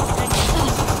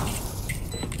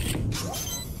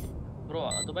 Bro,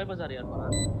 Dubai bazaar yaar bana.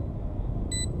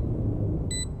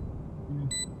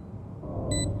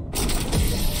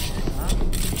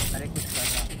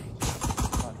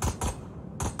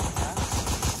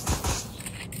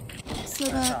 So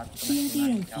that you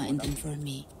didn't find them for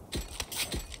me.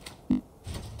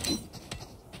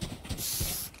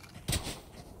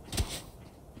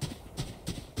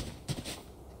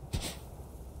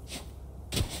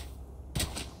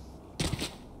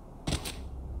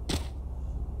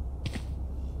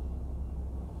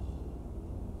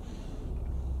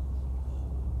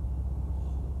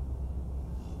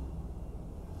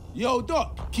 Yo,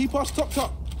 Doc, keep us topped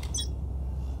up.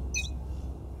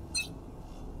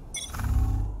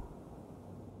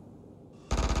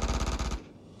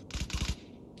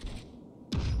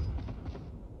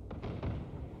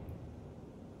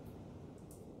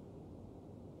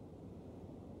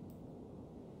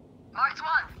 Marked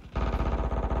one.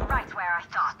 Right where I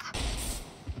thought.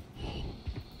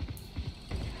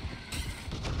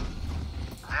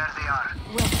 There they are.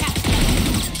 We'll catch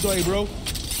them. Sorry, bro.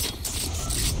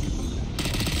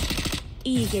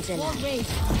 İyi geceler.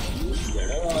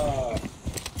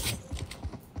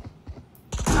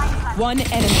 One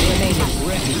enemy remaining.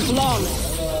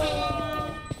 Flawless.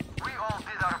 We all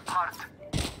did our part.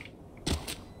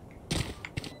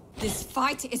 This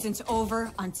fight isn't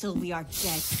over until we are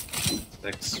dead.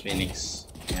 Rex Phoenix.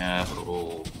 Yeah,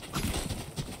 bro.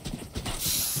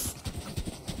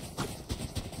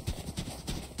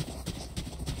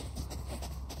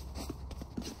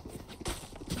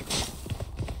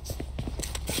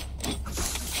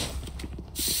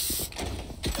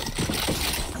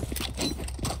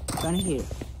 Gun here.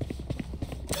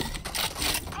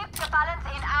 Tip the balance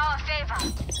in our favor.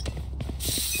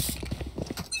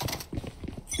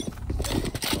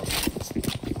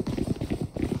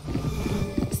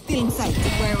 Still inside.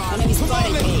 Where are Enemy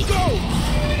spotted. Let's go!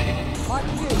 Mark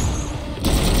two.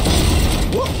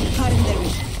 Cutting their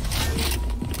vision.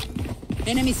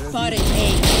 Enemy spotted A.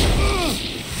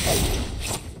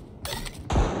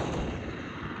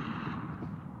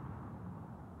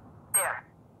 There.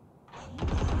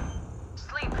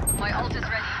 Sleep. My ult is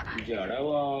ready.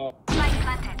 Light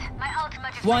planted. My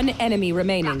ultimate is One enemy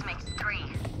remaining. That makes 3.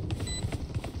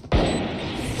 Did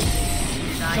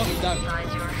I get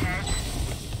inside your head?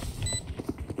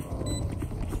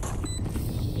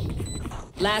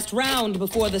 Last round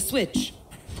before the switch.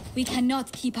 We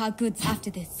cannot keep our goods after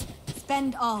this.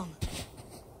 Spend all.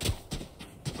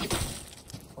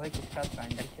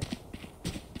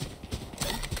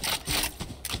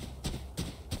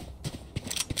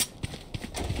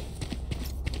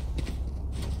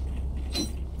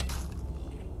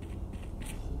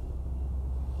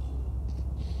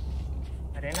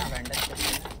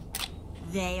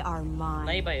 they are mine?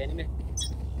 नहीं भाई enemy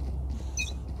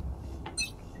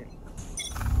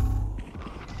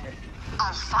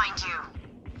I'll find you.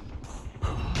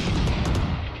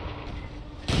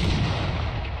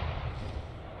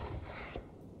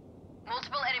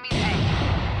 Multiple enemies A.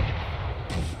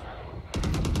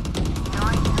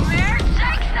 Nightmare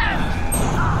takes them!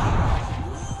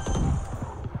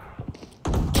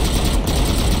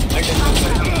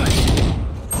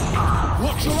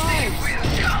 Watch your eyes!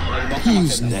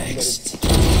 Who's next?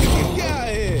 Get out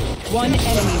of here! One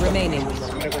enemy remaining.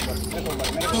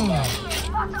 I'm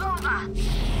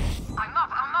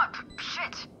up.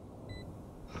 Shit.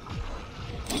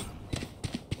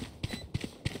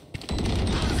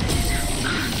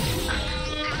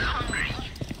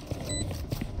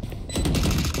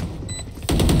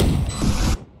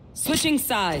 Switching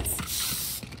sides.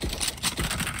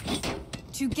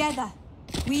 Together,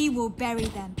 we will bury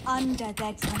them under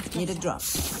their transgression. Need a drop.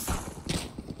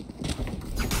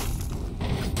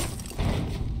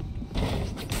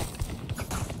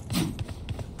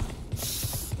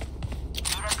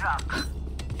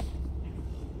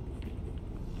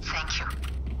 Thank you.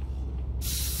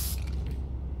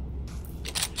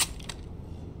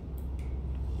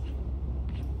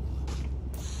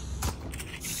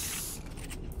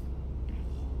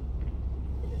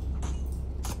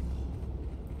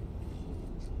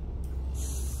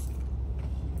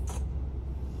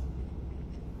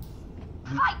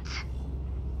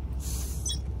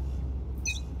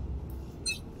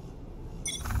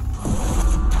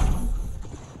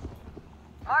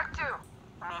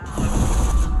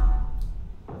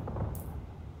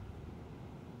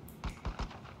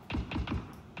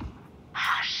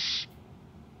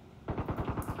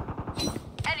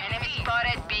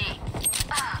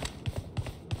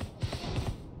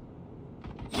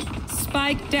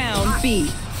 Spike down B.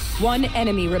 One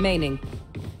enemy remaining.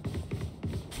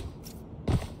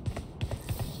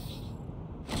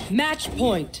 Match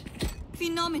point.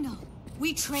 Phenomenal.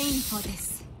 We trained for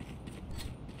this.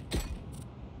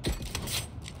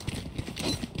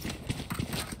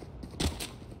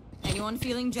 Anyone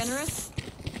feeling generous?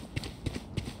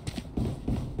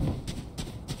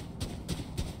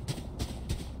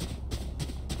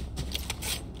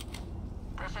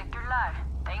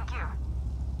 Thank you.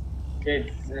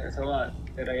 Okay, so what?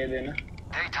 They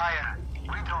tire.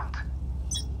 We don't.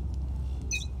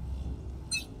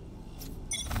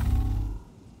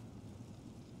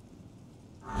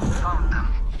 Found them.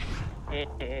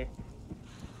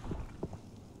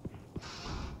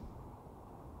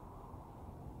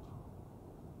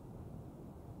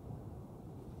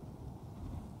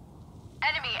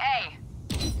 Enemy A.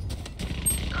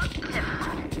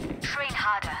 Train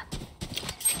harder.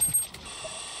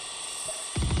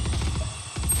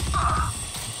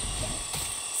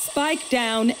 Spike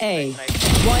down A.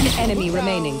 One enemy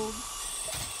remaining.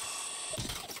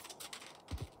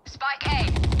 Spike A.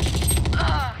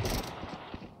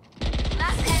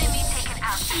 Last enemy taken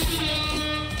out.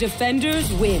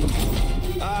 Defenders win.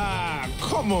 Ah,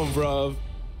 come on, bruv.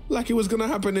 Like it was gonna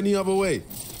happen any other way.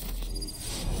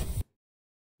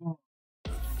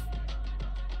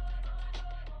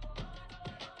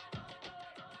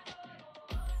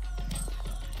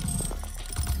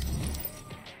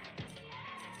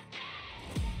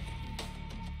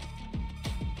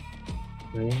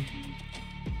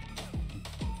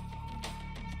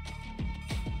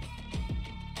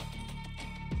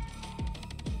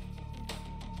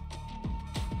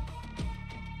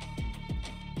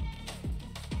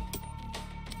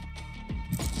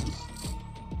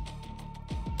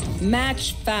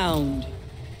 Match found.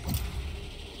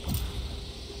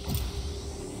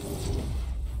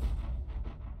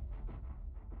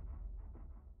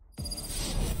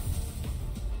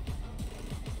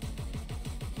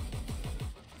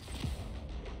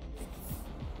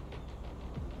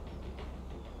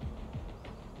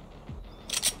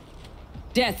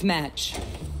 Death match.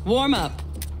 Warm up.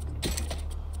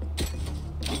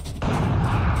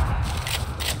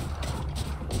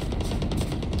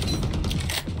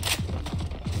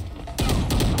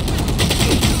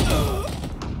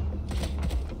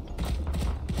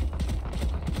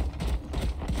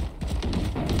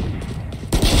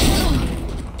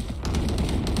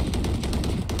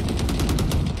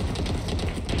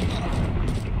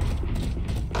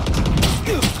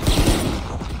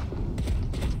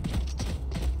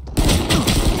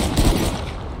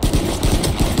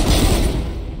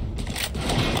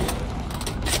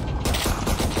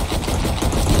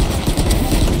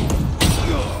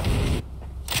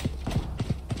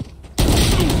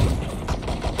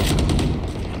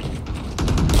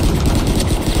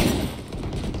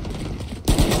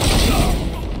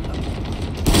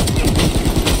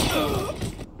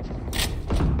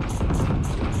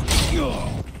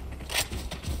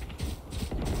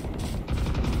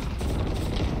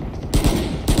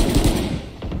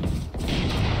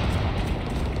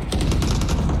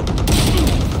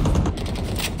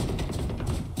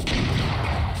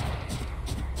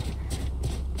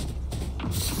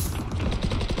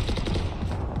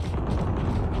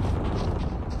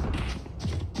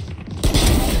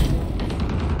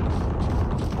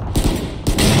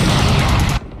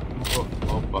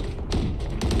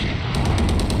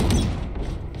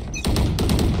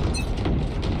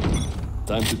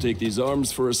 Time to take these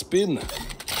arms for a spin.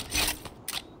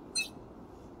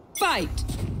 Fight!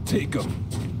 Take 'em.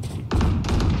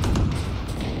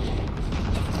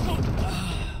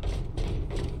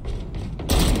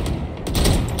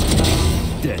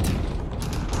 Dead.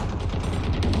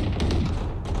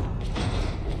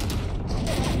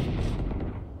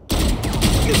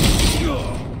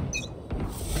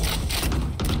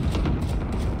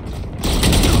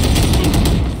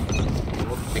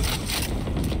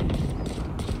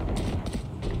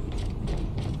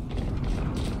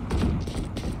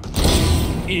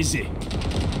 Easy.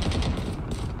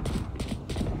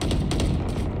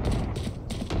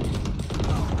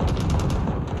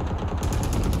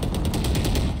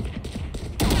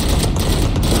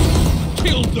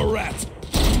 Killed the rat.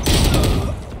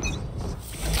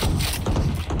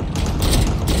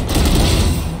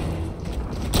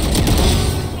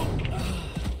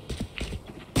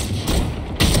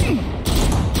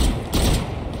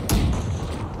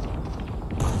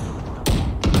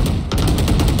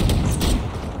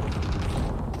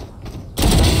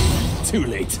 Too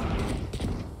late.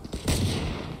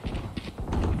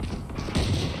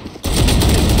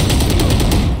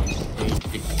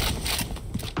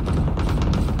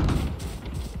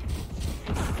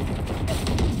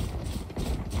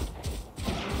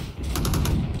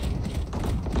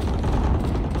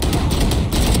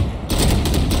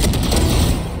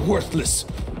 worthless.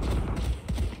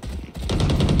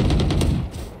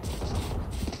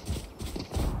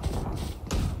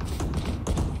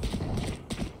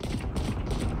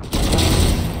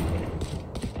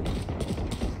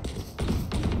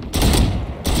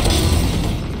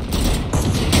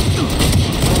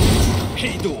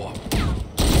 Hey door.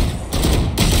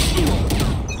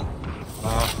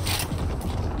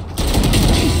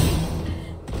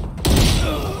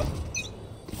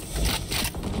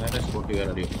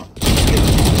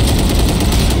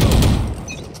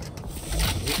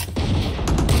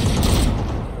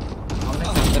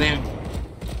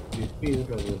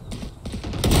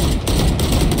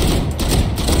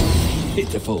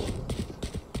 Pitiful.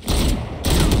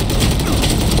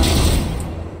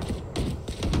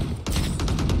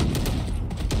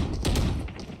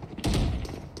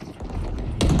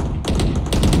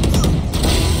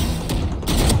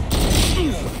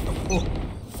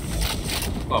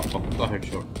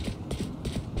 Headshot.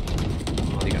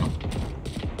 മതിക്കണം.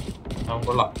 അവൻ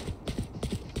കൊള്ളാം.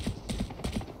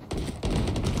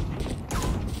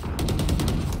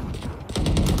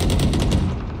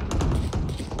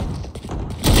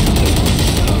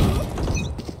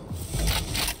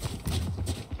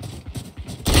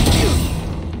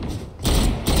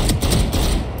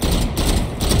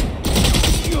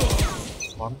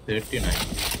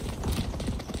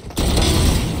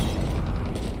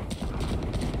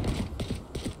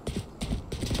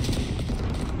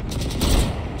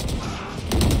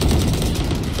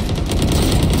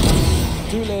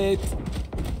 Too late.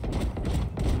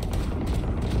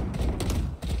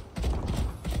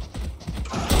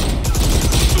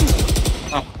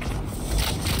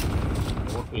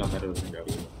 ഓട്ടില്ല അന്നേരം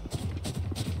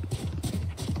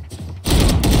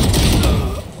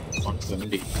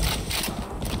 120.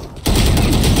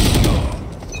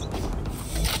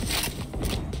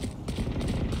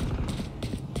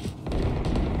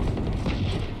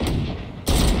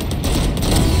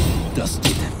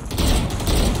 Dusted.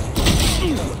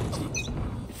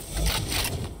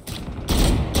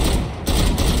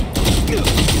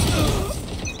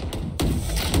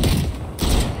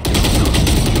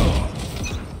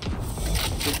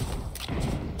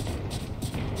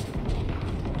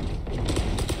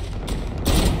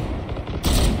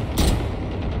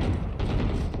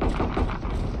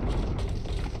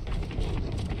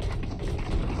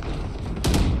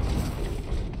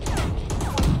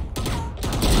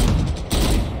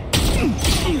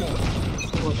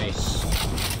 Oh, nice.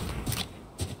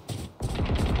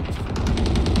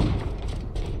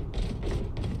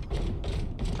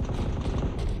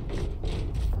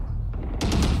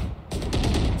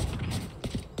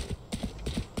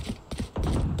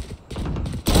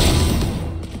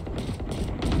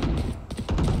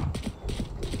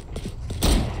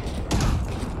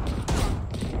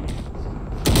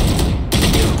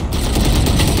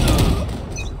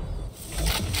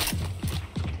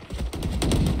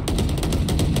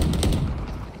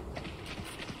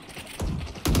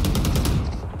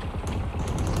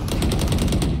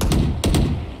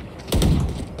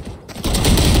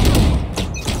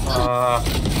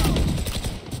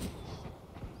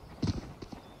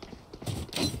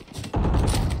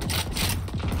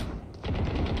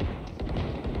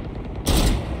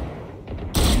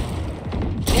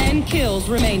 Kills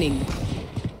remaining.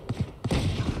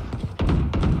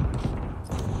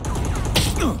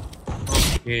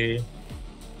 Okay.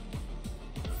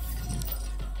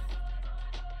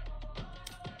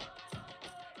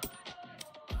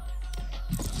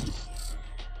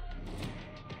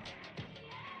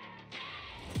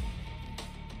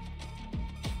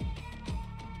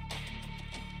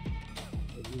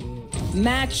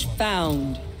 Match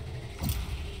found.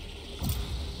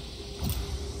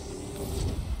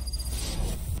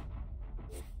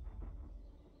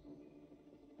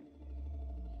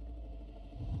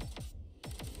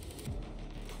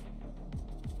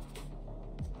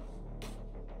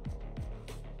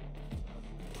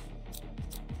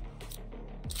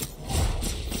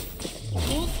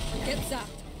 Get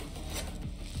zapped.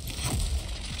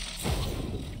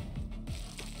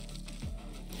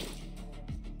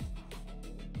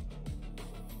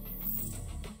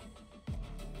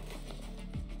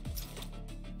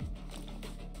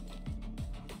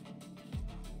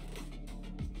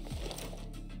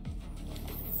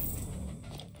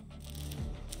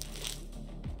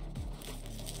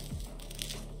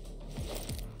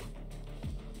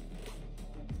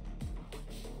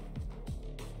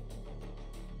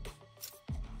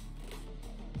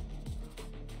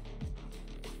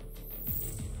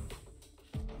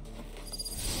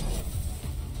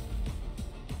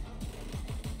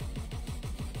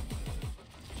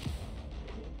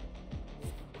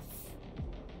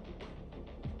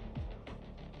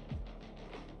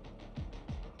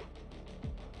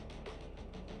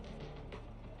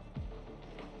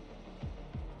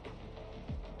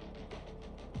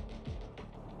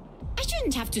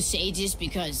 didn't have to say this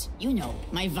because, you know,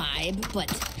 my vibe,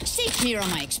 but stay clear on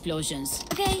my explosions,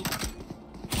 okay?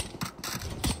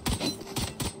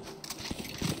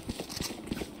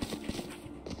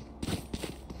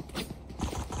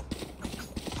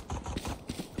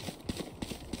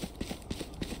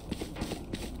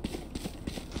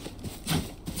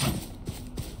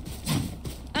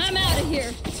 I'm out of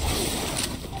here.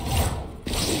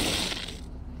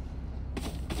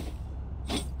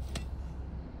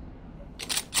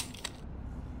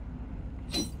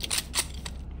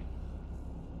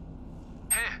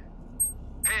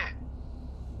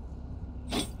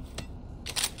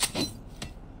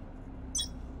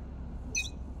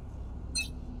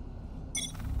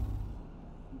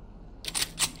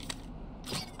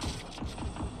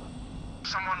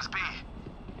 Someone's B.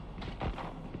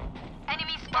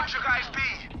 Enemy spot. Bunch of guys B.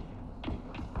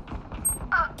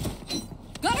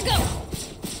 Gotta go.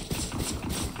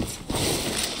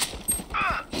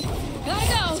 Gotta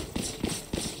go.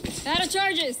 Out of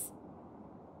charges.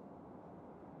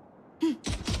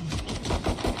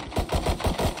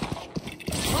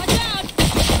 Watch out.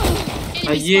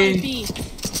 Enemy spot B.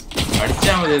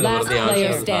 Last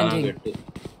player standing.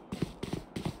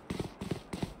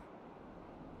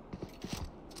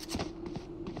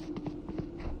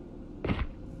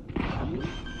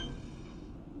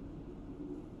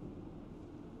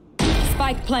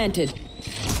 Spike planted.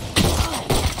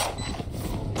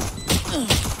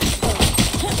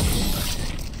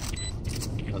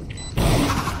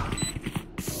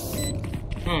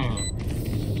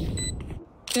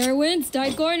 Fair winds,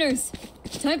 tight corners.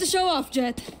 Time to show off,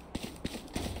 Jet.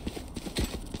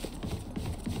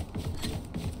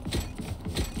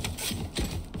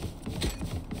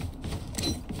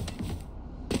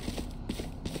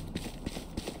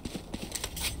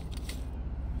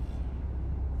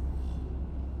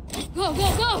 Go,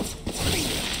 go, go!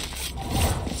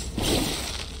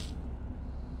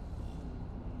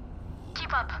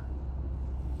 Keep up.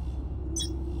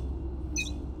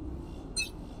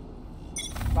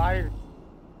 Bye.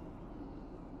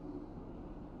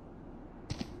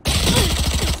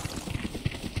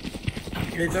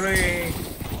 Literally.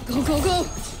 Go, go, go!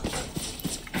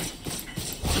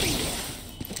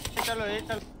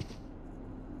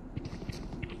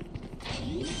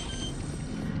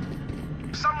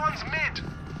 Someone's mid.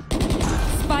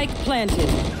 Spike planted.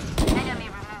 Enemy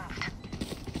removed.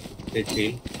 Dead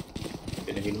tail.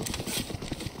 Enemy no.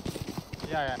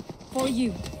 Yeah. For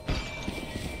you.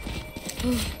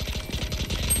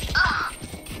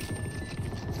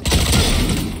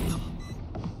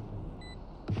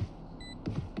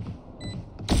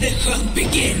 The hunt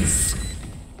begins.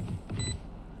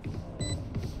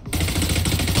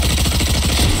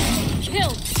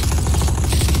 Killed.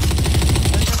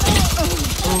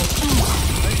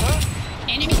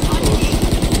 Enemy spotted.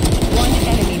 One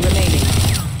enemy remaining.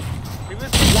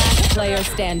 Last player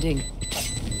standing.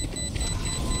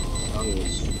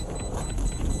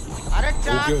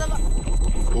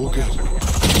 Okay.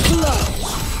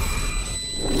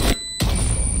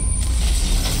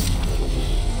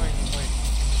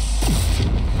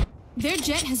 Their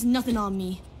Jet has nothing on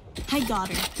me. I got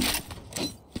her.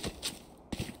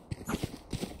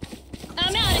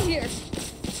 I'm out of here.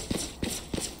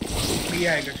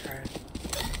 Yeah, I just tried.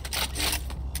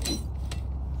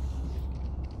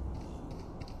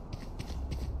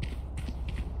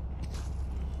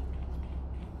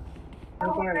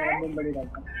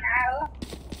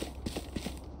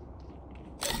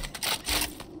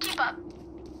 Keep up.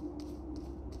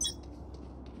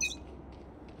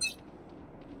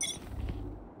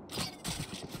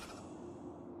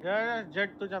 Yeah, jet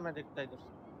तुझा मैं दिखता इधर से.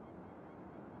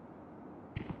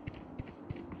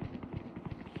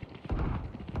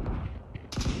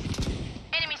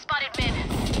 Enemy spotted mid.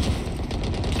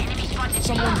 Enemy spotted.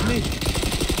 Someone's mid.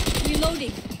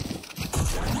 Reloading.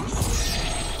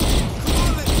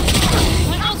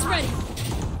 My ult's ready.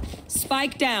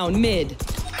 Spike down mid.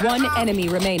 One enemy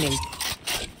remaining.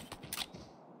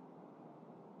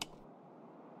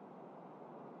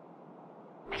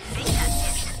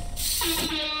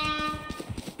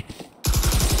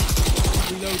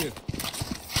 Reloaded.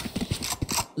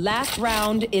 Last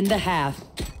round in the half.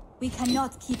 We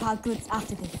cannot keep our goods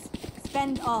after this.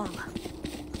 Spend all.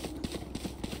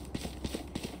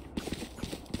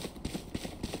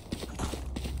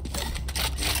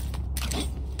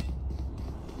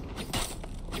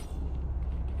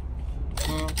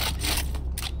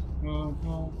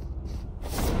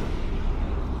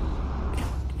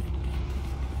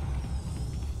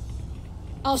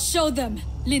 I'll show them.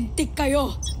 Lintik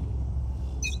kayo.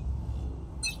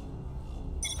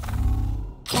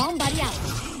 Bomb buddy out.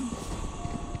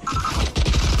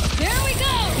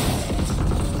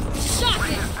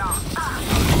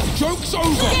 Joke's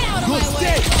over! You're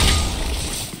dead!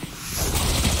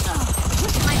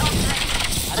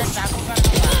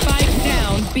 Spike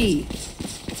down B.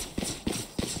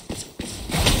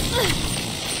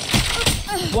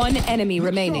 One enemy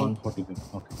remaining.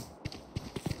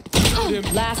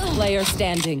 Last player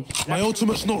standing. My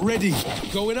ultimate's not ready.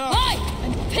 Going up. Why?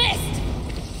 I'm pissed.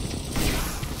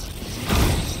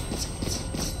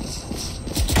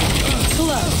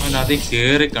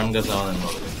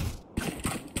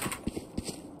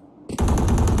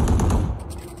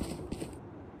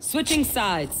 Switching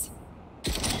sides.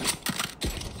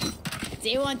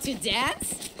 They want to dance?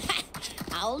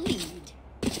 I'll lead.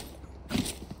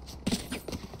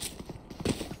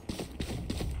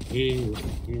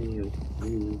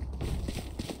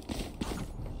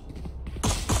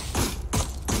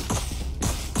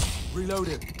 Reload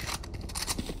it.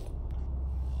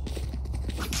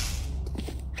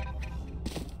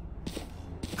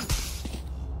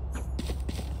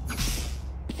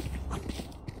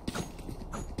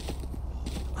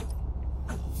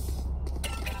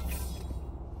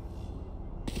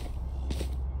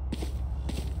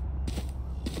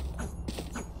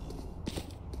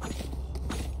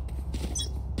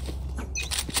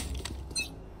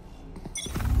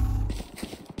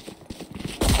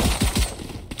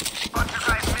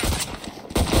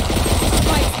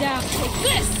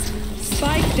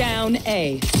 Spike down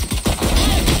A.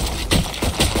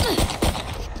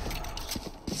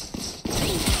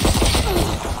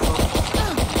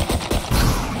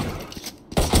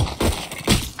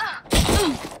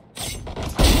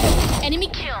 Enemy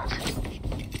killed.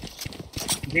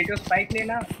 Get your spike,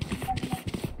 Lena.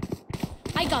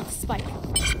 I got the spike.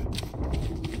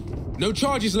 No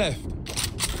charges left.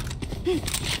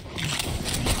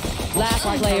 Last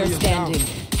player standing.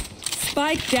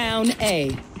 Spike down A.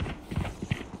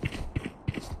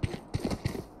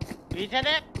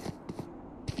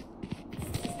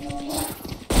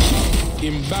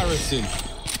 Embarrassing.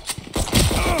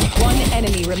 One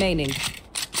enemy remaining.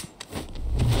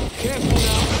 Careful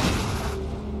now.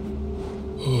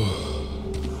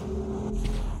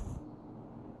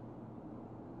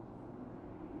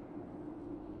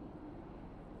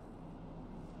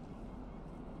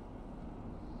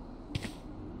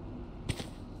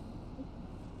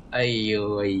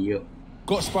 Ayyo.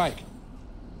 Got spike.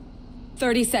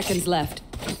 30 seconds left.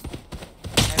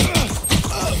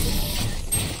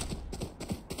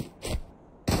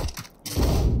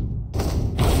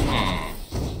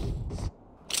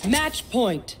 Match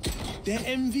point. The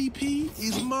MVP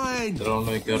is mine.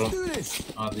 Let's do this.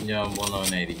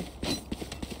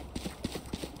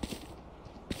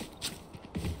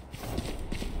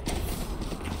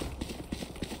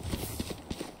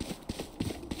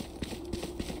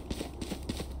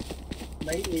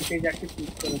 भाई एक पे जाके पूछ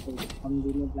करो तो हम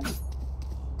दोनों plan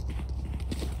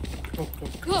Go,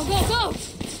 go, go!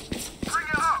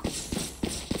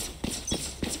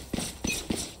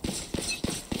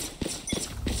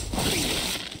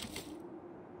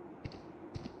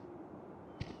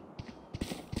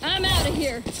 I'm out of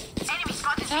here.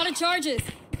 Out of charges.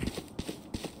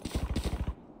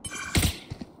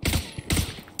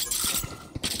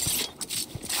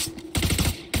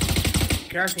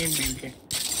 क्या टीम बिल के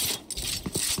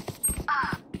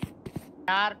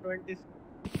 420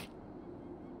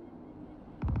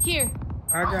 Here.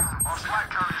 आजा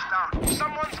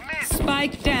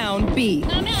Spike down B.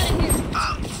 I'm out of here.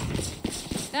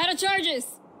 Out of charges.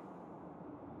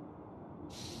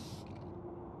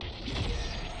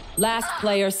 Last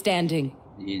player standing.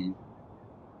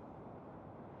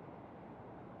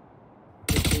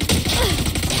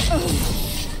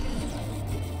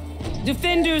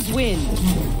 Defenders win.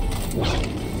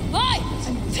 Hi!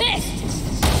 I'm pissed!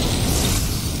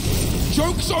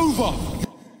 Joke's over!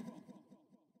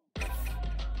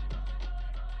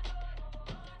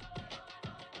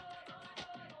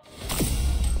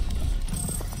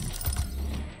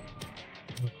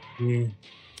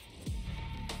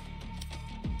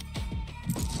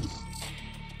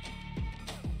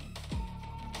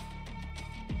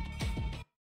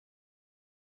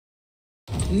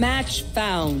 Match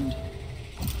found.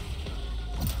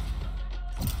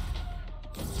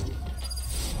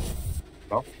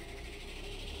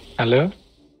 Hello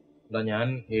ഞാൻ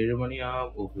 7 മണി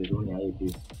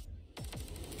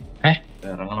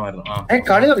ഇറങ്ങണമായിരുന്നു.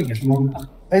 കളി തുടങ്ങി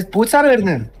പൂച്ചാറ്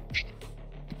വരുന്നത്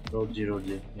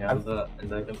ഞാൻ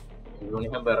എന്തായാലും 7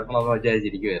 മണിയാകുമ്പോ ഇറങ്ങണമെന്ന്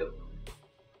വിചാരിച്ചിരിക്കുവായിരുന്നു.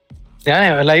 ഞാൻ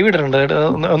ലൈവ് ഇട്ടിട്ടുണ്ട്.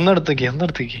 ഒന്നെടുത്തേക്ക്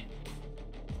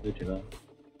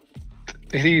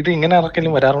ഇത് ഇങ്ങനെ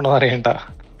ആർക്കെങ്കിലും വരാറുണ്ടോ അറിയണ്ട.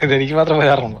 ഇതെനിക്ക് മാത്രം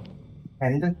വരാറുണ്ടോ?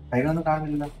 എന്ത് അതിലൊന്നും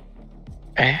കാണുന്നില്ല.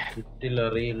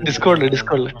 ഡിസ്കോഡില്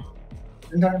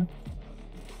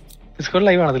ഡിസ്കോഡ്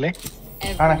ലൈവ് ആണല്ലേ?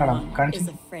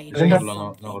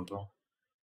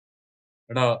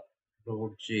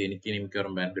 എനിക്ക്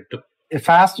മിക്കവാറും ബാൻ കിട്ടും.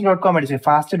 fast.com അടിച്ചു.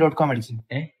 fast.com അടിച്ചു.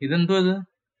 ഇതെന്തോ ഇത്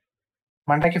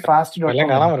മണ്ടയ്ക്ക് fast.com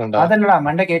അതല്ലടാ,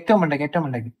 മണ്ടയ്ക്ക് ഏറ്റവും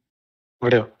മണ്ടയ്ക്ക്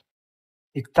ഇവിടെയോ?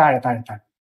 താഴെ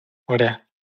എവിടെയാ?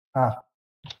 ആ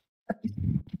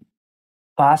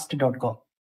fast.com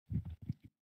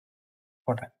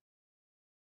പോട്ടെ.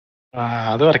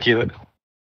 അത് വർക്ക് ചെയ്ത്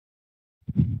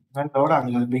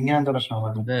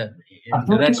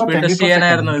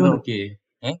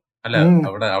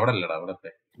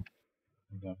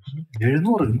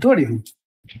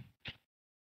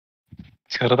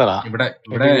ചെറുതടാ. ഇവിടെ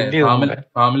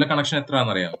ഫാമിലെ കണക്ഷൻ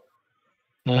എത്രയാണെന്നറിയാമോ?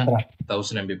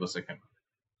 1000 MB/s.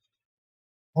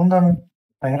 എന്താണ്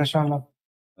ഭയങ്കര ഇഷ്ടമല്ലോ.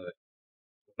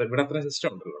 ഇവിടെ അത്ര സിസ്റ്റം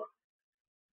ഉണ്ടല്ലോ.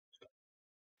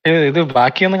 ഇത്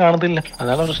ബാക്കിയൊന്നും കാണത്തില്ല,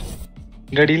 അതാണ് പ്രശ്നം.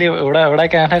 ഇതിന്റെ അടിയിൽ ഇവിടെ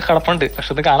ക്യാമറ കിടപ്പുണ്ട്,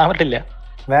 പക്ഷെ ഇത് കാണാൻ പറ്റില്ല.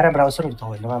 വേറെ ബ്രൗസർ എടുത്തോ?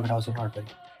 ബ്രൗസർ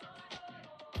വരും.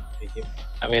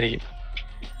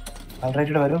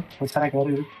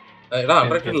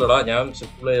 ഞാൻ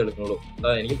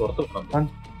എനിക്ക് പുറത്ത് പോകണം.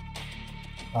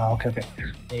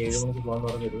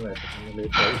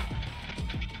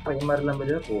 പയ്യന്മാരെല്ലാം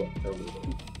വരിക പോവാം.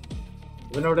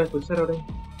 ഇവനവിടെ കുച്ചറവിടെ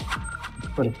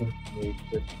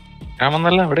ഞാൻ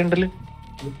വന്നല്ല, ഇവിടെ ഉണ്ടല്ലോ.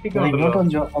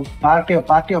 പാർട്ടി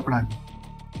ഓപ്പൺ ആക്കി.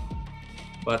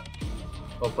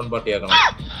 ഓപ്പൺ പാർട്ടി ആക്കണം.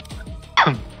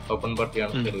 ഓപ്പൺ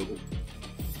പാർട്ടിയാണ്.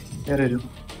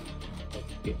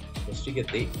 എത്തി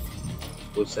എത്തി.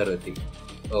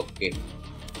 ഓക്കെ,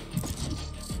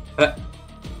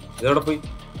 ഇതോടെ പോയി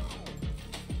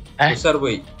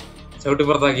പോയി ചവിട്ടി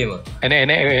പുറത്താക്കിയെന്ന്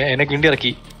എന്നെ കിണ്ടി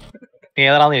ഇറക്കി. നീ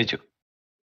ഏതാണെന്ന് ചോദിച്ചു.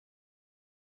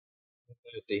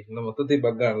 മൊത്തത്തിൽ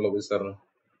ബഗ്ഗാണല്ലോ സാറിന്.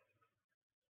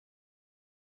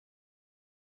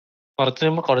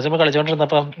 കുറച്ച്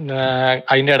കളിച്ചോണ്ടിരുന്നപ്പോ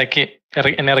അതിന്റെ ഇടയ്ക്ക്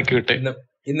എന്നെ ഇറക്കി വിട്ട്.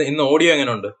 ഇന്ന് ഓഡിയോ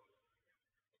എങ്ങനെ ഉണ്ട്?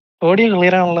 ഓഡിയോ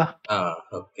ക്ലിയർ ആണല്ലോ.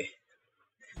 ഓക്കെ.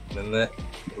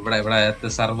 ഇവിടെ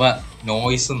സർവ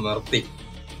നോയ്സ് നിർത്തി.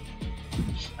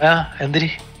 എന്തിരി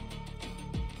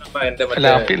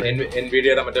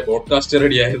എൻവിഡിയുടെ മറ്റേ പോഡ്കാസ്റ്റ്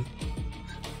റെഡി ആയത്.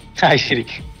 ശരി.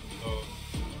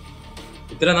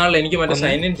 ഇത്ര നാളിൽ എനിക്ക് മറ്റേ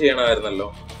സൈൻ ഇൻ ചെയ്യണമായിരുന്നല്ലോ.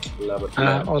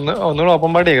 ഒന്നുകൂടെ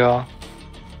ഓപ്പൺ പാർട്ടിയോ?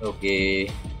 ഓക്കെ.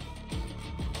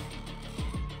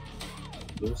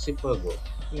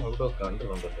 അവിടെ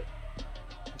കണ്ടുകൊണ്ടല്ലോ.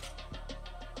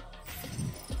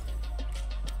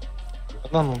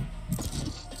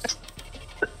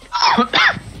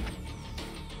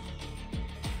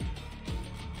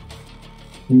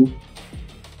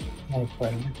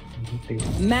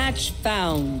 Match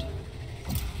found.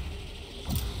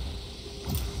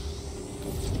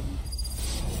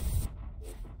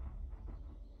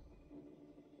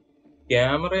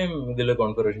 ക്യാമറയും ഇതില്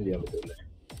കോൺഫിഗറേഷൻ ചെയ്യാൻ പറ്റില്ലേ?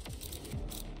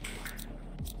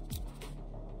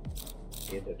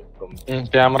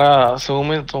 ക്യാമറ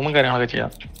സൂമും കാര്യങ്ങളൊക്കെ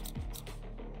ചെയ്യാം.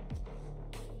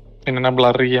 പിന്നെ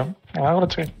ബ്ലർ ചെയ്യാം.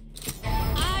 കുറച്ച്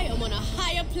I am on a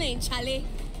higher plane, Charlie.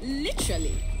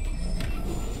 Literally.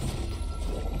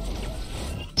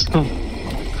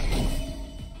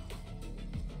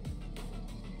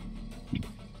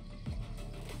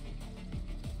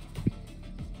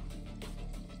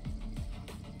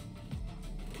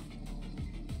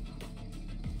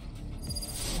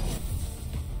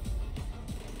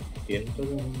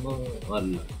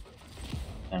 അല്ല,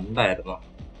 2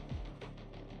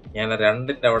 ഞാൻ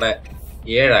 2ന്റെ അവിടെ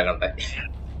 7 ആകണ്ടേ.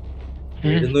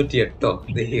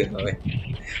 708.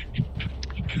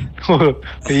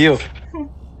 അയ്യോ,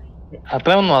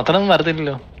 അത്രയൊന്നും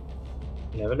വരത്തില്ലല്ലോ.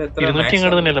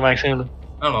 മാക്സിമം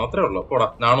ആണോ? അത്രേ ഉള്ളു. പോടാ,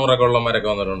 400 ഉള്ളമാരൊക്കെ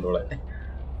വന്നിട്ടുണ്ട് ഇവിടെ.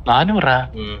 400?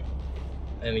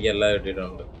 എനിക്ക് എല്ലാം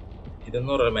കിട്ടിയിട്ടുണ്ട്.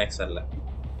 200 മാക്സ് അല്ല.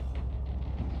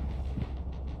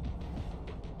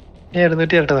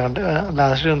 208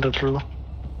 ലാസ്റ്റ് കണ്ടിട്ടുള്ളൂ.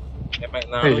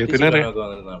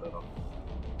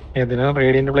 ഇതിന്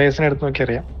റേഡിയന്റ് പ്ലേസിനെ എടുത്ത് നോക്കി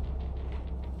അറിയാം.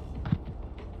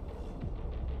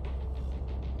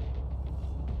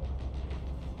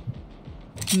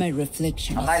 My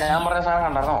reflection.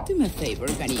 Do me a favor,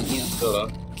 cariño.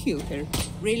 Kill her.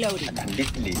 Reloading.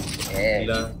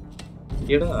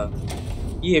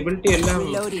 ഈ എബിലിറ്റി എല്ലാം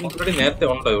ഓൾറെഡി നേരത്തെ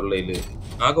ഉണ്ടോ ഉള്ളതില്?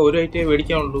 ആകെ ഒരു ഐറ്റേ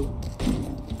മേടിക്കാനുള്ളൂ.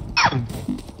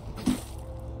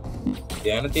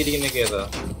 ധ്യാനത്തിരിക്കുന്നൊക്കെ ഏതാ?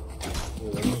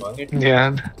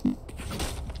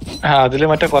 അതില്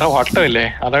മറ്റേ കൊറേ വട്ടമില്ലേ,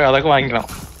 അതൊക്കെ വാങ്ങിക്കണം.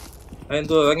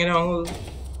 അതെന്തോ, അതെങ്ങനെ വാങ്ങുന്നത്?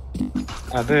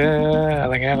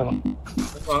 അതെങ്ങനെയായിരുന്നു?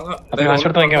 അത് കാശ്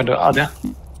കൊടുത്ത് വാങ്ങിക്കാൻ പറ്റുമോ? അതെ,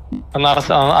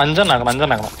 5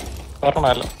 ആക്കണം.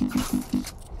 പറഞ്ഞല്ലോ.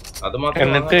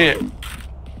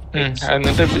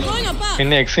 എന്നിട്ട്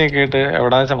പിന്നെ എക്സ് ഒക്കെ ഇട്ട്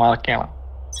എവിടാന്ന് വെച്ചാൽ മാർക്ക് ചെയ്യണം.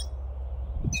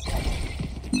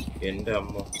 എന്റെ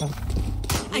അമ്മ.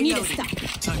 I need a stop.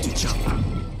 Time to jump.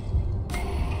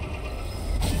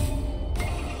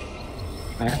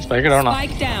 Spike down.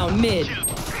 Spike down mid.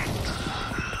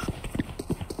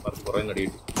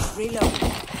 Reload.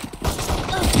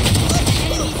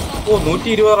 Oh,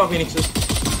 120 phoenix.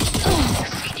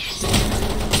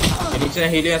 ഫിനിക്സിനെ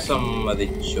heal ചെയ്യാൻ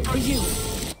സമ്മതിച്ചു.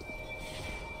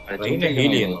 റെയിനെ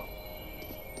ഹീൽ ചെയ്യുന്നു.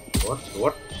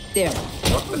 What? There.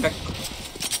 What the heck?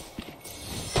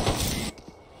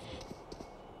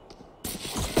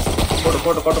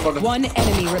 One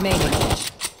enemy remaining.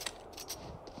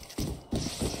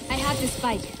 I have the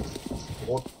spike.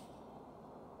 What?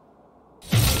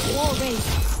 Wall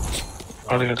raised.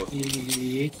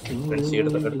 ഫ്രണ്ട്സി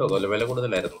എടുത്തിട്ട് കേട്ടോ, വില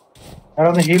കൂടുതലായിരുന്നു.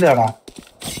 Heal ആടാ.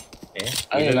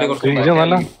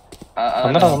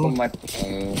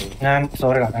 ഞാൻ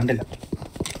sorry കണ്ടില്ല.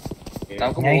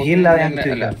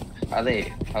 അതെ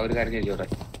അവര് കാര്യം ചോദിച്ചോട്ടെ,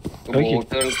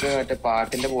 ബോട്ടുകൾക്ക് മറ്റേ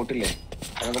പാട്ടിന്റെ ബോട്ടില്ലേ,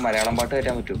 നമുക്ക് മലയാളം പാട്ട്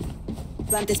കയറ്റാൻ പറ്റൂ?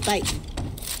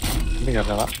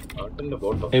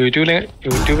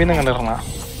 യൂട്യൂബിൽ കണ്ടിരണ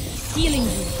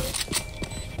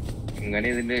ഇങ്ങനെ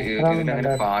ഇതിന്റെ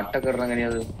പാട്ടൊക്കെ ഇടണം.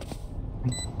 എങ്ങനെയത്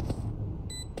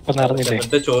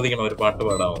ചോദിക്കണം, ഒരു പാട്ട്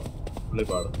പാടാമോ? പുള്ളി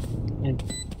പാടും.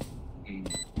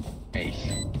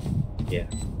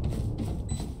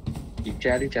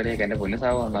 ചളിയൊക്കെ എന്റെ പൊന്നു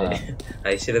സാവാണ്.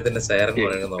 ഐശ്വര്യത്തിന്റെ സൈറൻ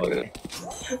മുഴങ്ങുന്ന പോലെ.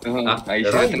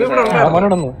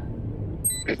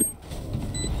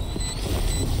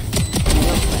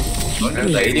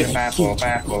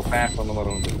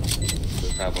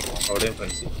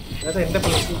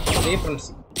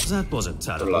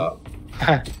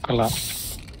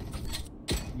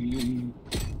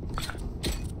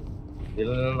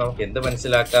 ഇതിൽ നിന്ന് നമുക്ക് എന്ത്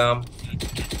മനസ്സിലാക്കാം?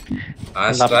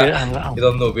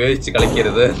 ഇതൊന്നും ഉപയോഗിച്ച്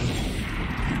കളിക്കരുത്,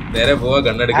 നേരെ പോവാ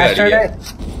ഗണ്ണെടുക്കുക.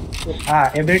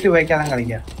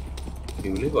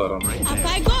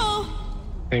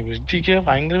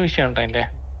 ഭയങ്കര വിഷയമുണ്ടോ അതിന്റെ?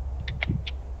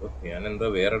 ഞാൻ എന്താ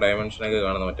വേറെ ഡയമെൻഷനൊക്കെ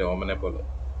കാണുന്നു, മറ്റേ ഓമനെ പോലെ.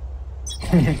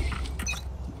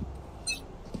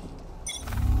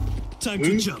 Time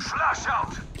to jump. Flash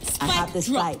out. I have the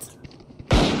spike.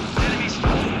 Enemy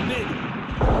spotted mid.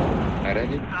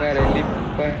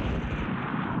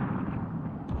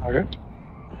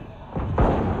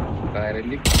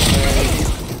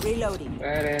 Reloading.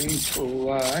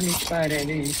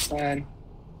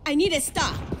 I need a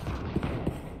star.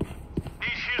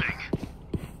 Need healing.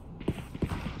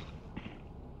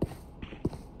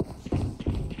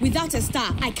 Without a star,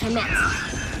 I cannot.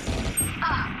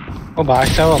 Oh,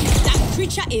 backstab. That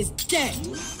creature is dead.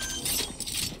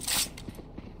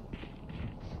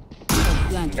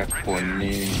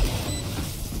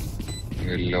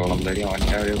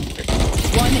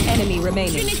 One enemy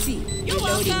remaining. Trinity, you're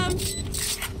welcome.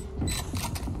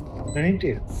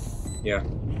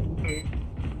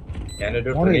 ഞാനൊരു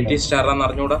Trinity star ആണെന്ന്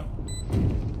അറിഞ്ഞൂടാ.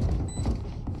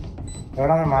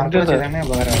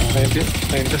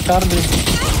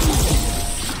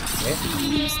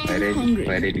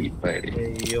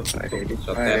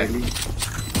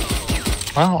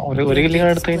 ഒരു kilo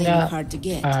എടുത്തു കഴിഞ്ഞാൽ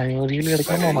ഒരു kilo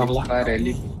എടുക്കാൻ തോന്നാറില്ല.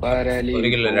 1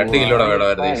 kilo 2 കിലോടെ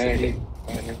വേണമായിരുന്നു.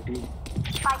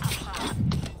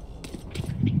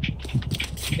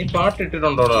 നീ പാട്ട്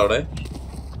ഇട്ടിട്ടുണ്ടോടാ അവിടെ?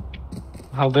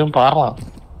 അതും പാറ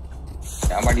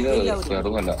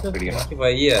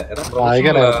വയ്യ.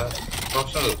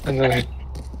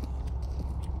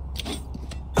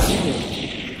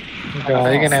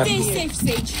 Stay safe,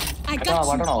 Sage. I got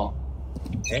you.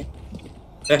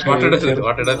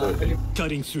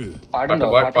 Cutting through.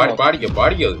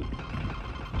 പാടിക്കോ.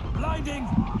 Blinding.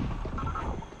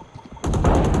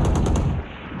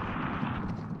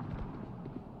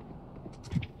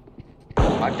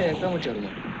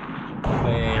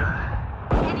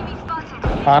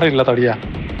 മാറില്ല തടിയാ.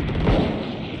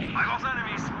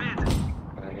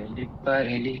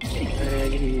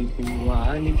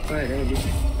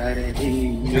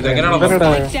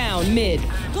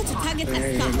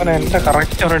 എന്റെ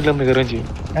കറക്റ്റ് ഫ്രണ്ടിൽ ഒന്ന് കയറുകയും ചെയ്യും.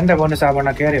 എന്റെ പോണ്ട് സാബണ്ണ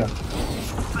കേറിയോ?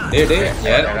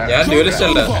 ഞാൻ ഡ്യൂലിസ്റ്റ്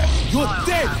അല്ല.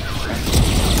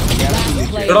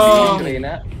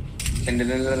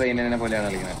 പോലെയാണ്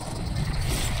കളിക്കുന്നത്.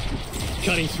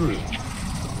 Cutting through.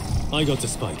 I got the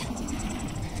spike.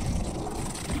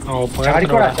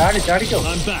 ചാടിക്കോ.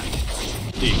 I'm back.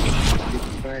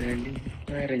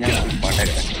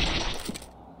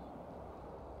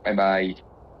 Bye bye.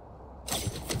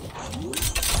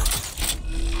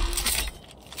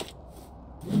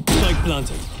 Spike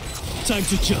planted. Time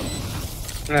to jump.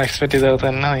 Expect ചെയ്ത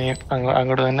തന്നെ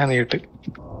അങ്ങോട്ട് തന്നെ നീട്ട്.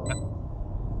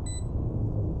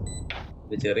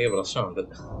 ചെറിയ പ്രശ്നമുണ്ട്.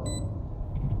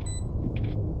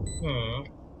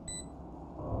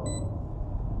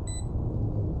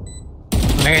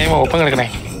 ഓപ്പൺ കിടക്കണേ.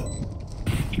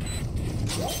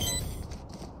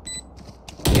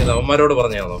 അവന്മാരോട്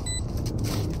പറഞ്ഞോ?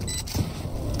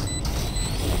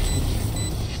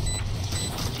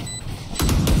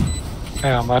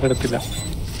 അവന്മാരെടുത്തില്ല.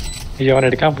 ഈ അവൻ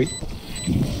എടുക്കാൻ പോയി.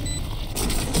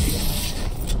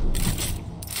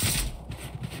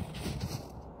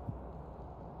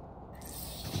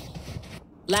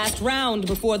 Last round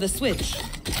before the switch.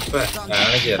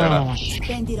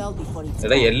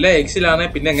 എടാ എല്ലാ എക്സിലാണെ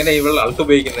പിന്നെ എങ്ങനെ ഇവൾ അൾട്ട്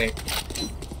ഉപയോഗിക്കുന്നേ?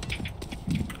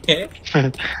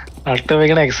 അൾട്ട്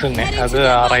ഉപയോഗിക്കണ എക്സ് തന്നെ. അത്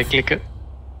റൈറ്റ് ക്ലിക്ക്.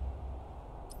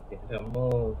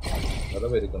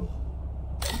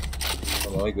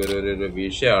 ഒരു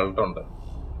വിഷയ ആൾട്ടുണ്ട്.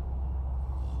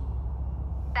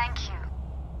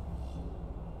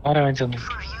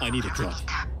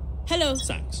 Hello.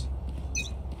 Thanks.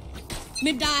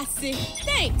 Midasi.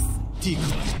 Thanks.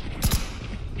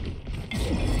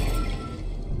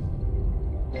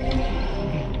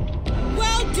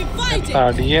 Well divided.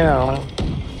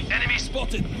 Enemy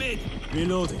spotted mid.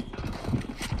 Reloading.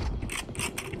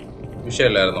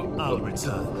 വിഷയല്ലായിരുന്നോ?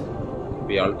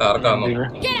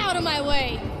 Get out of my way.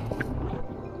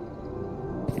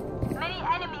 Many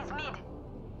enemies mid.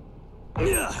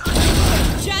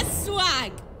 Just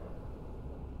swag.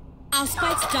 Our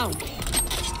spike's down.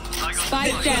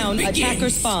 Spike down.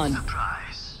 Attacker spawn.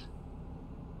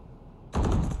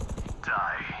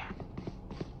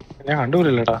 ഞാൻ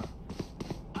കണ്ടുപോലില്ലടാ.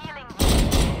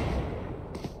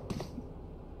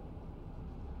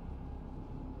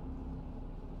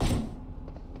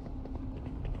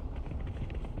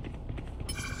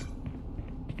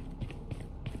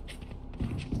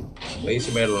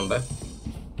 മേലുണ്ട്.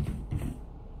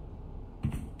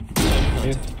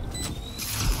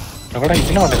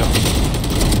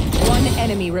 One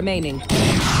enemy remaining.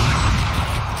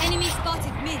 Enemy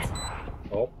spotted mid.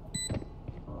 Oh.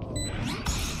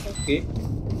 Okay.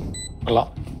 Allah.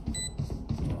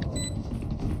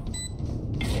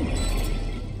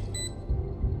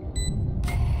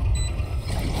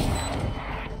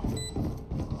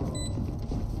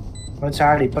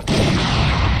 ചാടി ഇപ്പൊ.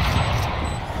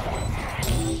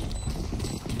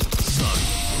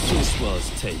 This was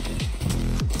taken.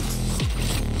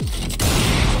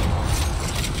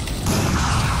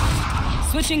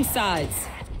 Switching sides.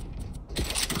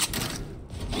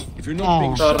 If you're not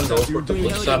being shot, you're doing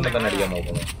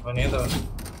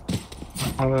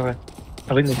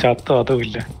അത് ചത്തോ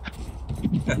അതുമില്ല.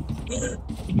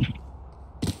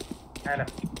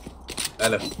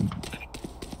 Hello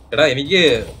എടാ എനിക്ക്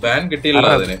ban കിട്ടിയില്ല.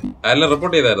 അതിന് ആരെല്ലാം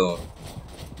റിപ്പോർട്ട് ചെയ്തായിരുന്നോ?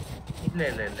 ഇല്ല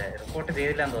റിപ്പോർട്ട്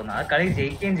ചെയ്തില്ലാന്ന് തോന്നുന്നു. ആ കളി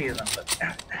ജയിക്കുകയും ചെയ്തു.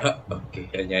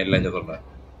 ഞാൻ ഇല്ല ചോദിച്ചോണ്ട.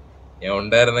 ഞാൻ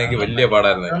ഉണ്ടായിരുന്നെങ്കിൽ വലിയ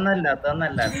പാടായിരുന്നു.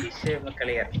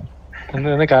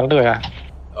 കറണ്ട് പോയാ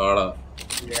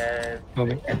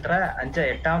എത്ര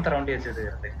 8ാമത്തെ റൗണ്ട് വെച്ചത്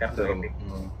കറണ്ട്.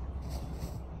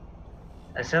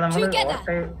 പക്ഷെ നമ്മള്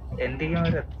എൻഡിങ്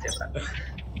വരെ എത്തിച്ചേട്ടാ.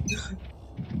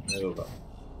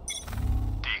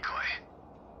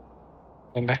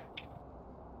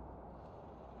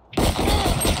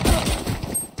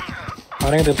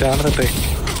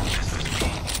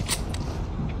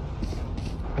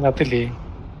 കത്തില്ലേ?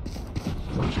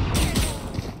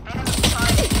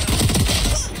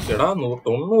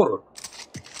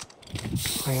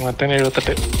 മറ്റേ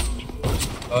 78.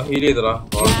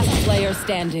 Last player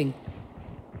standing.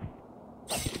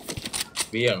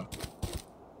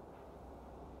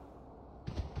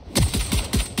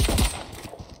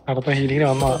 അടുത്ത ഹീലിംഗ്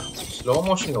വന്നോ? സ്ലോ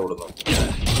മോഷൻ ഓടുന്നു.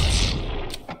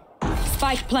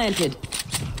 Spike planted.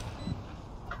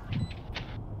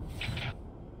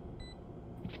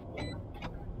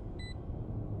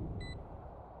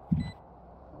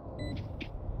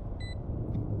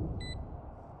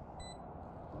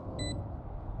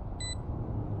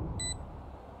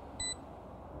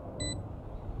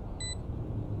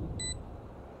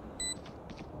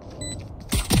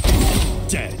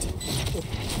 dead.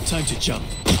 Time to jump.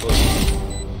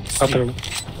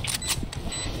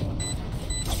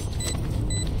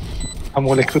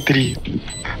 അമൂലക്ക് ഒത്തിരി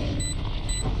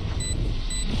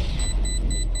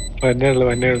വന്നേയുള്ളു.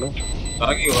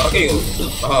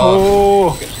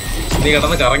 നീ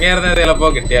കിടന്ന് കറങ്ങിയായിരുന്നേ ചിലപ്പോ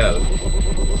കിട്ടിയാലത്.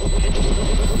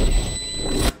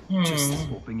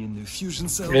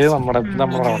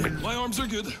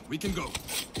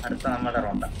 അടുത്ത നമ്മുടെ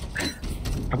റൗണ്ട്.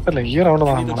 അടുത്തല്ല ഈ റൗണ്ട്.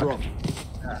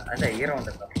 അല്ല ഈ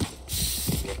റൗണ്ട്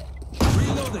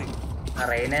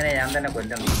റെയ്നെ ഞാൻ തന്നെ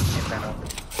കൊല്ലുന്നു.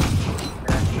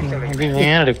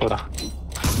 ഞാൻ എടുക്കൂടാ.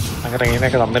 അങ്ങനെ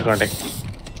റെയ്നൊക്കെ തന്നിട്ടുണ്ടേ.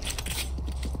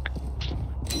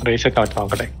 റേസൊക്കെ വെച്ച്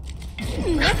നോക്കട്ടെ.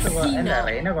 അല്ല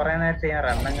റെയ്നെ കൊറേ നേരത്തെ ഞാൻ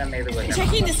റണ്ണും കണ്ണ് ചെയ്ത് കൊല്ലും.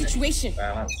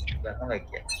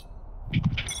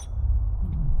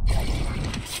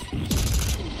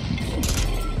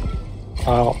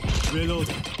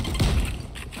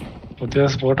 പുതിയ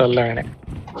സ്പോട്ട് അല്ല അങ്ങനെ.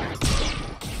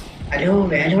 ഹലോ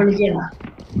വേല വിളിക്കണ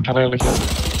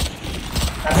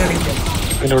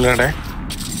പിന്നെ വിളിക്കണ്ടേ?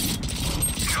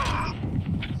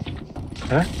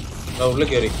 ഉള്ളിൽ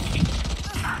കയറി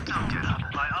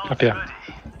മട്ടിയാ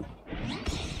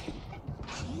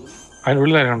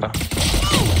അതിനുള്ളിലാരുണ്ടോ?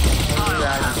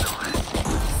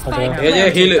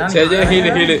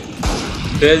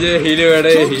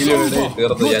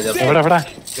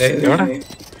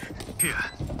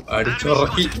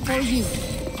 അടിച്ചുറക്കി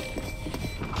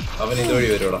അവൻ ഇതുവഴി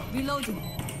വരുവാടാ.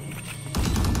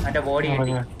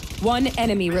 One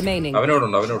enemy remaining.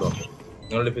 അവനോടുണ്ട്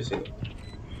നിങ്ങൾ ഡിഫ്യൂസ് ചെയ്തു.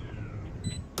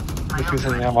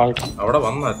 അവിടെ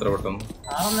വന്ന എത്ര പെട്ടെന്ന്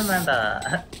ആവൊന്നും വേണ്ട.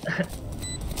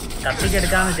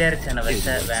 കത്തിക്കെടുക്കാന്ന് വിചാരിച്ചാണ്,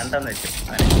 പക്ഷെ വേണ്ടെന്ന് വെച്ചു.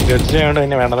 ജഡ്ജ് ആയതുകൊണ്ട്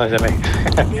പിന്നെ വേണ്ടെന്ന് വെച്ചല്ലേ?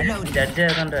 ജഡ്ജ്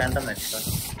ആയതുകൊണ്ട് വേണ്ടെന്ന് വെച്ചു.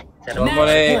 ഇത്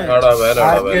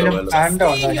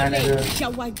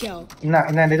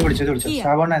വിളിച്ചു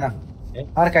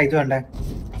ആർക്കാ ഇത് വേണ്ടേ?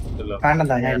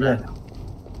 വേണ്ടെന്താ ഞാൻ ഇത്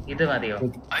ഇത് മതിയോ?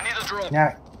 ഞാൻ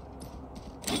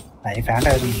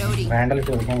വേണ്ടല്ലോ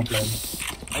ചോദിക്കാൻ പറ്റില്ല.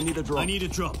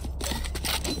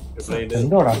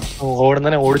 എന്തോടാ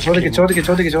ഓടുന്നതിനെ ചോദിക്ക്.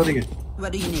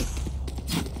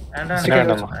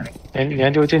 ഞാൻ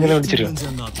ചോദിച്ചു കഴിഞ്ഞാൽ വിളിച്ചിരുന്നു.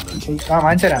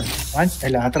 വാങ്ങിച്ചരാം.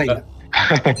 ഇല്ല അത്ര ഇല്ല.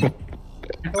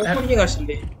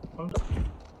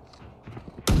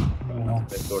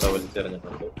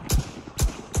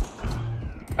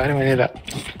 അവന് മതിയില്ല.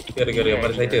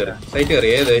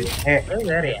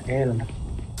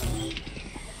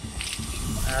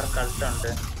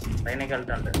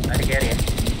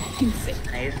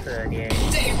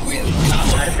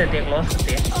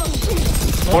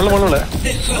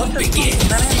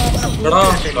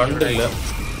 കണ്ടില്ല.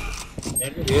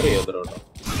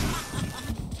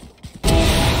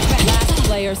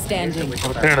 Player standing.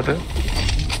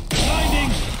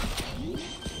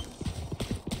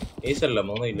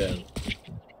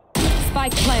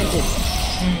 Spike planted.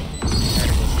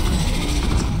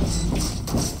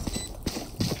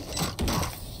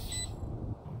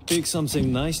 Pick something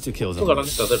nice to kill them.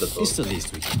 It's the least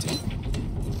we can do.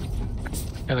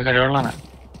 അത് കഴിവുള്ളതാണ്.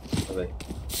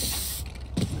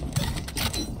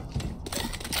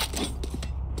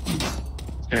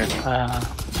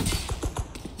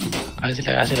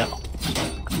 ആശില്ല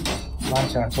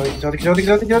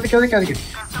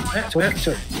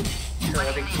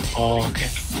ഓക്കെ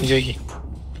ചോദിക്കും.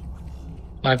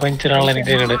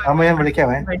 ഞാൻ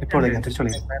വിളിക്കാവേ. ഇപ്പൊ വിളിക്കാം. തിരിച്ചു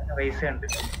വിളിക്കാം.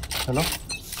 ഹലോ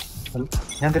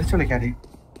ഞാൻ തിരിച്ചു വിളിക്കാടി.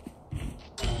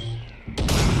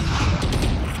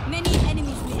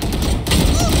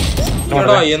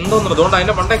 എന്തോന്നു അതുകൊണ്ട്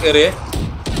അതിന്റെ പണ്ടേ കയറിയേ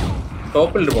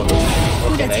ടോപ്പിൽ പോകണ്ടു.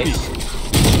 Okay nice.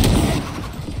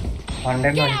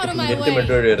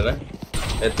 മെഡ് വഴി വരുന്നേ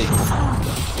എത്തി.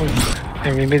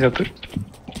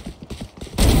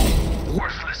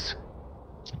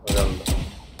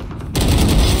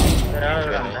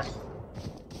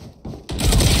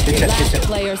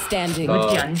 Player standing.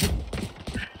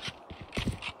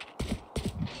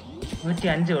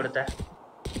 105 കൊടുത്തേ.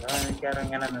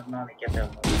 ഇങ്ങനെ നിന്നോ നിൽക്കട്ടെ.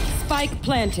 Spike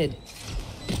planted.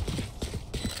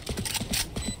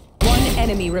 One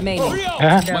enemy remaining.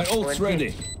 My ult's ready.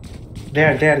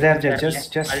 There.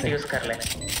 Just. Alt use कर ले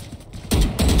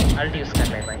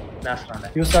भाई. Last round है.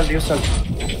 Use alt. Use alt.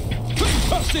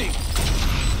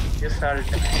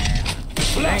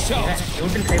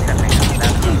 Util save कर लेगा.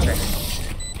 Last round है.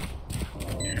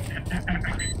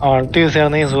 alt use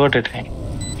करने की जरूरत है.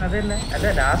 अरे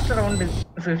last round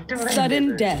 50 minutes. Sudden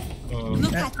death.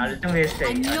 Look at me. Alt waste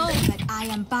I know that I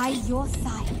am by your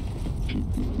side.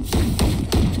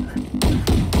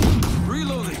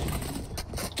 Reloading.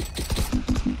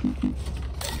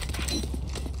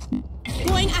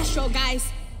 Going astral, guys.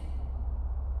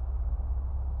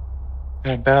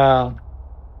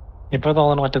 ഇപ്പൊ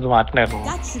തോന്നുന്നു മറ്റേത് മാറ്റണ്ടായിരുന്നു.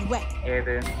 That should work.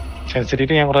 ഏത്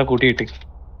സെൻസിറ്റിവിറ്റി ഞാൻ കുറെ കൂട്ടി കിട്ടി.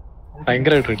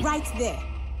 ഭയങ്കരമായിട്ട് Right there.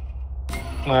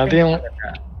 ആദ്യം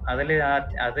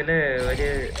അതില്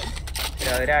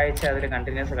ഒരാഴ്ച അതില്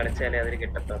കണ്ടിന്യൂസ് കളിച്ചാലേ അതില്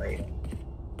കിട്ടത്തുള്ളൂ.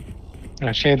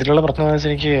 പക്ഷെ ഇതിലുള്ള പ്രശ്നം എന്ന്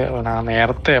വെച്ചാൽ എനിക്ക്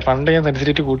നേരത്തെ പണ്ട് ഞാൻ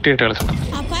സെൻസിറ്റിവിറ്റി കൂട്ടിയിട്ട് കളിച്ചിട്ടുണ്ട്.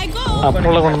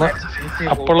 അപ്പോഴുള്ള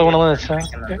ഗുണമെന്ന് വെച്ചാൽ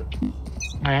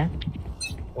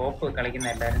ഓപ്പ് കളിക്കുന്ന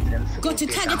എല്ലാരും Got to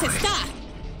target a star.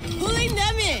 Pulling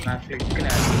them in.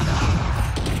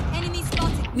 Enemy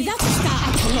spotted. Without a star,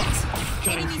 I cannot.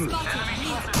 Enemy spotted.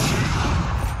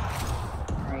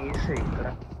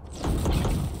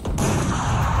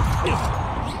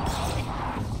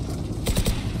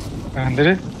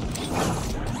 എന്തൊരു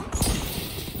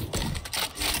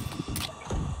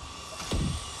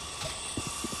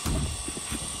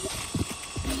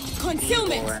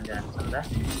Concealment.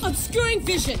 Obscuring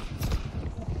vision.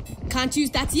 Can't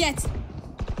use that yet.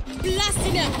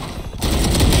 Blasting him.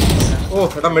 Oh,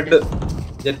 hit a mid.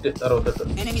 Jet.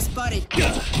 Enemy spotted. You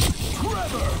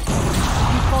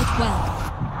fought well.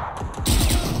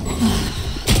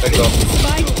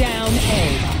 Spike down A.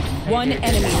 One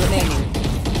enemy remaining.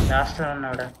 Last one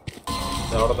അവിടെ.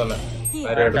 അവിടെ തന്നെ.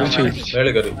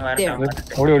 മേളിൽ കയറി.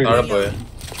 താഴെ പോയെ.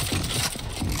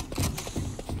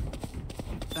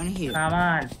 Come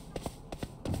on.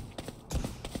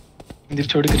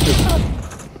 തിരിച്ചോടി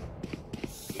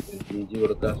GG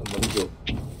കൊടുക്കാൻ സമ്മതിക്കോ?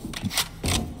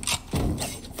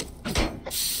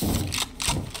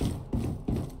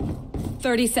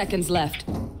 $30 seconds left.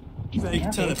 Fake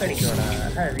teleport.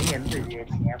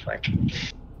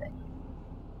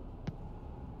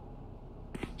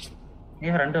 നീ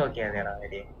front നോക്കിയാ മതിയാ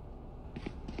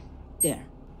വലിയ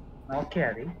നോക്കിയാ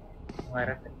മതി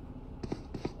വരട്ടെ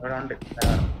ഇവിടെ ഉണ്ട്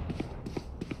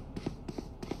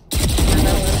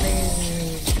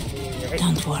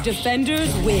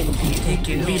Defenders win.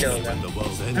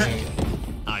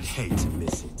 I'd hate to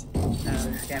miss it.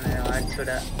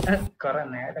 കൊറേ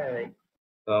നേരമായി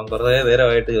കുറേ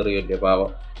നേരമായിട്ട് ചെറിയല്ലേ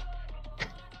പാവം.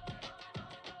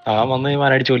 വന്ന്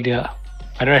അടിച്ചു കൊല്ലിയ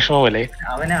അവന് വിഷമാവൂലേ?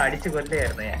 അവനെ അടിച്ചു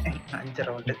കൊല്ലായിരുന്നു ഞാൻ 5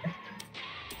 റൗണ്ട്.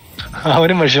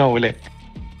 അവനും വിഷമാവൂലേ?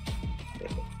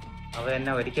 അവൻ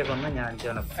എന്നെ ഒരിക്കൽ കൊന്നു, ഞാൻ 5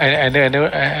 റൗണ്ട്.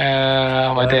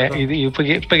 മറ്റേ ഇത് ഇപ്പൊ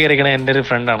കയറിക്കണ എന്റെ ഒരു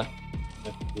ഫ്രണ്ടാണ്.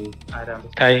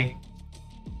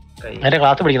 എന്റെ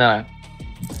ക്ലാസ് പഠിക്കുന്നതാണ്.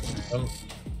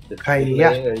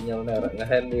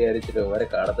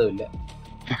 കാണത്തില്ല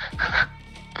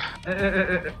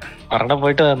പറഞ്ഞ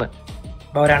പോയിട്ട് വന്ന്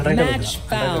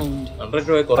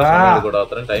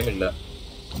അത്രയും ടൈമില്ല.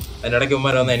 അതിനിടയ്ക്ക്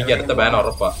ഉമ്മാർ വന്ന് എനിക്ക് അടുത്ത ബാൻ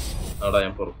ഉറപ്പാ. അവിടെ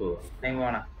ഞാൻ പുറത്തു പോവാ.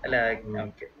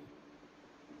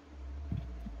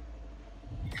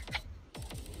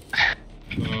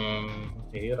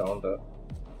 ഈ round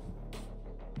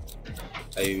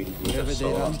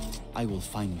I will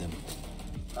find them.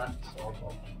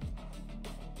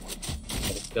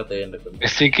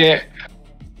 മെസ്സിക്ക്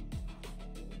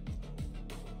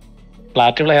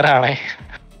ഫ്ലാറ്റ് പ്ലെയർ ആണേ.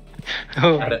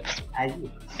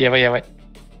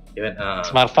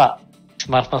 സ്മർഫ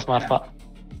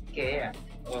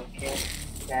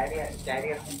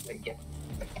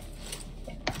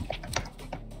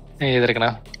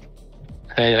ചെയ്തെടുക്കണം.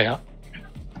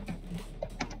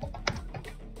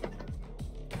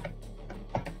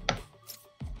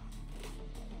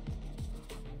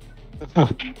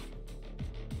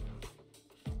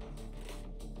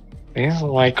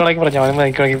 മൈക്കോളാക്കി പറഞ്ഞു. അവൻ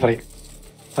മൈക്കോളാക്കി പറയും.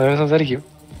 അവൻ സംസാരിക്കും.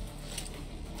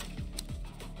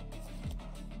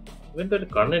 ഇവന്റെ ഒരു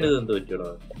കണ്ണിന് എന്ത് പറ്റിയടാ?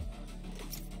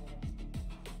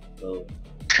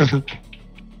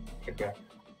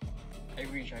 I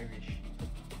wish.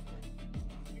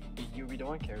 You be the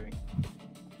one carrying.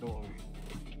 Don't worry.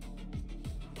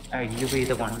 You be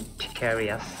the one to carry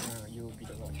us. You be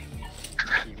the one.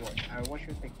 Okay, what? I watch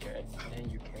you take that, and then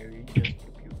you carry just to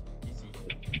you. Easy.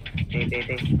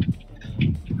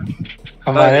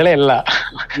 മലയാളിയല്ല.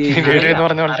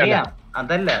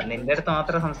 അതല്ല, നിന്റെ അടുത്ത്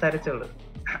മാത്രമേ സംസാരിച്ചുള്ളൂ.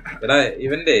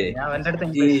 ഇവന്റെ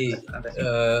ഈ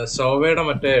സോവയുടെ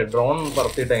മറ്റേ drone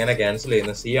പറത്തിയിട്ട് എങ്ങനെ cancel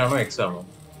ചെയ്യുന്നത്? C ആണോ എക്സ് ആണോ?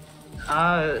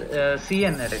 സി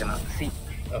തന്നെ എടുക്കണം. സി.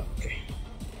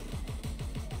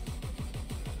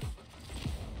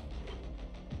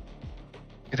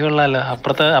 ഇത് കൊള്ളാലോ.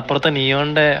 അപ്പുറത്തെ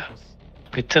നിയോന്റെ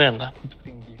പിക്ചർ കണ്ട?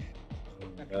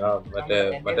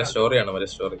 മറ്റേ സ്റ്റോറിയാണ്. മറ്റേ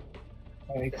സ്റ്റോറി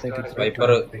വൈപ്പർ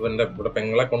ഇവന്റെ ഇവിടെ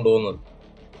പെങ്ങളെ കൊണ്ടുപോകുന്നത്.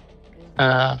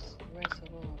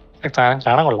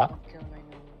 കാണാൻ കൊള്ളാം.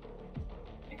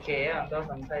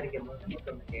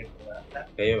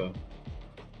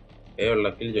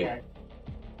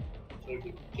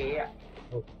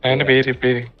 അതിന്റെ പേര്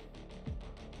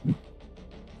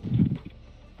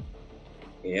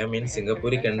മീൻസ്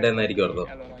സിംഗപ്പൂരിൽ കണ്ടെന്നായിരിക്കും അർത്ഥം.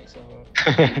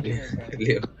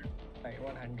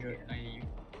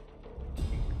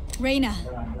 Reina,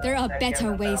 there are better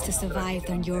ways to survive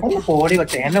than your path.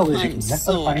 I'm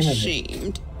so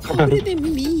ashamed. How would it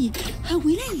be me? How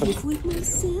will I live with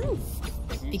myself?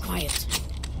 Be quiet.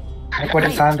 I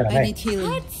need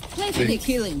healing. I need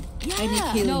healing. I need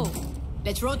healing. No.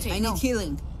 Let's rotate. I need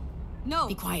healing. No.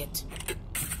 Be quiet.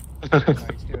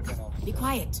 Be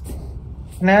quiet.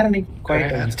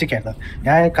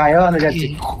 ഞാൻ കയോന്ന് വിചാരിച്ചു.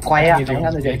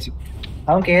 കൊയാന്ന് വിചാരിച്ചു.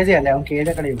 അവൻ KJ അല്ലേ? അവൻ KJ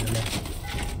കളിയില്ലല്ലേ?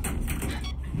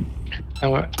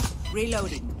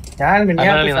 ഞാൻ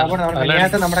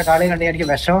മിനിയാത്ത നമ്മുടെ കളി കണ്ടി എനിക്ക്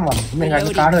വിഷമം വന്നു.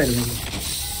 ഇന്ന് കാണുമായിരുന്നു.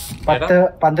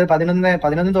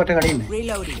 11 തോറ്റ കളിയില്ലേ?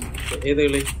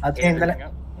 അത് ഇന്നലെ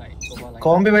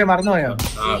കോമ്പി പോയി മറന്നുപോയോ?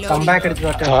 കംബാക്ക് എടുത്ത്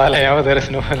തോറ്റ.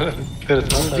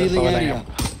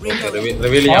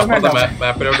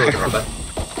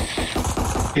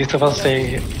 He's the first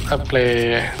play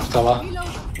Sava.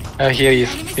 Here he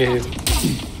is.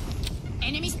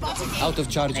 Enemy spotted A. Out of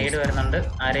charges. Nade വരുന്നുണ്ട്.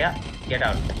 Arya get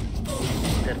out.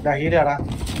 ഹീലാടാ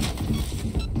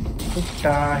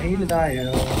ഹീലായോ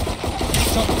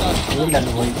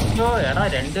പോയി അയ്യോ എടാ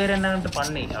രണ്ടുപേരും എന്നെ കണ്ട്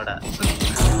പണ്ണി അവിടെ.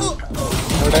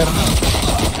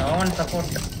 No one support.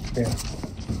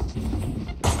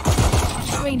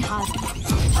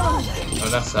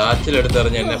 അവനാ സാച്ചിൽ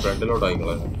എടുത്തെറിഞ്ഞ് എന്നെ ഫ്രണ്ടിലോട്ട്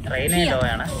ആയിക്കളഞ്ഞു. റെയിന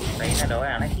ലോ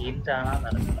ആണ് ഹീറ്റ് ആണ്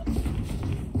നടക്കുന്നത്.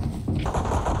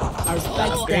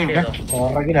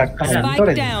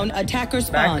 Spike down, attacker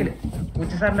spawn.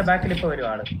 സാറിന്റെ ബാക്കിൽ ഇപ്പൊ വരും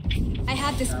ആള്. I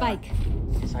have the spike.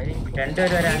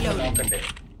 രണ്ടുപേരും വരാൻ നോക്കട്ടെ.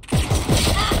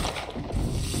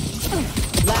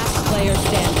 Last player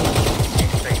standing.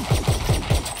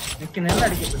 എനിക്ക്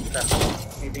നെല്ലടിക്കും.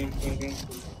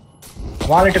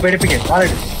 വാളിട്ട് പേടിപ്പിക്കാൻ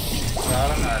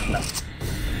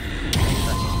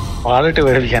വാളിട്ട്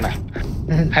പേടിപ്പിക്കാനാ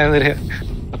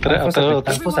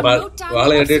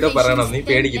വാള് കെട്ടിട്ടോ പറയണം നീ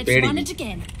പേടിക്ക്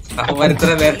അവരിത്ര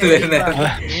നേരത്തെ വരുന്ന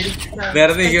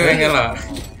നേരത്തെ എങ്ങനാ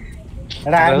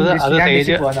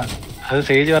അത്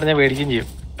സേജ് പറഞ്ഞാൽ പേടിക്കുകയും ചെയ്യും.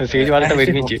 സേജ് വാളിട്ട്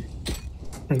പേടിക്കുകയും ചെയ്യും.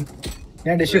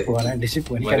 ഞാൻ ഡിഷിൽ പോവാണ്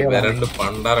രണ്ട്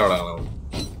പണ്ടാരോടാണ്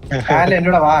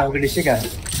എന്നോട് വാ ഡിഷിക്കാ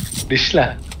ഡിഷിലാ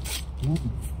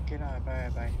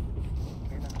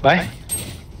by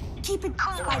Keep it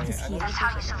quiet this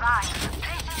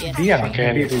here.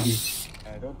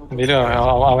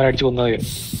 അവൻ അടിച്ചു കൊന്നത്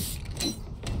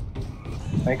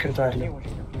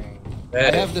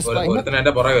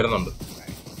എന്റെ പുറകെ വരുന്നുണ്ട്.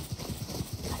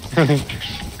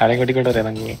 ആരെയും കൊട്ടിക്കൊണ്ട് വരാം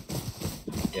നമുക്ക്.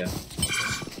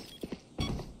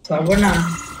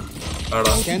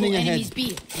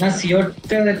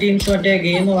 ടീംസ് മറ്റേ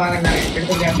ഗെയിം വാങ്ങണ്ട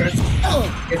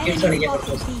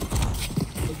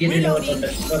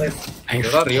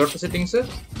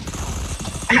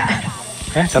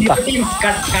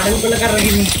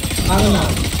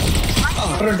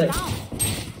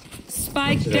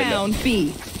Spike down B.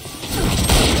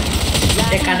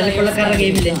 കടൽക്കൊള്ളക്കാരുടെ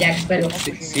ഗെയിമില്ലേ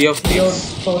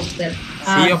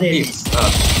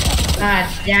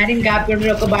ഞാനും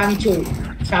കാപ്പിക്കൊണ്ടും ഒക്കെ വാങ്ങിച്ചു.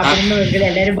 ഷാപ്പിൽ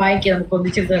എല്ലാരും വാങ്ങിക്കാം, നമുക്ക്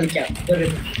ഒന്നിച്ചെടുത്ത് കളിക്കാം.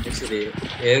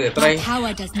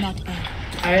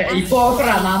 ഇപ്പൊ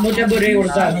ഓഫറാ 450 രൂപ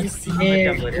കൊടുത്താൽ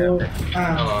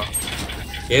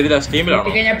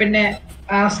കഴിഞ്ഞാ പിന്നെ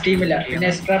സ്റ്റീമില്ല, പിന്നെ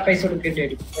എക്സ്ട്രാ പൈസ കൊടുക്കേണ്ടി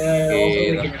വരും.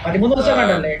 13 ദിവസം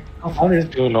കണ്ടല്ലേ.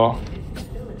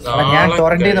 ഞാൻ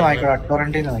ടൊറന്റിന്ന്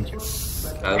വാങ്ങിക്കും.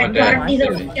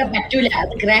 പറ്റൂല,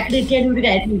 അത് ക്രാക്ക് കിട്ടിയാലും ഒരു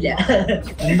കാര്യമില്ല.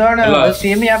 എന്താണ്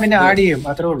സ്റ്റീം ഞാൻ പിന്നെ ആഡ് ചെയ്യും,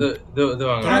 അത്രേ ഉള്ളൂ.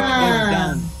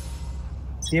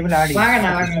 സ്റ്റീമിൽ ആഡ് വാങ്ങണ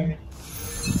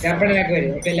ക്രാക്ക്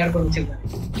വരും. അപ്പൊ എല്ലാവർക്കും ഒന്നിച്ചിരുന്നു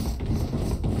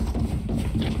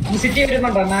സിറ്റി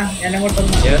വരുന്നുണ്ടോ എന്നാ ഞാൻ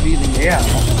അങ്ങോട്ടൊന്ന്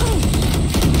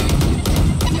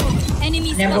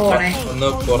ഞാൻ പോവാണേ. ഒന്ന്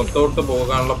പുറത്തോട്ട്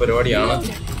പോകാനുള്ള പരിപാടിയാണ്,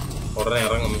 ഉടനെ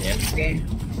ഇറങ്ങും ഞാൻ.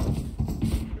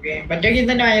 പറ്റുമെങ്കിൽ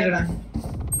തന്നെ വാങ്ങിടണ,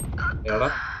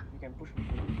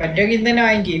 പറ്റുമെങ്കിൽ തന്നെ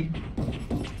വാങ്ങിക്കും.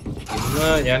 ഇന്ന്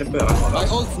ഞാനിപ്പോ ഇറങ്ങണം.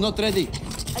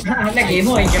 അല്ല ഗെയിം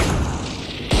വാങ്ങിക്കാം.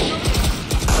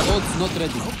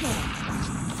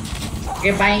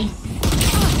 Okay bye.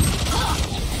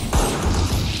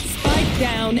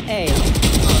 Down A.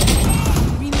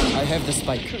 I have the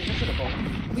spike.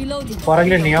 Reloading.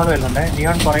 പുറകിൽ നിയോൺ വരുന്നുണ്ട്.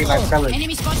 നിയോൺ പുറകിൽ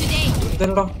Enemy spotted A.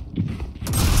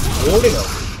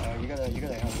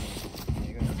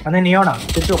 അന്ന് നിയോണാ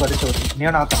തിരിച്ചു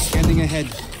നിയോൺ ആക്കാം. Standing ahead.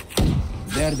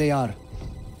 There they are.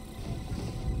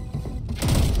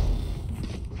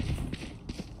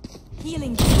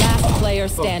 Healing. Last player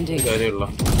standing.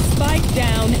 Spike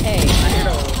down A.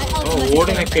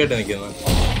 ഓടിനൊക്കെ ആയിട്ട് നിൽക്കുന്നത്.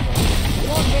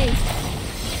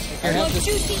 Your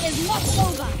duty is not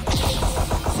over.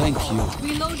 Thank you.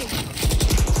 Reloading.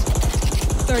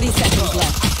 30 seconds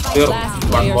left. Last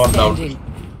One player more down. standing.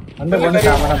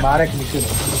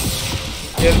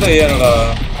 എന്താ ചെയ്യാനടാ?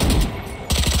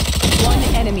 One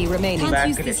enemy remaining. Can't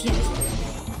use this yet.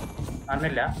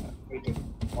 അന്നില്ല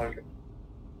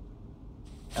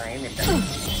ടൈമില്ല.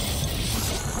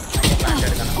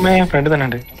 Front തന്നെ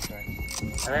ഉണ്ട്.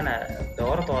 അതന്നെ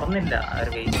door തുറന്നില്ല, അവർ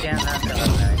wait ചെയ്യാൻ.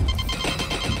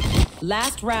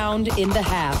 Last round in the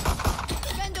half.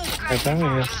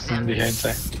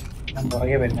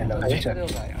 പുറകെ വരുന്നല്ലോ.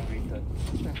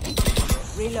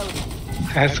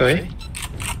 Sorry?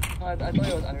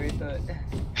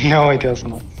 No, it was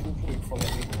not.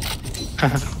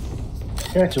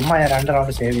 ചുമ്മാ ഞാൻ 2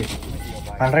 round save ചെയ്തു.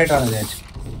 100 ആണ് വിചാരിച്ചു.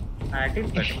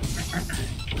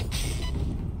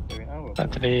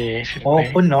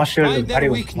 ഓപ്പൺ നോ ഷീൽഡ്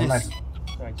അടിപൊളി.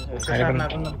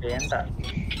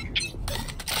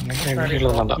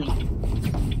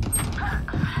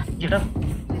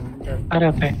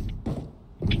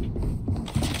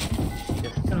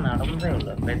 മറന്നതേ ഉള്ളൂ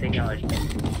അപ്പോഴത്തേക്കും അടിക്കാം.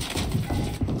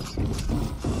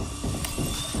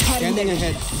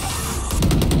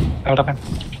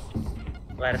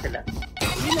 വരത്തില്ല.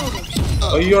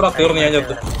 അയ്യോടാ തീർന്നു ഞാൻ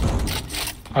ചത്ത്.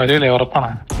 അറിയില്ലേ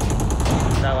ഉറപ്പാണ്.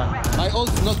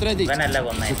 ഇവനല്ല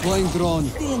കൊന്നേ.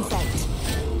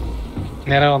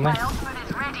 നേരെ വന്നേ.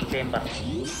 ചേമ്പർ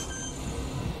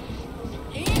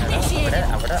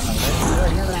അവിടെ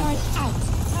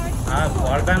ആ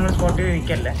ബോൾ ബാങ്ക് സ്പോട്ടിൽ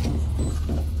നിൽക്കല്ലേ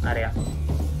അറിയാം.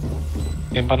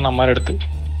 ചേമ്പറിന് അമ്മാരെടുത്ത്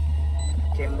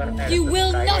ചേമ്പറിനെ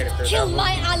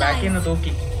ബാക്കിൽ നിന്ന്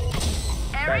തൂക്കി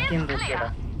തൂക്കിയടാ.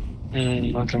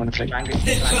 മനസ്സിലായി.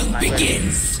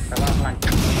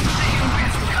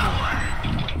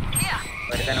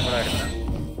 ഒരുത്തനും കൂടെ എടുത്ത.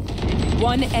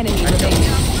 One enemy remaining.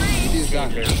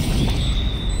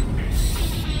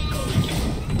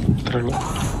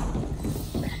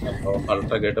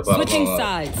 Switching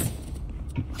sides.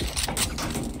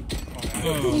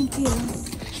 Thank you.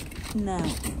 Now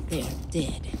they're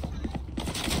dead.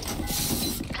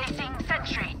 Placing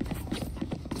sentry.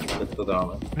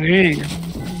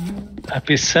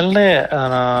 പിസ്റ്റലിന്റെ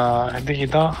എന്ത്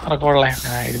ഇതാ റെക്കോർഡല്ലേ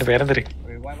ഇതിന്റെ പേരെന്തര്?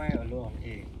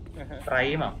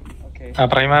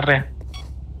 പ്രൈമാറിന്റെ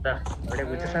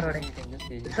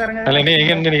അല്ല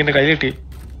എനിക്ക് കൈ കിട്ടി.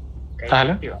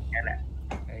 ഹലോ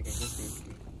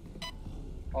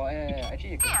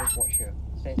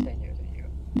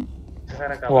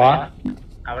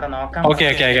അവിടെ നോക്കാം. Okay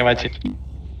okay okay watch it.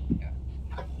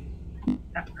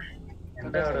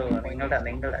 നിങ്ങളുടെ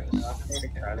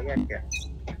കളിയാക്കിയ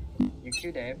you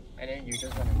kill them and then you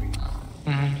just run away.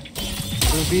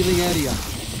 Revealing area.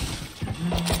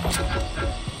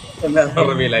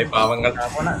 Reveal ആയി പാവങ്ങൾ.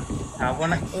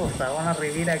 സവണ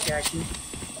റിവീൽ ആക്കി.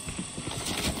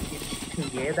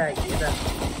 ഏതാ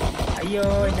അയ്യോ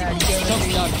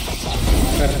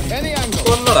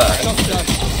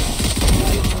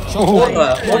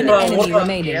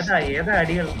ഏതാ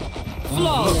അടികൾ.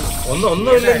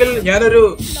 ഒന്നുമില്ലെങ്കിൽ ഞാനൊരു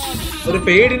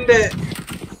പെയ്ഡിന്റെ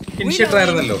ഇനിഷ്യേറ്റർ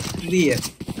ആയിരുന്നല്ലോ.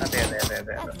 അതെ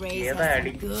ഏതാ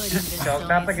അടി.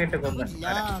 ചോക്ലാത്തൊക്കെ ഇട്ട് കൊന്നു.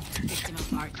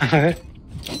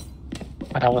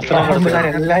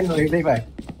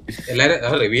 എല്ലാരും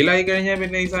റിവീൽ ആയി കഴിഞ്ഞാൽ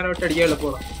പിന്നെ ഈ സാധനം ഇട്ട് അടിക്കാൻ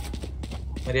എളുപ്പമാണ്.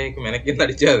 മര്യാദക്ക് മെനക്കിന്ന്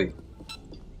അടിച്ചാൽ മതി.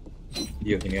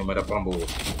 അയ്യോ ഇനി മരപ്പുറം പോകും.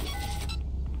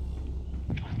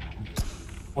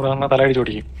 തലയടിച്ച്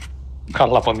ഓടിക്കും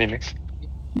കള്ളപ്പൊന്നിന്.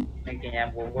 ഞാൻ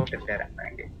പൂങ്കോട്ട് തരാം.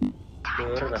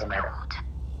 ചോറ് തന്നേരം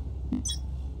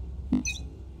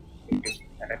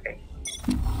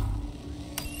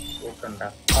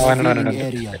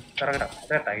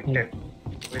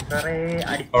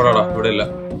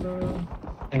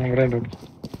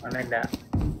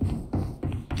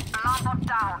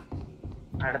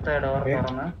അടുത്ത ഡോർ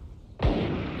തുറന്ന്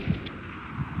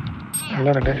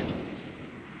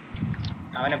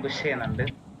അവനെ പുഷ് ചെയ്യുന്നുണ്ട്.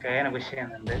 കയനെ പുഷ്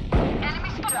ചെയ്യുന്നുണ്ട്.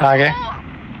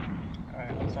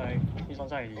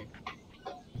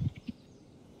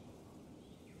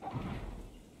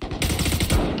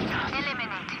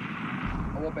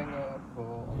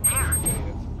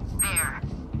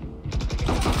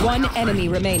 One enemy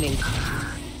remaining.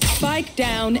 Spike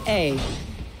down A.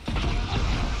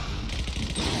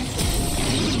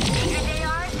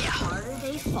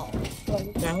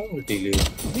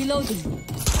 Reloading.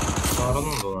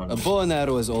 A bow and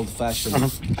arrow is old-fashioned,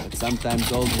 but sometimes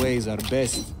old ways are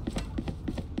best.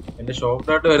 എന്റെ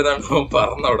ഷോപ്പിലോട്ട് വരുന്നതാണ്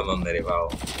പറന്നവിടെ നിന്നേരി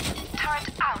പാവം.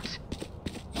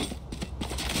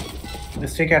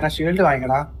 ഷീൽഡ്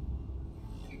വാങ്ങിക്കടാ.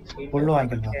 ഫുള്ള്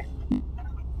വാങ്ങിക്കണ്ട.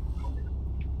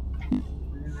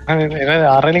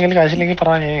 ആരെങ്കിലും കാശില്ലെങ്കിൽ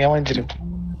പറഞ്ഞ ഞാൻ വാങ്ങിച്ചിരും.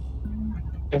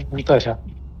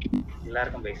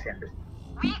 എല്ലാവർക്കും പൈസയുണ്ട്.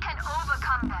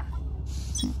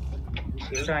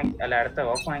 ഷീൽഡ് അല്ല അടുത്ത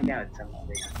ഓഫ് വാങ്ങിക്കാൻ വെച്ചാൽ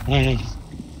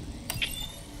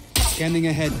Scanning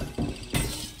ahead.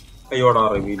 അയ്യോടാ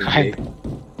റിവീലിംഗ്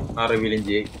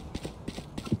ചെയ്യ്.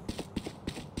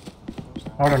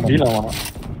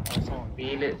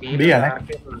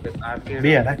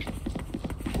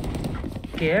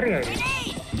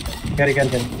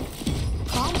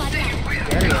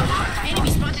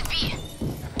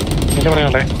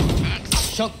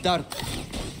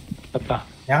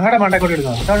 ഞങ്ങളുടെ മണ്ടക്കോട്ട്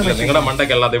എടുക്കാം. നിങ്ങളുടെ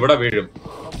മണ്ടക്കല്ലാതെ ഇവിടെ വീഴും.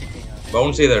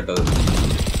 ബൗൺസ് ചെയ്ത് കേട്ടത്.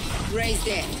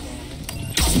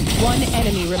 One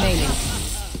enemy remaining.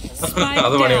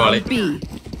 അത് പണി വാളി.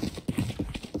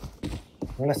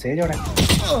 My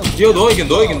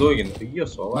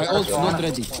ult's not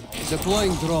ready.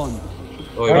 Deploying drone.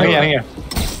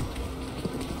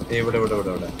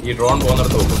 ഈ ഡ്രോൺ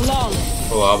പോകുന്നിടത്ത് നോക്കും.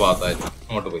 ഓ ആ ഭാഗത്തായിരുന്നു.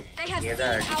 അങ്ങോട്ട് പോയി.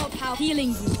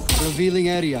 Revealing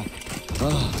area.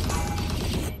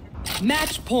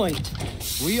 Match point.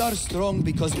 We are strong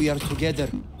because we are together.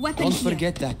 Weapon Don't here.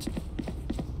 forget that.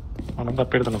 പണം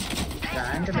തപ്പിയെടുത്തണം.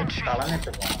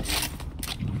 കളഞ്ഞിട്ട് പോണം.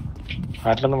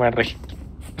 ആരിലൊന്നും വേണ്ടേ.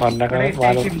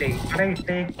 ഇവിടെ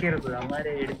ഇട്ടേക്കരുത്.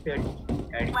 അമ്മാരെ എടുത്ത്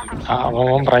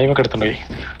അവൻ പ്രൈമൊക്കെ എടുത്തുണ്ടോയി.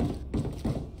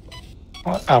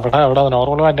 അവിടെ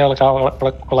നോർമൽ വണ്ടി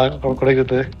കൂടെ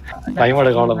ചെയ്ത് പ്രൈം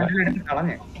എടുക്കാവുള്ളത്.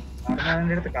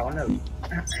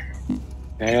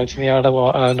 ഞാൻ വിചാരിച്ചു നീ അവിടെ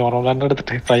നോർമൽ വണ്ടി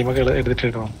എടുത്തിട്ട് പ്രൈമൊക്കെ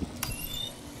എടുത്തിട്ട്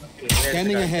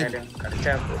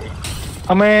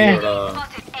അമ്മേ.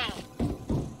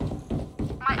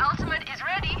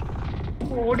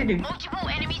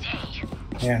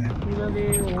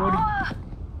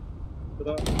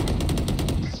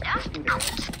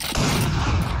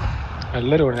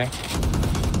 എല്ലാരും ഓടണേ.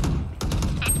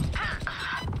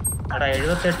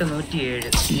 78 107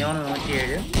 neon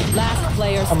 107. Last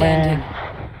player standing.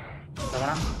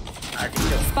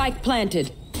 Spike planted.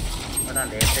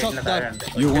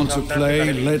 You want to play?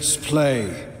 Let's play.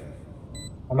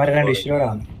 അമ്മാരെ രണ്ട്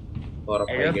ഇഷ്യൂടാണ്.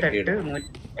 78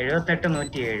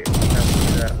 107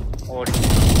 ഓടി.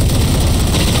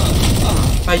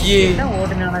 അയ്യേ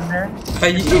ഓടിനാണല്ലേ.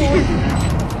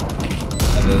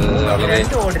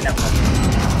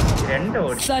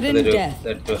 Sudden death.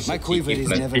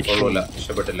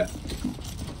 ഇഷ്ടപ്പെട്ടില്ല.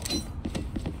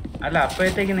 അല്ല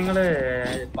അപ്പോഴത്തേക്ക് നിങ്ങള്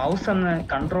മൗസ് ഒന്ന്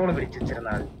കൺട്രോൾ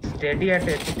പിടിച്ചിരുന്നാൽ സ്റ്റഡി ആയിട്ട്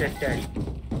വെച്ചിട്ട് അടി.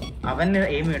 അവന്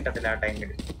എയിം കിട്ടത്തില്ല ആ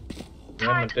ടൈമില്.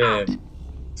 ഞാൻ മറ്റേ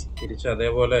തിരിച്ച്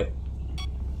അതേപോലെ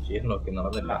ചെയ്യാൻ നോക്കി,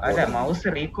 നടന്നില്ല. അല്ല മൗസ്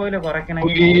റീകോയില്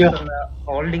കുറയ്ക്കണമെങ്കിൽ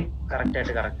ഹോൾഡിംഗ് കറക്റ്റ്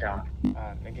ആയിട്ട് കറക്റ്റ് ആണ്.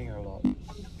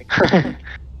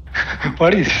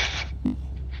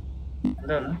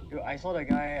 I saw the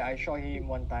guy, I shot him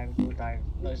 1 time, 2 times.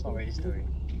 No, it's not very story.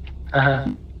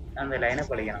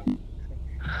 Lineup കളിക്കണം.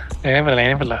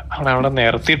 ലൈനപ്പല്ല, അവിടെ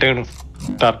നിർത്തിയിട്ടാണ്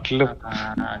ടർട്ടിലും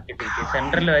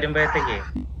സെന്ററിൽ വരുമ്പോഴത്തേക്ക്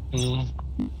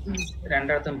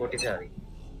രണ്ടിടത്തും പൊട്ടിച്ചാൽ മതി.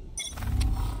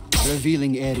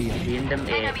 Revealing area. വീണ്ടും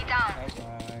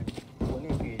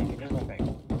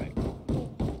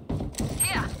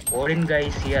Odin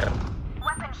guys here.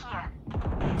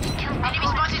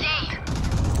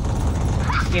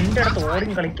 എന്റെ അടുത്ത് ഓടിൻ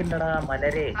കളിക്കണ്ടടാ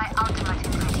മലരെ.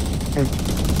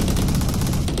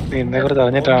 എന്നെ കുറിച്ച്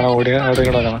അറിഞ്ഞിട്ടാണ്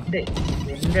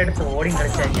എന്റെ അടുത്ത് ഓടിൻ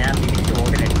കളിച്ചാൽ ഞാൻ തിരിച്ച്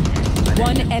ഓടിനടിക്കും.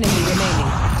 One enemy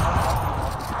remaining.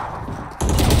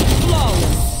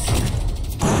 Flawless.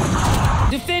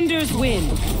 Defenders win.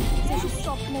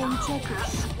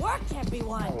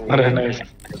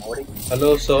 Hello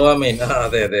സോവാമീൻ.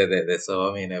 അതെ അതെ അതെ അതെ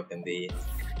സോവാമീന.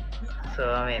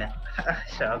 സോവാമീന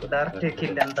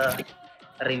എന്താ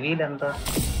റിവീൽ എന്താ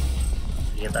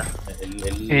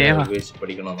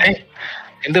പഠിക്കണോ?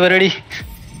 എന്ത് പരിപാടി?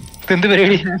 എന്ത്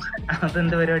പരിപാടി?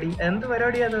 അതെന്ത് പരിപാടി? എന്ത്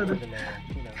പരിപാടിയാ അത്?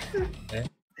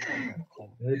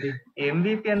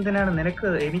 MVP എന്തിനാണ് നിനക്ക്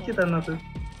എനിക്ക് തന്നത്?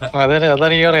 അതെ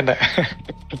അതാണ് ഈ പറയണ്ടേ.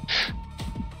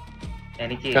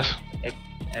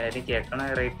 എനിക്ക് എക്കണോ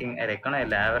റേറ്റിംഗ് എക്കണോ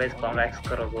അല്ല, ആവറേജ് കോംപാക്ട്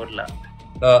സ്കോർ കൂടുതല.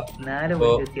 4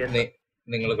 വ്യത്യാസം.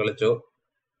 നിങ്ങൾ കളിച്ചോ,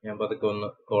 ഞാൻ പതുക്കെ ഒന്ന്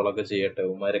കോളൊക്കെ ചെയ്യട്ടെ.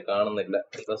 ഉമ്മാരെ കാണുന്നില്ല,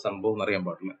 എന്താ സംഭവം അറിയാൻ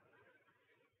പാടില്ല.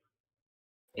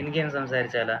 എനിക്ക്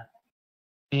സംസാരിച്ചാലാ?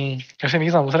 പക്ഷെ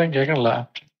എനിക്ക് സംസാരം കേൾക്കണില്ല.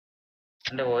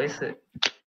 എന്റെ voice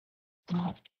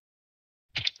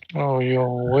your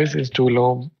voice is too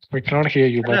low. We cannot hear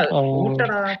you. But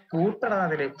കൂട്ടടാ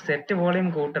അതില് set volume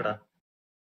കൂട്ടടാ.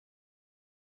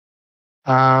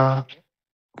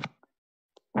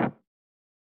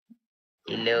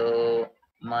 Hello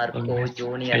Marco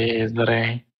junior.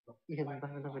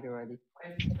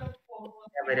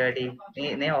 പരിപാടി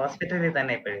നീ ഹോസ്പിറ്റലിൽ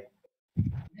തന്നെ ഇപ്പോഴും?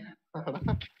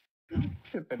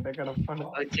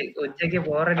 ഉച്ചക്ക്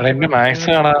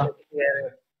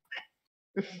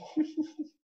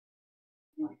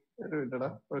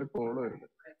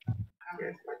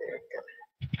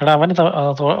അവന്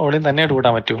തന്നെയായിട്ട്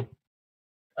കൂട്ടാൻ പറ്റൂ?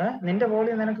 നിന്റെ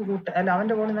വോളിയം നിനക്ക് കൂട്ടാൻ, അല്ല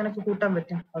അവന്റെ വോളിയം നിനക്ക് കൂട്ടാൻ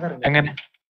പറ്റും. അതറിയാം. എങ്ങനെ?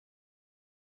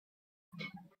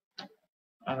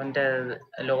 അവന്റെ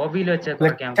ലോബിയിൽ വെച്ച്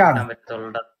കൂട്ടാൻ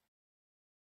പറ്റത്തുള്ളൂ.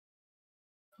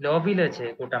 ലോബിയിൽ വെച്ച്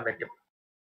കൂട്ടാൻ പറ്റും.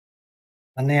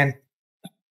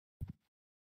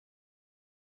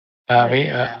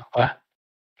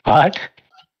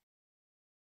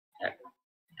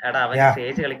 എടാ അവന്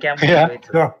സ്റ്റേജ് കളിക്കാൻ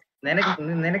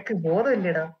നിനക്ക്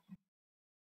ബോധമില്ലടാ.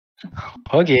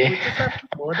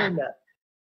 ബോധമില്ല.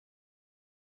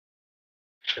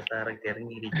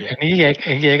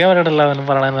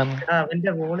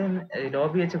 അവന്റെ വോളിയം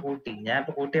ലോബി വെച്ച് കൂട്ടി. ഞാൻ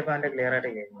ഇപ്പൊ കൂട്ടിയപ്പോ അവന്റെ ക്ലിയർ ആയിട്ട്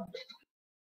കേൾക്കുന്നുണ്ട്.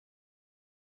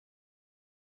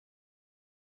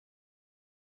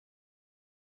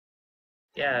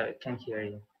 Yeah, I can hear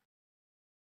you.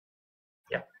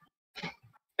 Yeah.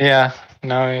 Yeah,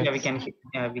 now Yeah, we can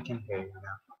hear you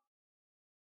now.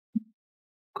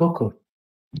 Coco.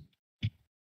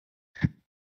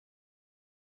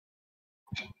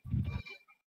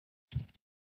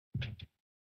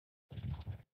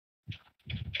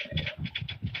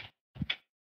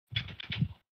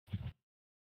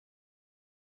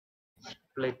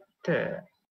 Split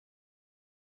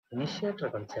initiator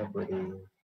കളിച്ചാൽ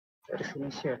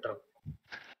initiator.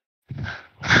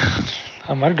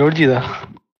 हमारे डॉट जी था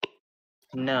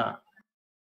No.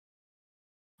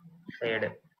 Fade.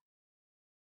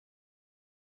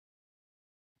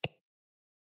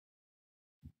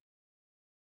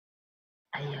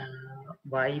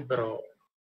 Why bro?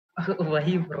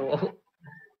 Why bro?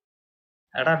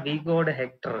 എടാ ബി ഗോഡ്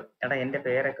ഹെക്ടർ എടാ എന്റെ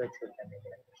പേരൊക്കെ വെച്ച്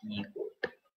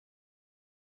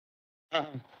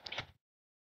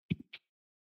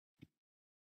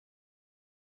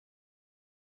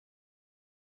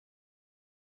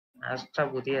ആസ്ട്ര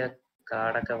പുതിയ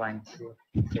കാർഡൊക്കെ വാങ്ങിച്ച്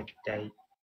സെറ്റായി.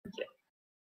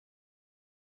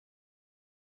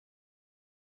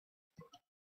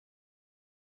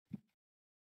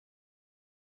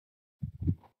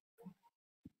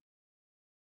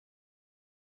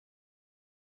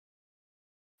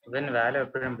 ഇവൻ വാല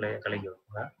എപ്പോഴും കളിക്കോ?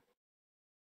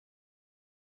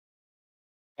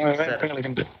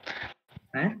 കളിക്കുന്നുണ്ട്.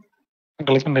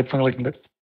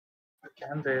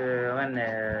 അവൻ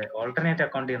ഓൾട്ടർനേറ്റ്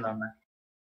അക്കൗണ്ട് ചെയ്യുന്ന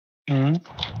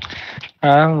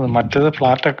മറ്റേത്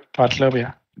ഫ്ലാറ്റിലറിയാ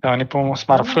അവനിപ്പോ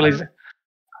സ്മർഫ് കളിച്ച്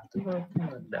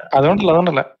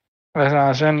അതുകൊണ്ടല്ല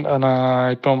ആശാൻ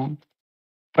ഇപ്പം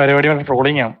പരിപാടി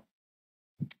ട്രോളിംഗ് ആണ്.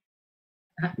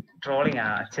 ട്രോളിംഗ്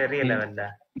ചെറിയ ലെവലില.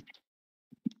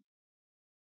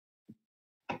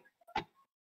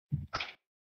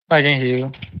 I can hear you.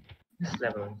 This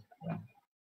level.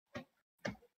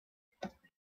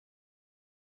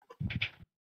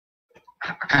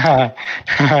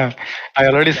 I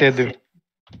already said that.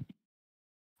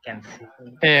 Can see.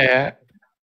 Yeah.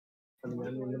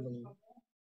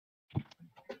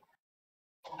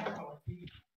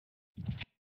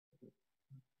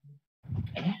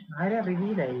 ആരാ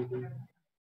റിവീൽ ആയി?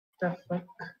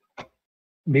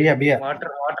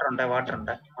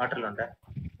 വാട്ടറിലുണ്ട്.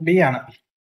 ബി ആണ്.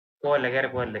 പോലെ കയറി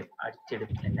പോലെ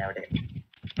അടിച്ചെടുത്ത്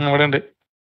അവിടെ ഉണ്ട്.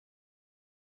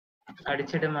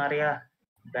 അടിച്ചിട്ട് മാറിയ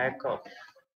ബാക്ക് ഓഫ്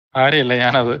ആരെയല്ല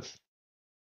ഞാനത്.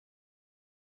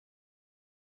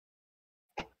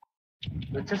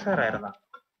 സാറായിരുന്നോ?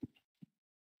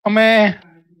 അമ്മേ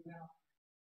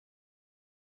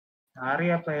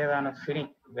ആറിയപ്പ ഏതാണ്? Fini.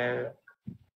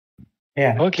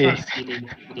 Yeah. Okay.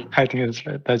 I think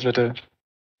that's better.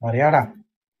 Mariada.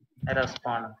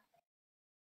 Respawn.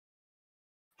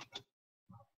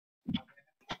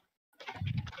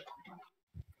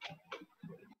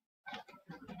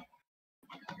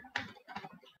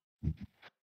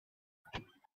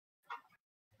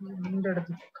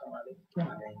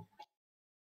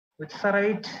 It's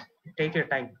alright. Take your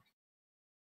time.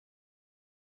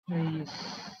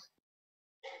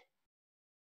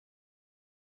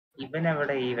 ഇവൻ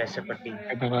എവിടെ ഈ വിശപ്പെട്ടി?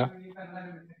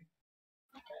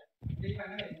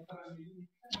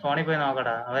 സ്പോണിൽ പോയി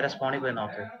നോക്കടാ. അവരെ സ്പോണിൽ പോയി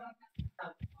നോക്ക്.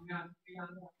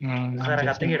 സാറേ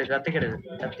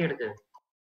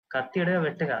കത്തിയെടുക്കുക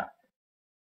വെട്ടുക.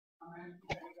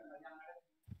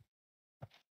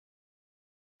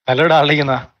 Hello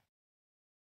darling.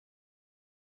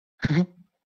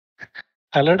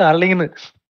 Hello darling.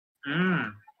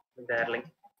 Darling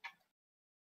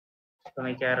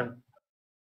മിക്കാറും.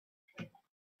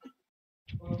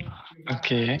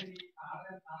 Okay.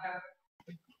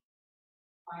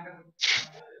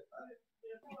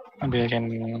 Maybe I can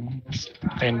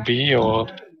then B or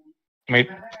mid.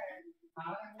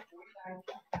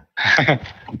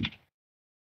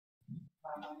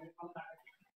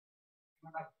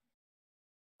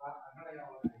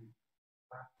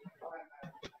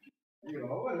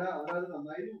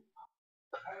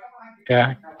 Yeah.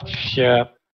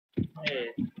 Hey,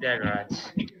 Garage.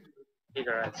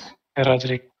 Raj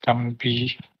come B.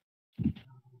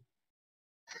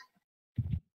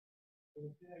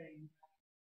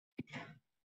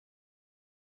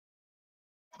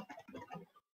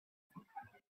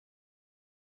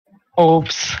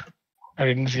 Oops, I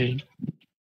didn't see.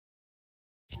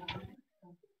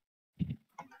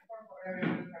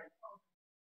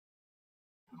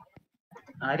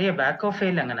 Arya back of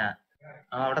ചെയ്യില്ല. അങ്ങനെ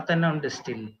അവിടെ തന്നെ ഉണ്ട്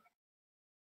still.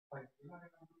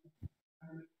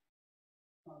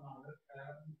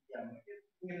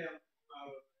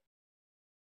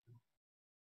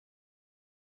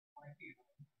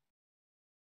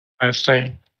 Let's try.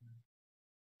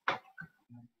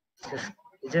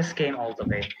 Just came all the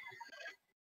way.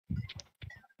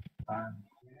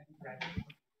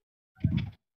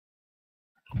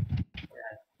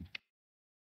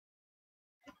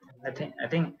 I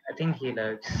think he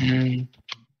loves.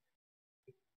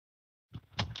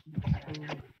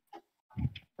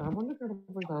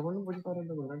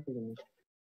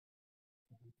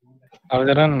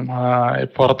 അവതരൻ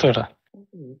പുറത്തു വിടാ.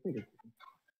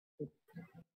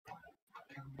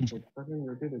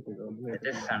 It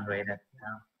is unrated.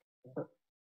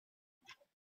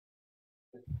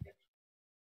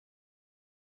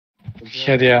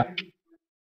 ശരിയാ.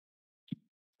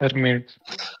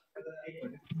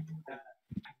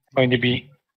 Going to be.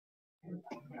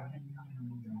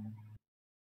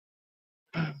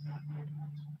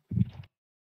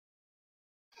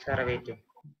 Sir, wait.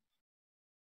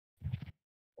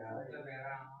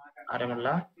 ആരുമില്ല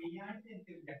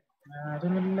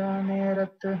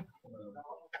നേരത്ത്,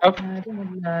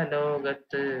 ആരുമില്ല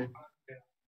ലോകത്ത്.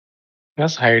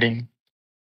 Just hiding.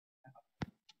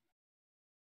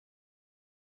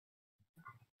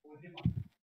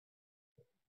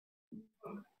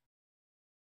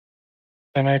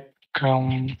 Can I come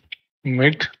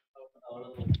mid?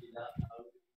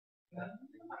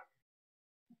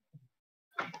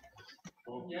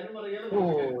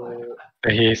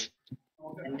 He's.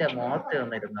 എന്റെ മുഖത്ത്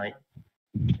വന്നിരുന്നു.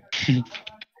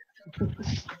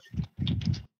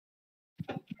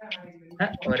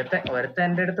 ഒരുത്ത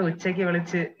എന്റെ അടുത്ത് ഉച്ചക്ക്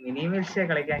വിളിച്ച് മിനി മിൽഷ്യ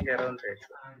കളിക്കാൻ കയറുമെന്ന് ചോദിച്ചു.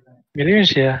 Mini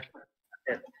militia?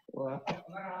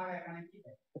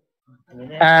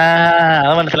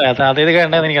 അത് മനസ്സിലായി. അതേത്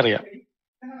കണ്ടെന്ന് എനിക്കറിയാം.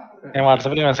 ഞാൻ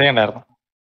വാട്സാപ്പിൽ മെസ്സേജ് ഉണ്ടായിരുന്നു.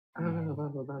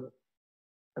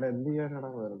 എന്ത് ചെയ്യാനാടാ,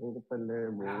 വെറുതെ ഇരിപ്പല്ലേ,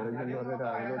 ബോറിംഗ് എന്ന് പറഞ്ഞ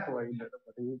രാവിലോട്ട് വൈകിട്ട്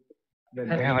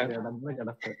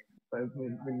കിടപ്പ്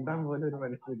മിണ്ടാൻ പോലും ഒരു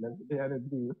മനുഷ്യനില്ല. ഞാൻ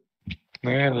എന്ത് ചെയ്യും?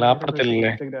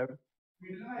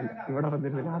 ഇവിടെ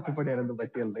വന്നിരുന്ന ലാത്തിപ്പടിയാനൊന്നും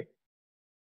പറ്റിയല്ലേ?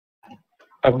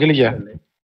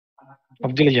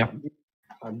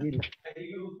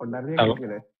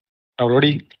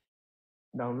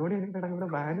 ഡൗൺലോഡ് ചെയ്തിട്ട് ഇവിടെ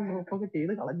ബാനും ഗ്രൂപ്പൊക്കെ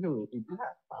ചെയ്ത് കളഞ്ഞു.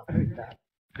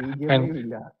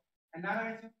 ഇല്ല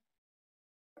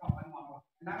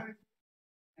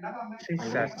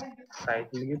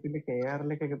പിന്നെ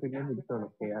KRലേക്കൊക്കെ പിന്നെ തിരിച്ചു വേണം.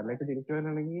 KRലേക്ക് തിരിച്ചു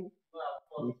പോകാനാണെങ്കിൽ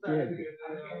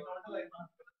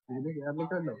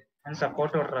KRലേക്കല്ലോ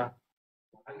സപ്പോർട്ട് കൊടുറാ.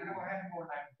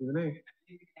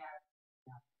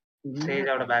 ഇതിന്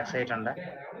അവിടെ ബാക്ക് സൈഡ് ഉണ്ട്.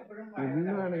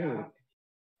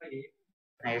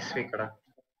 നൈസ് വീക്കടാ.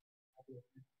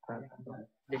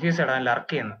 ഡിഫ്യൂസ് ഇടാൻ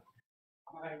ലർക്ക് ചെയ്യുന്നു.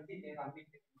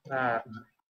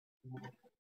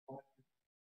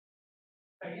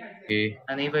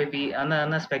 നീ പോയി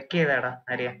അന്ന് സ്പെക്ക് ചെയ്താടാ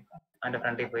ആര്യ, അവന്റെ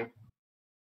ഫ്രണ്ടിൽ പോയി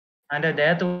അവന്റെ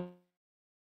ദേഹത്ത്.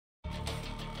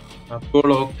 അപ്പോൾ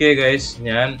ഓക്കെ ഗൈസ്,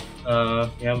 ഞാൻ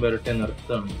വരട്ടെ,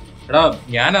 നിർത്താം. എടാ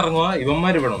ഞാൻ ഇറങ്ങുക,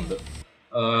 ഇവന്മാർ ഇവിടെ ഉണ്ട്.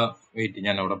 വെയിറ്റ്,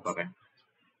 ഞാൻ അവിടെ പറയാം.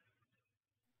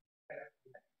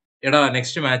 എടാ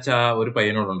നെക്സ്റ്റ് മാച്ച് ആ ഒരു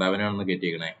പയ്യനോടുണ്ട്, അവനെ ഒന്ന്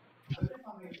കയറ്റിയേക്കണേ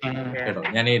കേട്ടോ.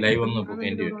 ഞാൻ ഈ ലൈവ് ഒന്ന്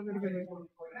എൻഡ് ചെയ്യും.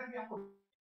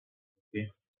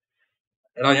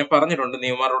 എടാ ഞാൻ പറഞ്ഞിട്ടുണ്ട്, നീ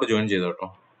ഇവന്മാരോട് ജോയിൻ ചെയ്തോ കേട്ടോ.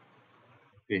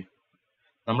 ഓക്കെ,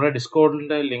 നമ്മുടെ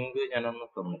ഡിസ്കോഡിന്റെ ലിങ്ക് ഞാനൊന്ന്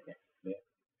തന്നിട്ടേ.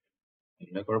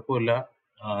 ഇല്ല കുഴപ്പമില്ല,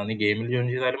 നീ ഗെയിമിൽ ജോയിൻ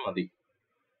ചെയ്താലും മതി.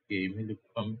 ഗെയിമിൽ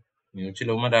ഇപ്പം മ്യൂച്വൽ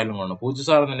ആയാലും കാണും. പൂജ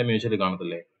സാർ നിന്റെ മ്യൂച്വൽ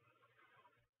കാണത്തില്ലേ?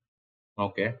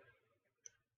 ഓക്കെ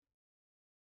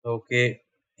ഓക്കെ,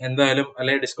 എന്തായാലും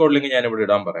അല്ലെ ഡിസ്കോഡ് ലിങ്ക് ഞാൻ ഇവിടെ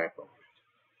ഇടാൻ പറയാം കേട്ടോ.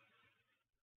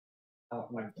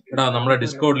 എടാ നമ്മുടെ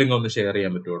ഡിസ്കോഡ് ലിങ്ക് ഒന്ന് ഷെയർ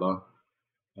ചെയ്യാൻ പറ്റുമോടാ?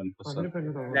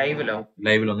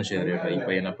 ലൈവിലൊന്ന് ഷെയർ ചെയ്യട്ടെ. ഈ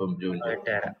പയ്യനപ്പം ജോയിൻ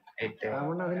ചെയ്യാം.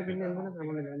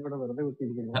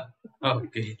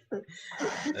 ഓക്കെ,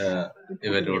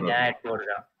 ഇവരോട്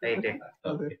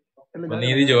നീ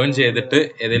ഇത് ജോയിൻ ചെയ്തിട്ട്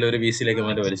ഏതെങ്കിലും ഒരു VC-ലേക്ക്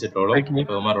മാറ്റി വലിച്ചിട്ടോളൂ.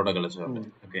 ഇവന്മാരോടെ കളിച്ചോ.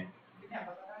 ഓക്കെ,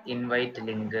 ഇൻവൈറ്റ്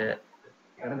ലിങ്ക്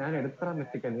ഞാൻ എടുത്താ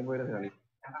മെസ്സിക്കാൻ നീ പോയത് കളി.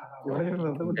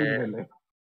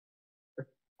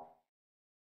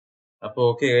 അപ്പൊ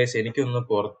ഓക്കെ ഗൈസ്, എനിക്കൊന്ന്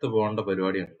പുറത്ത് പോകേണ്ട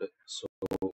പരിപാടിയുണ്ട്. സോ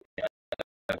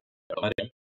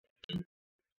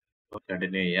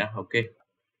കണ്ടിന്യൂ ചെയ്യാം. ഓക്കെ,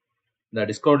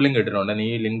 ഡിസ്കോഡ് ലിങ്ക് ഇട്ടിട്ടുണ്ട്, നീ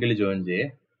ഈ ലിങ്കിൽ ജോയിൻ ചെയ്യേ.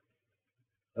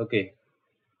 ഓക്കെ,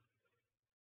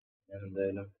 ഞാൻ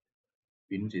എന്തായാലും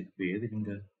പിൻ ചെയ്തു. ഏത്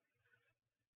ലിങ്ക്?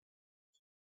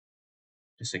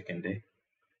 സെക്കൻഡ്.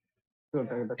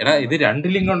 എടാ ഇത് രണ്ട്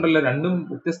ലിങ്ക് ഉണ്ടല്ലോ, രണ്ടും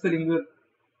വ്യത്യസ്ത ലിങ്ക്.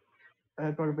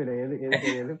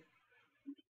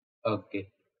 ഓക്കെ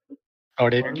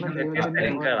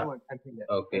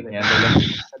ഓക്കെ, ഞാൻ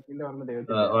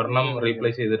ഒരെണ്ണം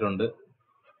റീപ്ലേസ് ചെയ്തിട്ടുണ്ട്.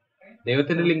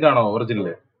 ദൈവത്തിന്റെ ലിങ്ക് ആണോ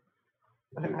ഒറിജിനല്?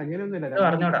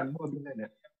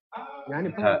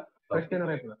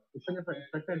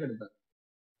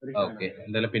 ഓക്കെ,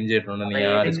 എന്തായാലും പിൻ ചെയ്തിട്ടുണ്ട്. നീ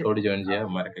ആ ഡിസ്കോഡ് ജോയിൻ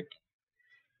ചെയ്യാം.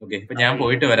 ഓക്കെ, ഇപ്പൊ ഞാൻ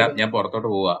പോയിട്ട് വരാം, ഞാൻ പുറത്തോട്ട്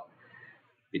പോവാ.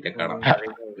 പിന്നെ കാണാം.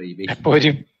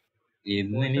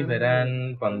 ഇന്നിനി വരാൻ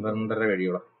 12:30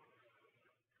 കഴിയോളാം.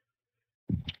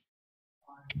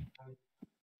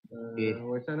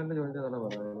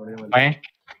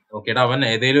 ഓക്കേടാ, അവൻ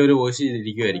ഏതെങ്കിലും ഒരു വോയിസ്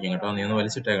ചെയ്തിരിക്കുമായിരിക്കും കേട്ടോ, നീ ഒന്ന്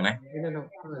വലിച്ചിട്ടേക്കണേ.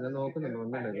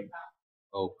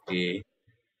 ഓക്കെ,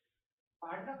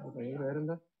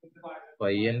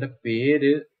 പയ്യന്റെ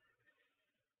പേര്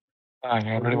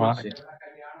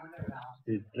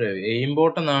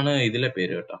എയിംബോട്ട് എന്നാണ് ഇതിലെ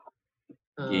പേര് കേട്ടോ,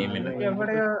 ഗെയിമിന്റെ.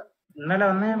 ഇന്നലെ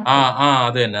വന്നേ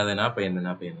അത് തന്നെ ആ പയ്യൻ തന്നെ.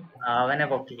 അവനെ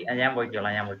പൊക്കി, ഞാൻ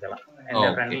പോയിക്കോളാം. എന്റെ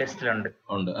ഫ്രണ്ട് ലിസ്റ്റിലുണ്ട്.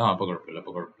 അപ്പൊ കുഴപ്പമില്ല,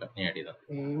 നീ ആഡ് ചെയ്താ.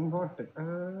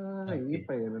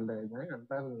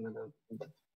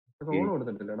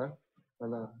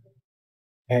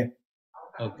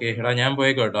 ഓക്കെ എടാ, ഞാൻ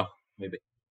പോയേക്കോ കേട്ടോ. Bye bye.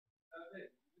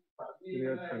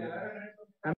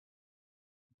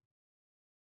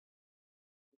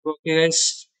 ഓക്കെ ഗൈസ്,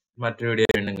 മറ്റൊരു വീഡിയോ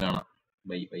വീണ്ടും കാണാം.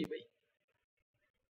 Bye bye bye.